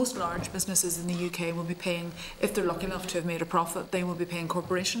 most large businesses in the UK will be paying, if they're lucky enough to have made a profit, they will be paying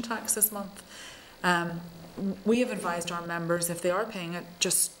corporation tax this month. We have advised our members, if they are paying it,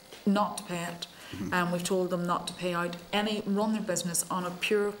 just not to pay it. We've told them not to pay out run their business on a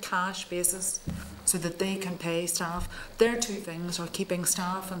pure cash basis so that they can pay staff. Their two things are keeping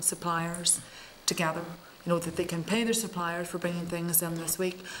staff and suppliers together. That they can pay their suppliers for bringing things in this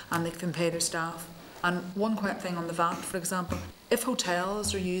week, and they can pay their staff. And one quick thing on the VAT, for example, if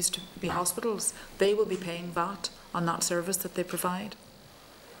hotels are used to be hospitals, they will be paying VAT on that service that they provide,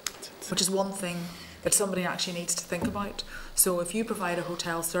 which is one thing that somebody actually needs to think about. So if you provide a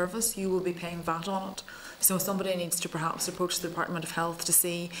hotel service, you will be paying VAT on it. So somebody needs to perhaps approach the Department of Health to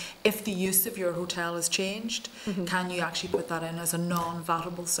see if the use of your hotel has changed, can you actually put that in as a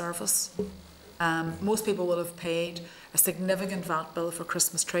non-VATable service? Most people will have paid a significant VAT bill for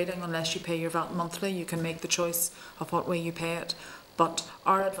Christmas trading. Unless you pay your VAT monthly, you can make the choice of what way you pay it. But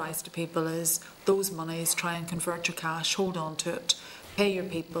our advice to people is those monies, try and convert your cash, hold on to it, pay your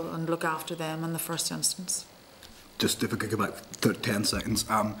people and look after them in the first instance. Just if I could go back 10 seconds.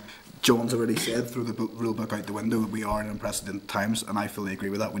 John's already said, through the rule book out the window, that we are in unprecedented times, and I fully agree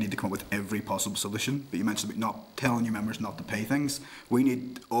with that. We need to come up with every possible solution. But you mentioned about not telling your members not to pay things. We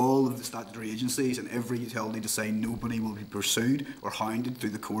need all of the statutory agencies and every utility to say nobody will be pursued or hounded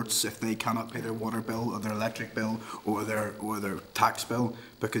through the courts if they cannot pay their water bill or their electric bill or their tax bill,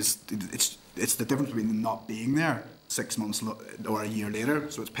 because it's the difference between them not being there 6 months or a year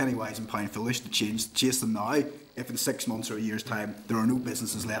later. So it's penny wise and pound foolish to chase them now, if in 6 months or a year's time there are no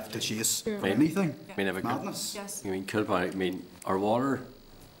businesses left to chase for anything. Madness. Yes. Our water,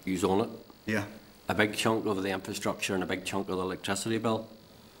 use on it. Yeah. A big chunk of the infrastructure and a big chunk of the electricity bill,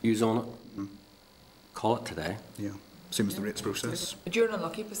 use on it. Call it today. Yeah. Same as the rates process. But you're in a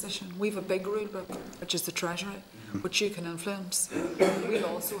lucky position. We have a big rule book, which is the Treasury, which you can influence. We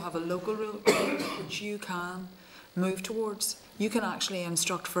also have a local rule book, which you can move towards. You can actually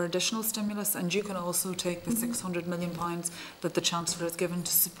instruct for additional stimulus, and you can also take the £600 million that the Chancellor has given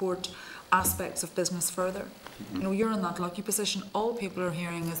to support aspects of business further. You're in that lucky position. All people are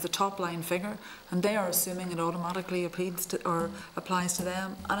hearing is the top line figure, and they are assuming it automatically applies to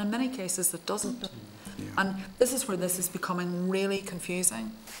them, and in many cases it doesn't. And this is where this is becoming really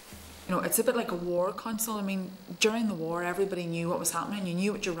confusing. It's a bit like a war council. I mean, during the war, everybody knew what was happening. You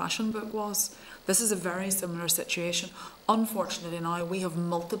knew what your ration book was. This is a very similar situation. Unfortunately now, we have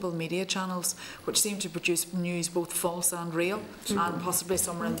multiple media channels which seem to produce news both false and real, and possibly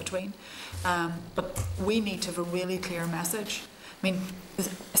somewhere in between. But we need to have a really clear message I mean, the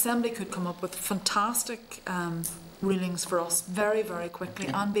Assembly could come up with fantastic rulings for us very, very quickly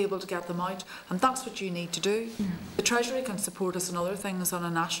and be able to get them out, and that's what you need to do. The Treasury can support us in other things on a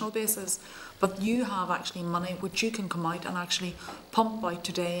national basis, but you have actually money which you can come out and actually pump out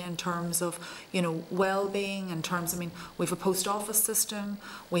today in terms of, you know, well-being, in terms, I mean, we have a post office system,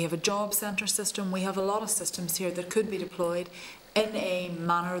 we have a job centre system, we have a lot of systems here that could be deployed in a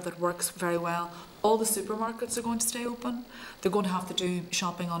manner that works very well. All the supermarkets are going to stay open. They're going to have to do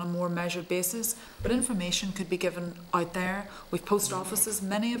shopping on a more measured basis, but information could be given out there. We've post offices,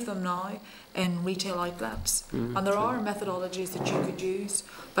 many of them now, in retail outlets, and there are methodologies that you could use,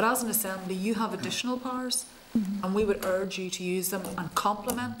 but as an Assembly you have additional powers, and we would urge you to use them and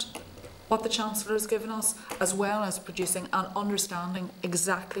complement what the Chancellor has given us, as well as producing and understanding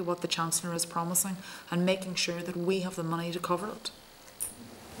exactly what the Chancellor is promising and making sure that we have the money to cover it.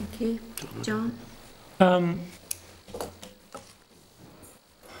 Thank you. John?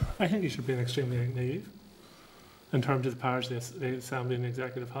 I think you should be extremely naive in terms of the powers the Assembly and the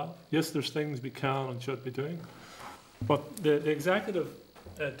Executive have. Yes, there's things we can and should be doing, but the Executive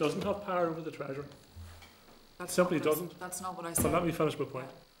doesn't have power over the Treasury. That's simply doesn't. That's not what I said. But let me finish my point.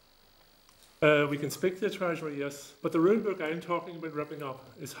 We can speak to the Treasury, yes, but the rule book I'm talking about ripping up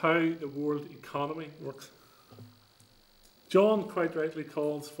is how the world economy works. John quite rightly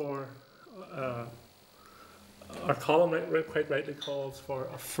calls for, our column quite rightly calls for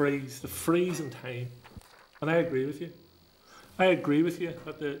a freeze, the freeze in time. And I agree with you. I agree with you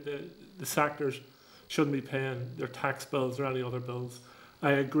that the sectors shouldn't be paying their tax bills or any other bills.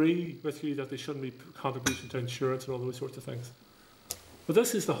 I agree with you that they shouldn't be contribution to insurance and all those sorts of things. But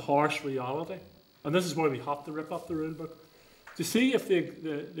this is the harsh reality, and this is why we have to rip up the rule book. To see if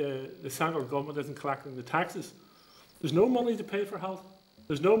the central government isn't collecting the taxes, there's no money to pay for health.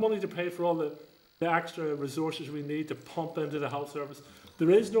 There's no money to pay for all the extra resources we need to pump into the health service. There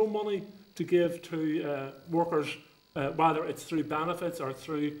is no money to give to workers, whether it's through benefits or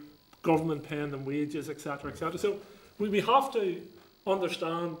through government paying them wages, etc., etc. So we have to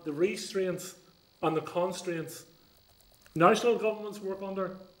understand the restraints and the constraints national governments work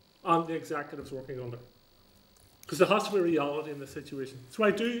under and the executives working under. Because there has to be reality in this situation.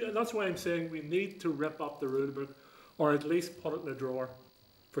 So that's why I'm saying we need to rip up the rule book, or at least put it in a drawer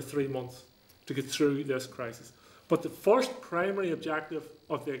for 3 months to get through this crisis. But the first primary objective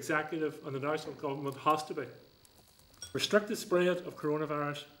of the executive and the national government has to be restrict the spread of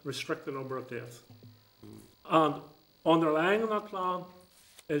coronavirus, restrict the number of deaths. And underlying on that plan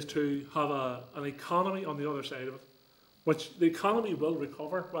is to have an economy on the other side of it, which the economy will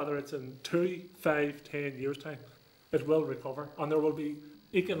recover, whether it's in 2, 5, 10 years' time. It will recover, and there will be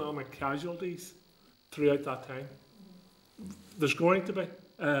economic casualties throughout that time. There's going to be.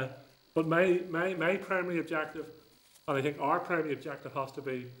 But my primary objective, and I think our primary objective, has to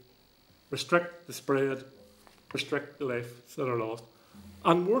be restrict the spread, restrict the lives that are lost,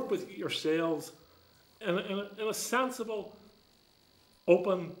 and work with yourselves in a sensible,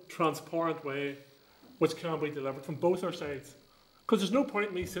 open, transparent way which can be delivered from both our sides. Because there's no point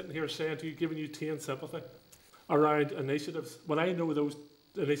in me sitting here saying to you, giving you tea and sympathy around initiatives when I know those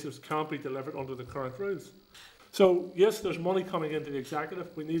initiatives can't be delivered under the current rules. So yes, there's money coming into the executive.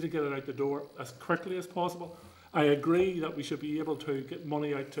 We need to get it out the door as quickly as possible. I agree that we should be able to get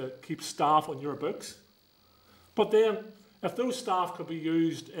money out to keep staff on your books. But then, if those staff could be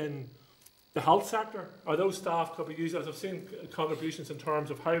used in the health sector, or those staff could be used, as I've seen contributions in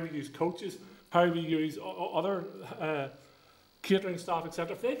terms of how we use coaches, how we use other catering staff,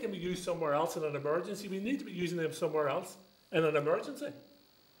 etc. If they can be used somewhere else in an emergency, we need to be using them somewhere else in an emergency.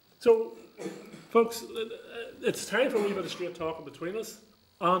 So, folks, it's time for a wee bit of straight talking between us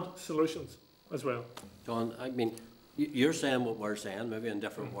and solutions as well. John, I mean, you're saying what we're saying, maybe in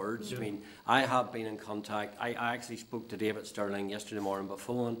different words. Yeah. I mean, I have been in contact. I actually spoke to David Sterling yesterday morning by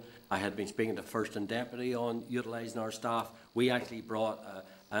phone. I had been speaking to First and Deputy on utilising our staff. We actually brought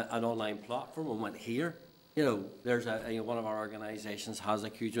an online platform and went here. You know, there's one of our organisations has a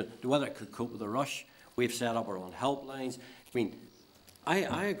huge one. Whether it could cope with the rush, we've set up our own helplines. I mean,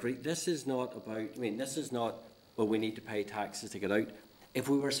 I agree. This is not about. I mean, this is not. Well, we need to pay taxes to get out. If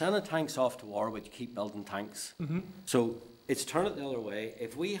we were sending tanks off to war, we'd keep building tanks. So it's turn it the other way.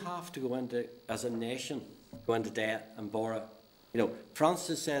 If we have to go into, as a nation, go into debt and borrow, you know, France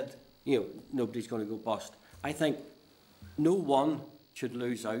has said, you know, nobody's going to go bust. I think no one should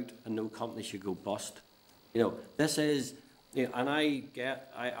lose out and no company should go bust. You know, this is, you know, and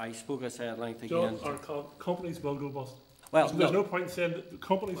I spoke, I said at length again. Our companies will go bust. Well, there's no point in saying that the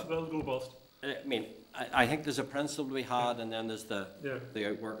companies will go bust. I mean, I think there's a principle to be had, and then there's the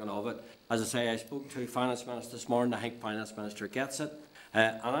outworking of it. As I say, I spoke to Finance Minister this morning. I think Finance Minister gets it.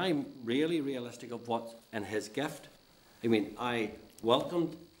 And I'm really realistic of what's in his gift. I mean, I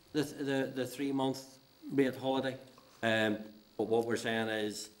welcomed the 3-month rate holiday. But what we're saying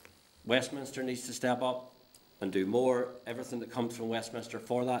is Westminster needs to step up and do more. Everything that comes from Westminster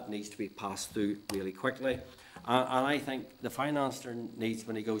for that needs to be passed through really quickly. And I think the Finance Minister needs,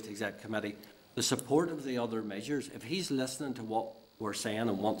 when he goes to Exec Committee, the support of the other measures. If he's listening to what we're saying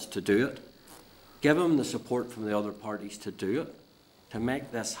and wants to do it, give him the support from the other parties to do it, to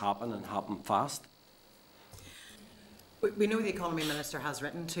make this happen and happen fast. We know the Economy Minister has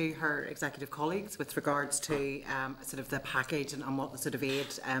written to her executive colleagues with regards to sort of the package and what the sort of aid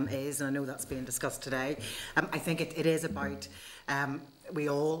is, and I know that's being discussed today. I think it is about, we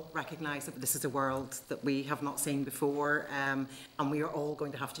all recognise that this is a world that we have not seen before, and we are all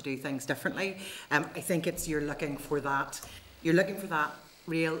going to have to do things differently. I think you're looking for that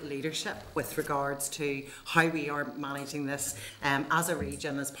real leadership with regards to how we are managing this as a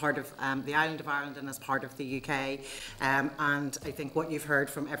region, as part of the island of Ireland and as part of the UK. And I think what you've heard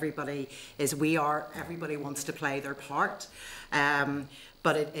from everybody is everybody wants to play their part.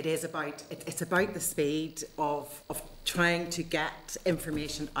 But it is about, it's about the speed of trying to get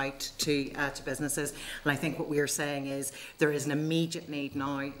information out to businesses. And I think what we are saying is there is an immediate need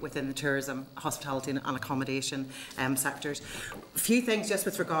now within the tourism, hospitality and accommodation sectors. A few things just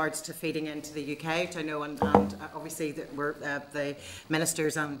with regards to feeding into the UK, which I know, and obviously that the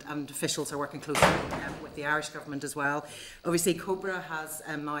ministers and officials are working closely with the Irish government as well. Obviously COBRA has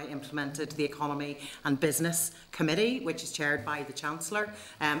now implemented the Economy and Business Committee, which is chaired by the Chancellor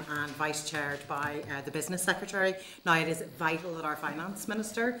and vice-chaired by the Business Secretary. Now, it is vital that our Finance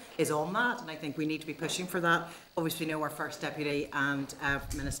Minister is on that, and I think we need to be pushing for that. Obviously, we know our First Deputy and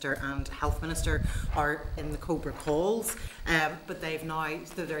Minister and Health Minister are in the COBRA calls, but they've now,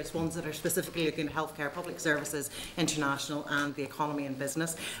 there's ones that are specifically looking at healthcare, public services, international and the economy and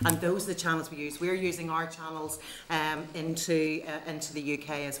business, and those are the channels we use. We're using our channels into the UK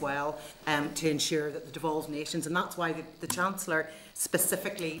as well to ensure that the devolved nations, and that's why the Chancellor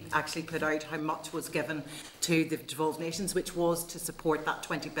specifically actually put out how much was given to the devolved nations, which was to support that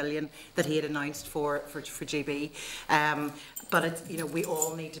 20 billion that he had announced for GB. But it's, we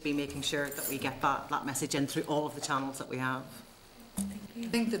all need to be making sure that we get that message in through all of the channels that we have. I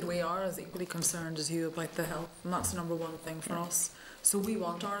think that we are as equally concerned as you about the health, and that's the number one thing for us. So we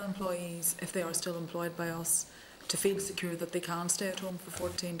want our employees, if they are still employed by us, to feel secure that they can stay at home for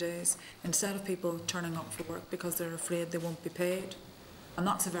 14 days instead of people turning up for work because they're afraid they won't be paid. And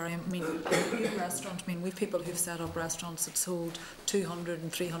that's a very, restaurant, we've people who've set up restaurants that hold 200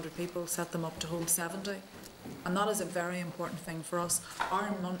 and 300 people, set them up to hold 70. And that is a very important thing for us.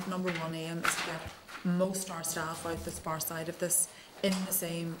 Our number one aim is to get most of our staff out this far side of this in the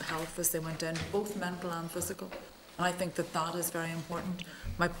same health as they went in, both mental and physical. And I think that that is very important.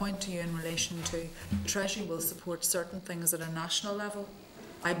 My point to you in relation to the Treasury will support certain things at a national level.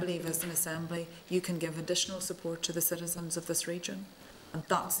 I believe as an Assembly you can give additional support to the citizens of this region. And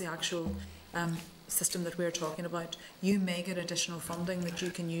that's the actual system that we're talking about. You may get additional funding that you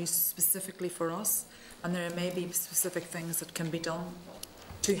can use specifically for us, and there may be specific things that can be done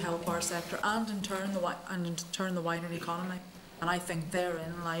to help our sector and in turn the wider economy. And I think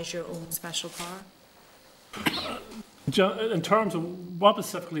therein lies your own special power. John, in terms of what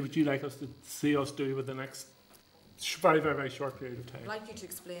specifically would you like us to see us do with the next very, very, very short period of time? I'd like you to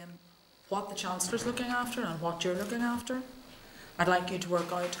explain what the Chancellor's looking after and what you're looking after. I'd like you to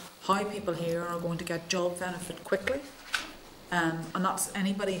work out how people here are going to get job benefit quickly. And that's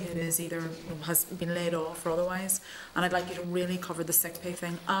anybody who is either has been laid off or otherwise. And I'd like you to really cover the sick pay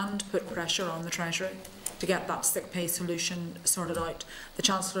thing and put pressure on the Treasury to get that sick pay solution sorted out. The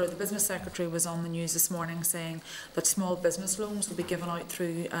Chancellor, the Business Secretary was on the news this morning saying that small business loans will be given out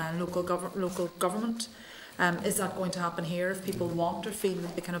through local government. Is that going to happen here if people want or feel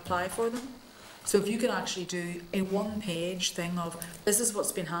that they can apply for them? So if you could actually do a one-page thing of this is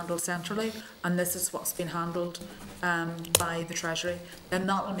what's been handled centrally and this is what's been handled by the Treasury, then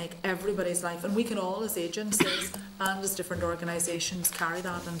that will make everybody's life, and we can all as agencies and as different organisations carry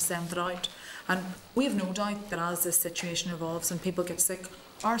that and send it out. And we have no doubt that as this situation evolves and people get sick,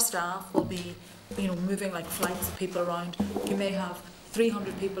 our staff will be moving like flights of people around. You may have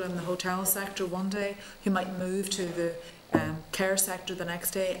 300 people in the hotel sector one day who might move to the care sector the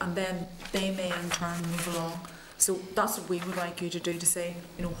next day, and then they may in turn move along. So that's what we would like you to do, to say,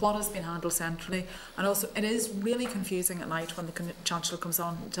 you know, what has been handled centrally. And also, it is really confusing at night when the Chancellor comes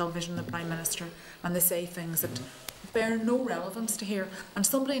on television, the Prime Minister, and they say things that bear no relevance to here. And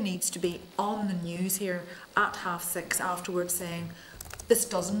somebody needs to be on the news here at 6:30 afterwards saying, this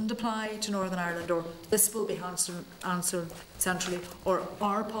doesn't apply to Northern Ireland, or this will be answered centrally, or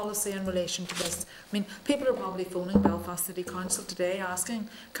our policy in relation to this. I mean, people are probably phoning Belfast City Council today asking,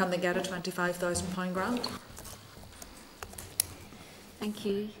 can they get a £25,000 grant? Thank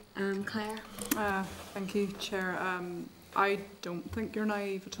you. Claire? Thank you, Chair. I don't think you're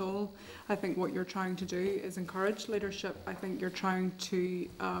naive at all. I think what you're trying to do is encourage leadership. I think you're trying to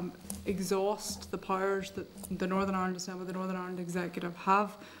exhaust the powers that the Northern Ireland Assembly, the Northern Ireland Executive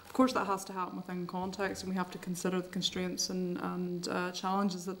have. Of course, that has to happen within context, and we have to consider the constraints and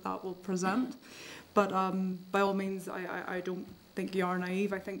challenges that that will present. But by all means, I don't think you are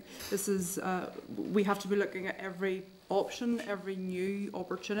naive. I think this is, we have to be looking at every option, every new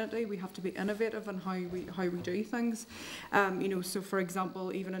opportunity. We have to be innovative in how we do things. You know, so for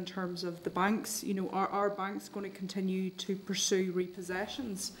example, even in terms of the banks, you know, are banks going to continue to pursue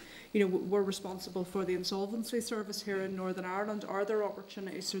repossessions? You know, we're responsible for the insolvency service here in Northern Ireland. Are there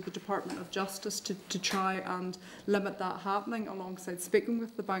opportunities through the Department of Justice to try and limit that happening, alongside speaking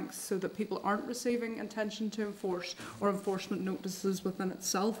with the banks, so that people aren't receiving intention to enforce or enforcement notices within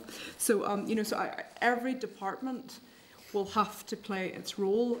itself? So, you know, every department will have to play its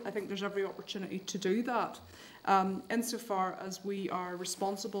role. I think there's every opportunity to do that. Insofar as we are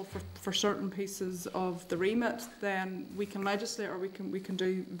responsible for certain pieces of the remit, then we can legislate, or we can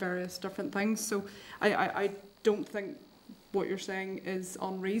do various different things. So I don't think what you're saying is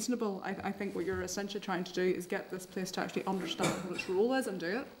unreasonable. I think what you're essentially trying to do is get this place to actually understand what its role is and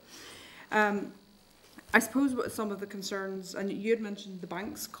do it. I suppose what some of the concerns, and you had mentioned the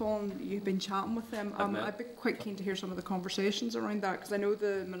banks, Colin, you've been chatting with them. I'd be quite keen to hear some of the conversations around that, because I know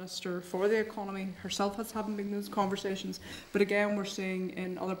the Minister for the Economy herself has having been those conversations. But again, we're seeing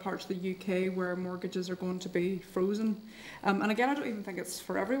in other parts of the UK where mortgages are going to be frozen. And again, I don't even think it's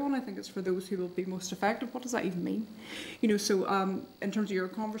for everyone. I think it's for those who will be most affected. What does that even mean? You know, so in terms of your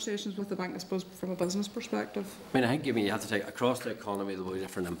conversations with the bank, I suppose from a business perspective. I mean, I think you have to take across the economy, there will be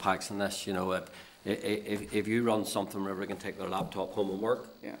different impacts on this. You know, if you run something where everyone can take their laptop home and work,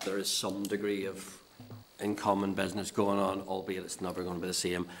 there is some degree of income and business going on, albeit it's never going to be the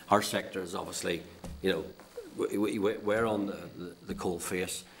same. Our sector is obviously, you know, we're on the cold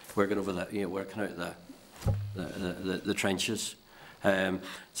face. We're going over the, you know, we're kind of the trenches. So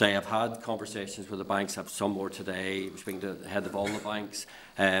I've had conversations with the banks. I have some more today. I'm speaking to the head of all the banks.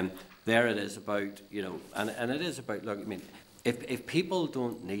 There it is about, you know, and it is about, look, I mean, if people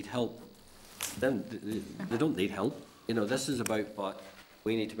don't need help, then they don't need help. You know, this is about what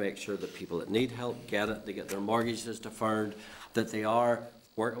we need to make sure that people that need help get it, they get their mortgages deferred, that they are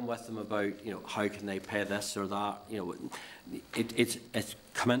working with them about, you know, how can they pay this or that. You know, it's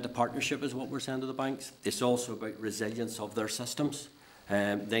come into partnership is what we're saying to the banks. It's also about resilience of their systems.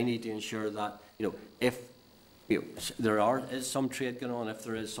 They need to ensure that, you know, if there is some trade going on, if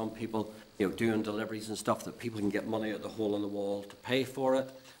there is some people, you know, doing deliveries and stuff, that people can get money out the hole in the wall to pay for it.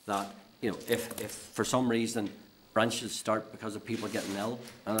 That, you know, if for some reason branches start because of people getting ill,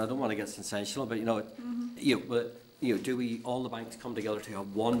 and I don't want to get sensational, but you know, do we all the banks come together to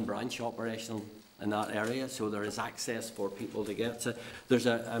have one branch operational in that area, so there is access for people to get to? There's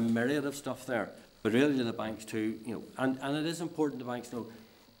a myriad of stuff there, but really to the banks too, you know, and it is important the banks know.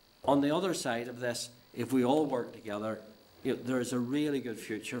 On the other side of this, if we all work together, you know, there is a really good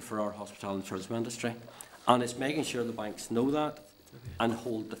future for our hospitality and tourism industry, and it's making sure the banks know that and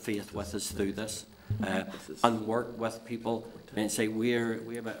hold the faith with us through this, and work with people and say we've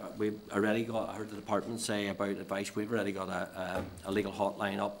already got, I heard the department say about advice, we've already got a legal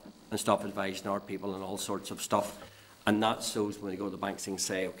hotline up and stuff advising our people and all sorts of stuff, and that shows when you go to the banks and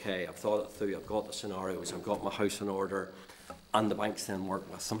say, okay, I've thought it through, I've got the scenarios, I've got my house in order, and the banks then work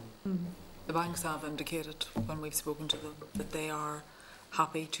with them. The banks have indicated when we've spoken to them that they are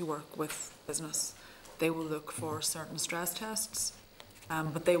happy to work with business. They will look for certain stress tests,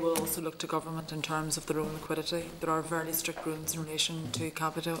 but they will also look to government in terms of their own liquidity. There are very strict rules in relation to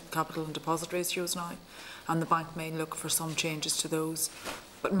capital and deposit ratios now, and the bank may look for some changes to those.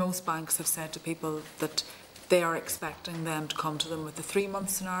 But most banks have said to people that they are expecting them to come to them with a 3-month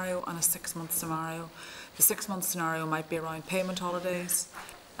scenario and a 6-month scenario. The 6-month scenario might be around payment holidays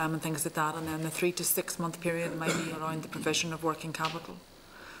and things like that, and then the 3 to 6 month period might be around the provision of working capital.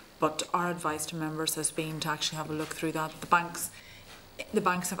 But our advice to members has been to actually have a look through that. The banks, the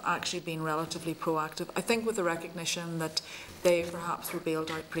banks have actually been relatively proactive. I think with the recognition that they perhaps were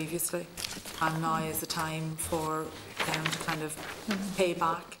bailed out previously, and now is the time for them to kind of pay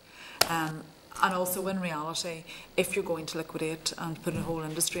back. And also, in reality, if you're going to liquidate and put a whole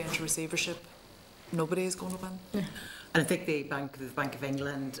industry into receivership, nobody is going to win. Yeah. And I think the Bank of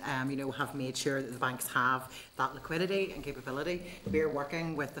England, you know, have made sure that the banks have that liquidity and capability. We're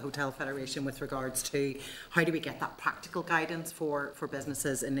working with the Hotel Federation with regards to how do we get that practical guidance for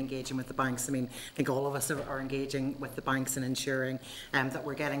businesses in engaging with the banks. I mean, I think all of us are engaging with the banks and ensuring that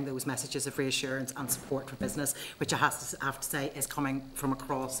we're getting those messages of reassurance and support for business, which I have to say is coming from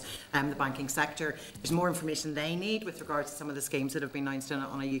across the banking sector. There's more information they need with regards to some of the schemes that have been announced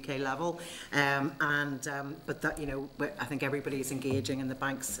on a UK level, but that, you know, I think everybody is engaging and the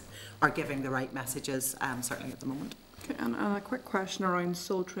banks are giving the right messages, certainly at the moment. Okay, and a quick question around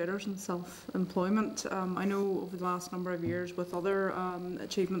sole traders and self-employment. I know over the last number of years with other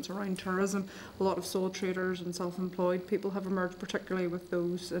achievements around tourism, a lot of sole traders and self-employed people have emerged, particularly with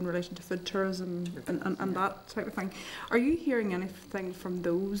those in relation to food tourism and that type of thing. Are you hearing anything from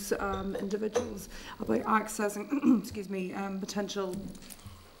those individuals about accessing excuse me, potential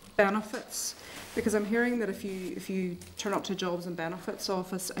benefits? Because I'm hearing that if you turn up to Jobs and Benefits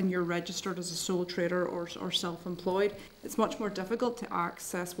Office and you're registered as a sole trader or self-employed, it's much more difficult to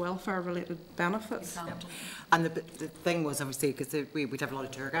access welfare-related benefits. Exactly. And the thing was, obviously, because we'd have a lot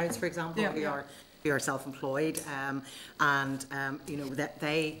of tour guides, for example, who are self-employed, you know, that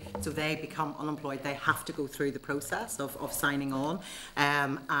they become unemployed. They have to go through the process of signing on,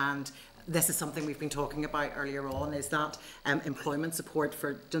 and this is something we've been talking about earlier on, is that employment support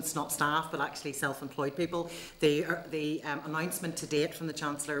for just not staff but actually self-employed people. The announcement to date from the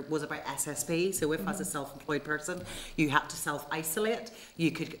Chancellor was about SSP, so if as a self-employed person you had to self-isolate, you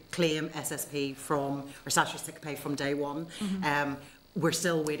could claim SSP or statutory sick pay from day one. We're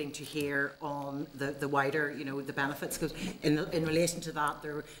still waiting to hear on the wider, you know, the benefits, because in relation to that,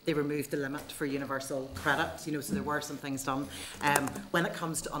 they removed the limit for universal credit, you know, so there were some things done. When it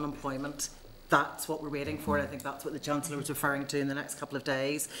comes to unemployment, that's what we're waiting for. I think that's what the Chancellor was referring to in the next couple of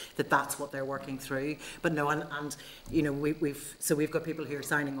days, that's what they're working through. But no, and you know, we've got people who are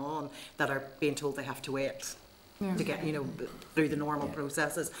signing on that are being told they have to wait. To get, you know, through the normal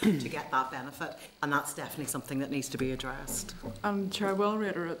processes to get that benefit, and that's definitely something that needs to be addressed. Chair, I will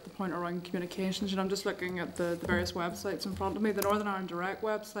reiterate the point around communications, and I'm just looking at the various websites in front of me. The Northern Ireland Direct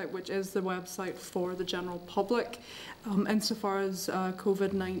website, which is the website for the general public, insofar as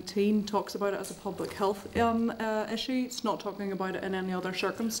COVID-19 talks about it as a public health issue. It's not talking about it in any other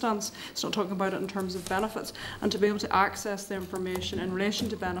circumstance. It's not talking about it in terms of benefits. And to be able to access the information in relation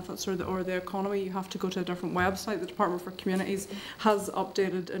to benefits or the economy, you have to go to a different website. The Department for Communities has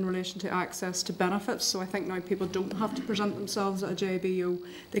updated in relation to access to benefits, so I think now people don't have to present themselves at a JBO,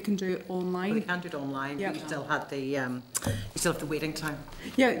 they can do it online. Well, they can do it online, but you still have the waiting time.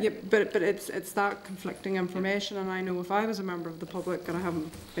 But it's that conflicting information, and I know if I was a member of the public, and I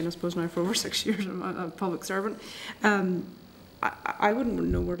haven't been, I suppose, now for over 6 years, I'm a public servant, I wouldn't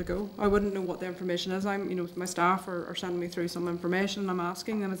know where to go. I wouldn't know what the information is. You know, my staff are sending me through some information, and I'm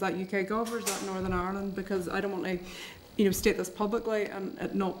asking them, is that UK Gov or is that Northern Ireland? Because I don't want to, you know, state this publicly and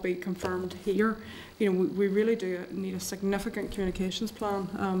it not be confirmed here. You know, we really do need a significant communications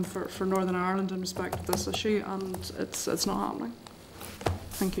plan for Northern Ireland in respect to this issue, and it's not happening.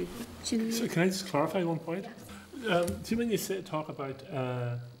 Thank you. So can I just clarify one point? See, when you talk about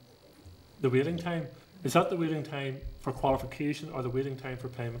the waiting time, is that the waiting time for qualification or the waiting time for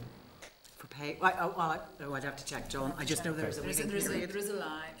payment? For pay? I'd have to check, John. I just know there's a waiting period. There is a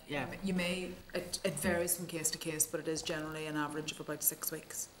lag. Yeah. You may, it varies from case to case, but it is generally an average of about 6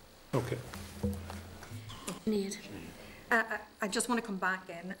 weeks. Okay. I just want to come back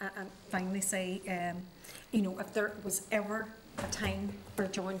in and finally say, you know, if there was ever a time for a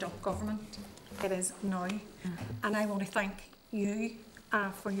joined up government, it is now. And I want to thank you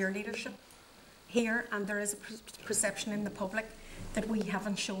for your leadership here, and there is a perception in the public that we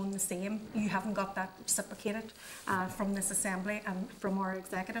haven't shown the same. You haven't got that reciprocated from this Assembly and from our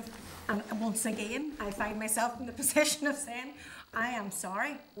executive. And once again, I find myself in the position of saying, I am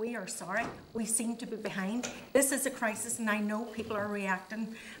sorry, we are sorry, we seem to be behind. This is a crisis, and I know people are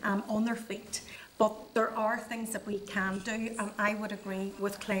reacting on their feet. But there are things that we can do, and I would agree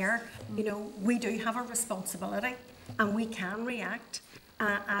with Claire. You know, we do have a responsibility, and we can react.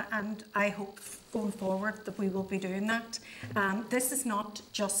 And I hope going forward that we will be doing that. This is not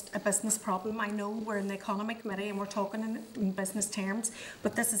just a business problem. I know we're in the Economy Committee and we're talking in business terms,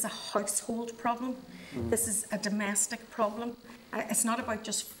 but this is a household problem. This is a domestic problem. It's not about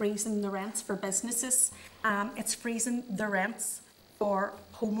just freezing the rents for businesses. It's freezing the rents for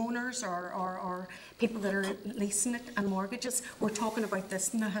homeowners or people that are leasing it and mortgages. We're talking about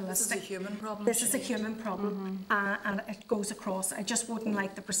this in a holistic. This is a human problem. This is a human problem, and it goes across. I just wouldn't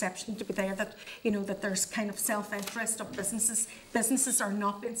like the perception to be there that, you know, that there's kind of self-interest of businesses. Businesses are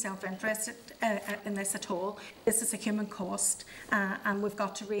not being self-interested in this at all. This is a human cost, and we've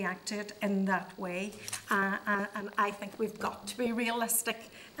got to react to it in that way. And I think we've got to be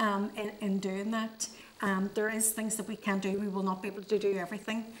realistic in doing that. There is things that we can do. We will not be able to do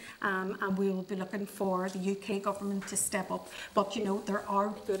everything, and we will be looking for the UK government to step up. But, you know, there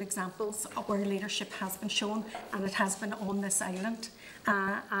are good examples of where leadership has been shown, and it has been on this island.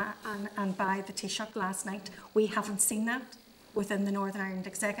 And by the Taoiseach last night, we haven't seen that within the Northern Ireland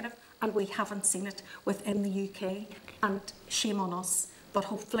Executive, and we haven't seen it within the UK. And shame on us, but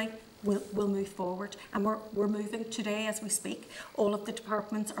hopefully we'll move forward, and we're moving today as we speak. All of the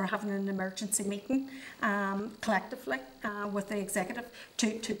departments are having an emergency meeting collectively with the executive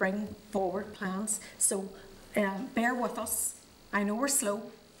to bring forward plans. So bear with us. I know we're slow,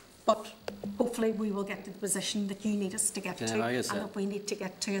 but hopefully we will get to the position that you need us to get to, and that we need to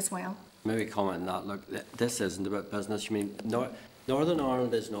get to as well. Maybe comment on that. Look, this isn't about business. I mean, Northern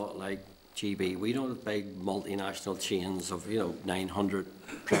Ireland is not like GB. We don't have big multinational chains of, you know, 900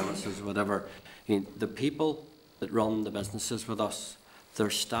 premises or whatever. I mean, the people that run the businesses with us, their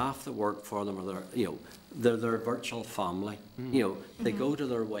staff that work for them, or they're their virtual family. You know, they go to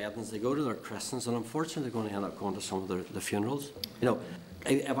their weddings, they go to their christenings, and unfortunately they're going to end up going to some of the funerals. You know,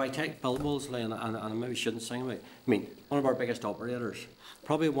 if I take Bill Mosley, and I maybe shouldn't sing about it, I mean, one of our biggest operators,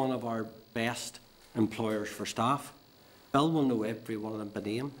 probably one of our best employers for staff. Bill will know every one of them by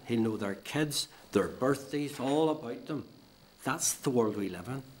name. He'll know their kids, their birthdays, all about them. That's the world we live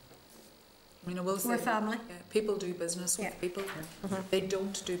in. I mean, I will say, we're family. Yeah, people do business with people. They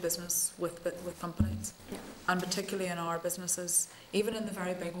don't do business with companies. And particularly in our businesses, even in the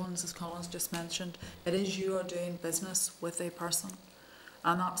very big ones, as Colin's just mentioned, it is you are doing business with a person.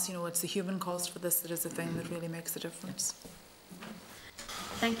 And that's, you know, it's the human cost for this that is the thing that really makes the difference.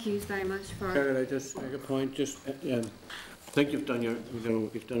 Thank you very much for... Could I just make a point? I think you've done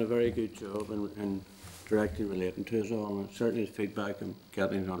you've done a very good job in directly relating to us all, and certainly the feedback I'm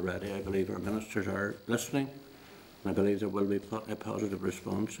getting already. I believe our ministers are listening, and I believe there will be a positive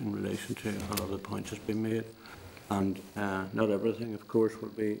response in relation to a lot of the points that's been made. And not everything, of course, will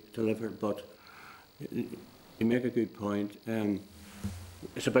be delivered, but you make a good point.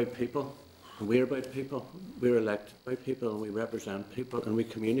 It's about people. We're about people. We're elected by people, and we represent people, and we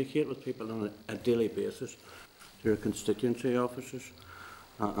communicate with people on a daily basis through our constituency offices,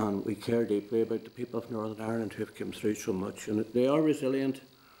 and we care deeply about the people of Northern Ireland who have come through so much, and they are resilient,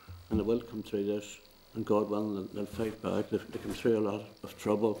 and they will come through this, and God willing, they'll fight back. They've come through a lot of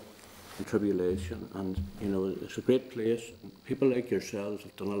trouble and tribulation, and you know, it's a great place. People like yourselves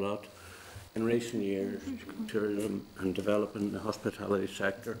have done a lot in recent years, tourism and developing the hospitality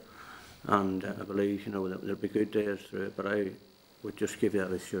sector. And I believe, you know, that there'll be good days through it, but I would just give you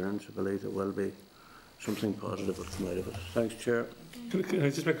that assurance. I believe there will be something positive will come out of it. Thanks, Chair. Can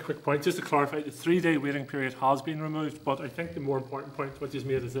I just make a quick point? Just to clarify, the 3-day waiting period has been removed, but I think the more important point what you've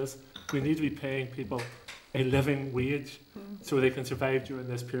made is this: we need to be paying people a living wage so they can survive during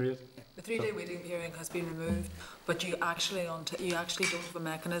this period. The 3-day waiting period has been removed, but you actually don't have a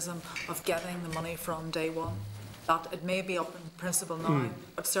mechanism of getting the money from day one. That it may be up in principle now,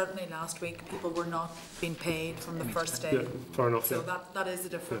 but certainly last week people were not being paid from the first day. Yeah, fair enough. So that is the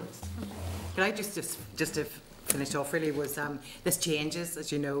difference. Can I just to finish off really was this changes,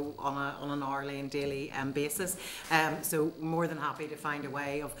 as you know, on an hourly and daily basis. So more than happy to find a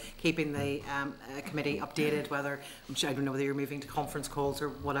way of keeping the committee updated, whether, I don't know whether you're moving to conference calls or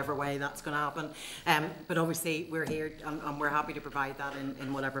whatever way that's going to happen. But obviously we're here and we're happy to provide that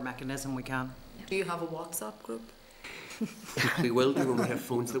in whatever mechanism we can. Do you have a WhatsApp group? We will do when we have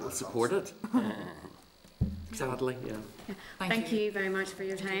phones that will support it. Sadly, yeah. Thank you very much for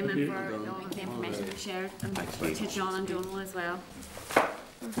your time and for all of the information you've shared, and to John and Donal as well.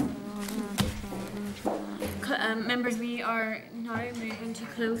 Members, we are now moving to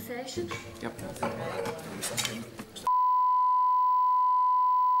closed session. Yep.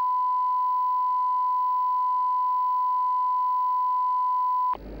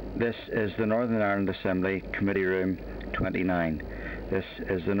 This is the Northern Ireland Assembly Committee Room 29. This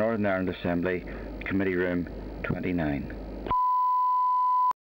is the Northern Ireland Assembly Committee Room 29.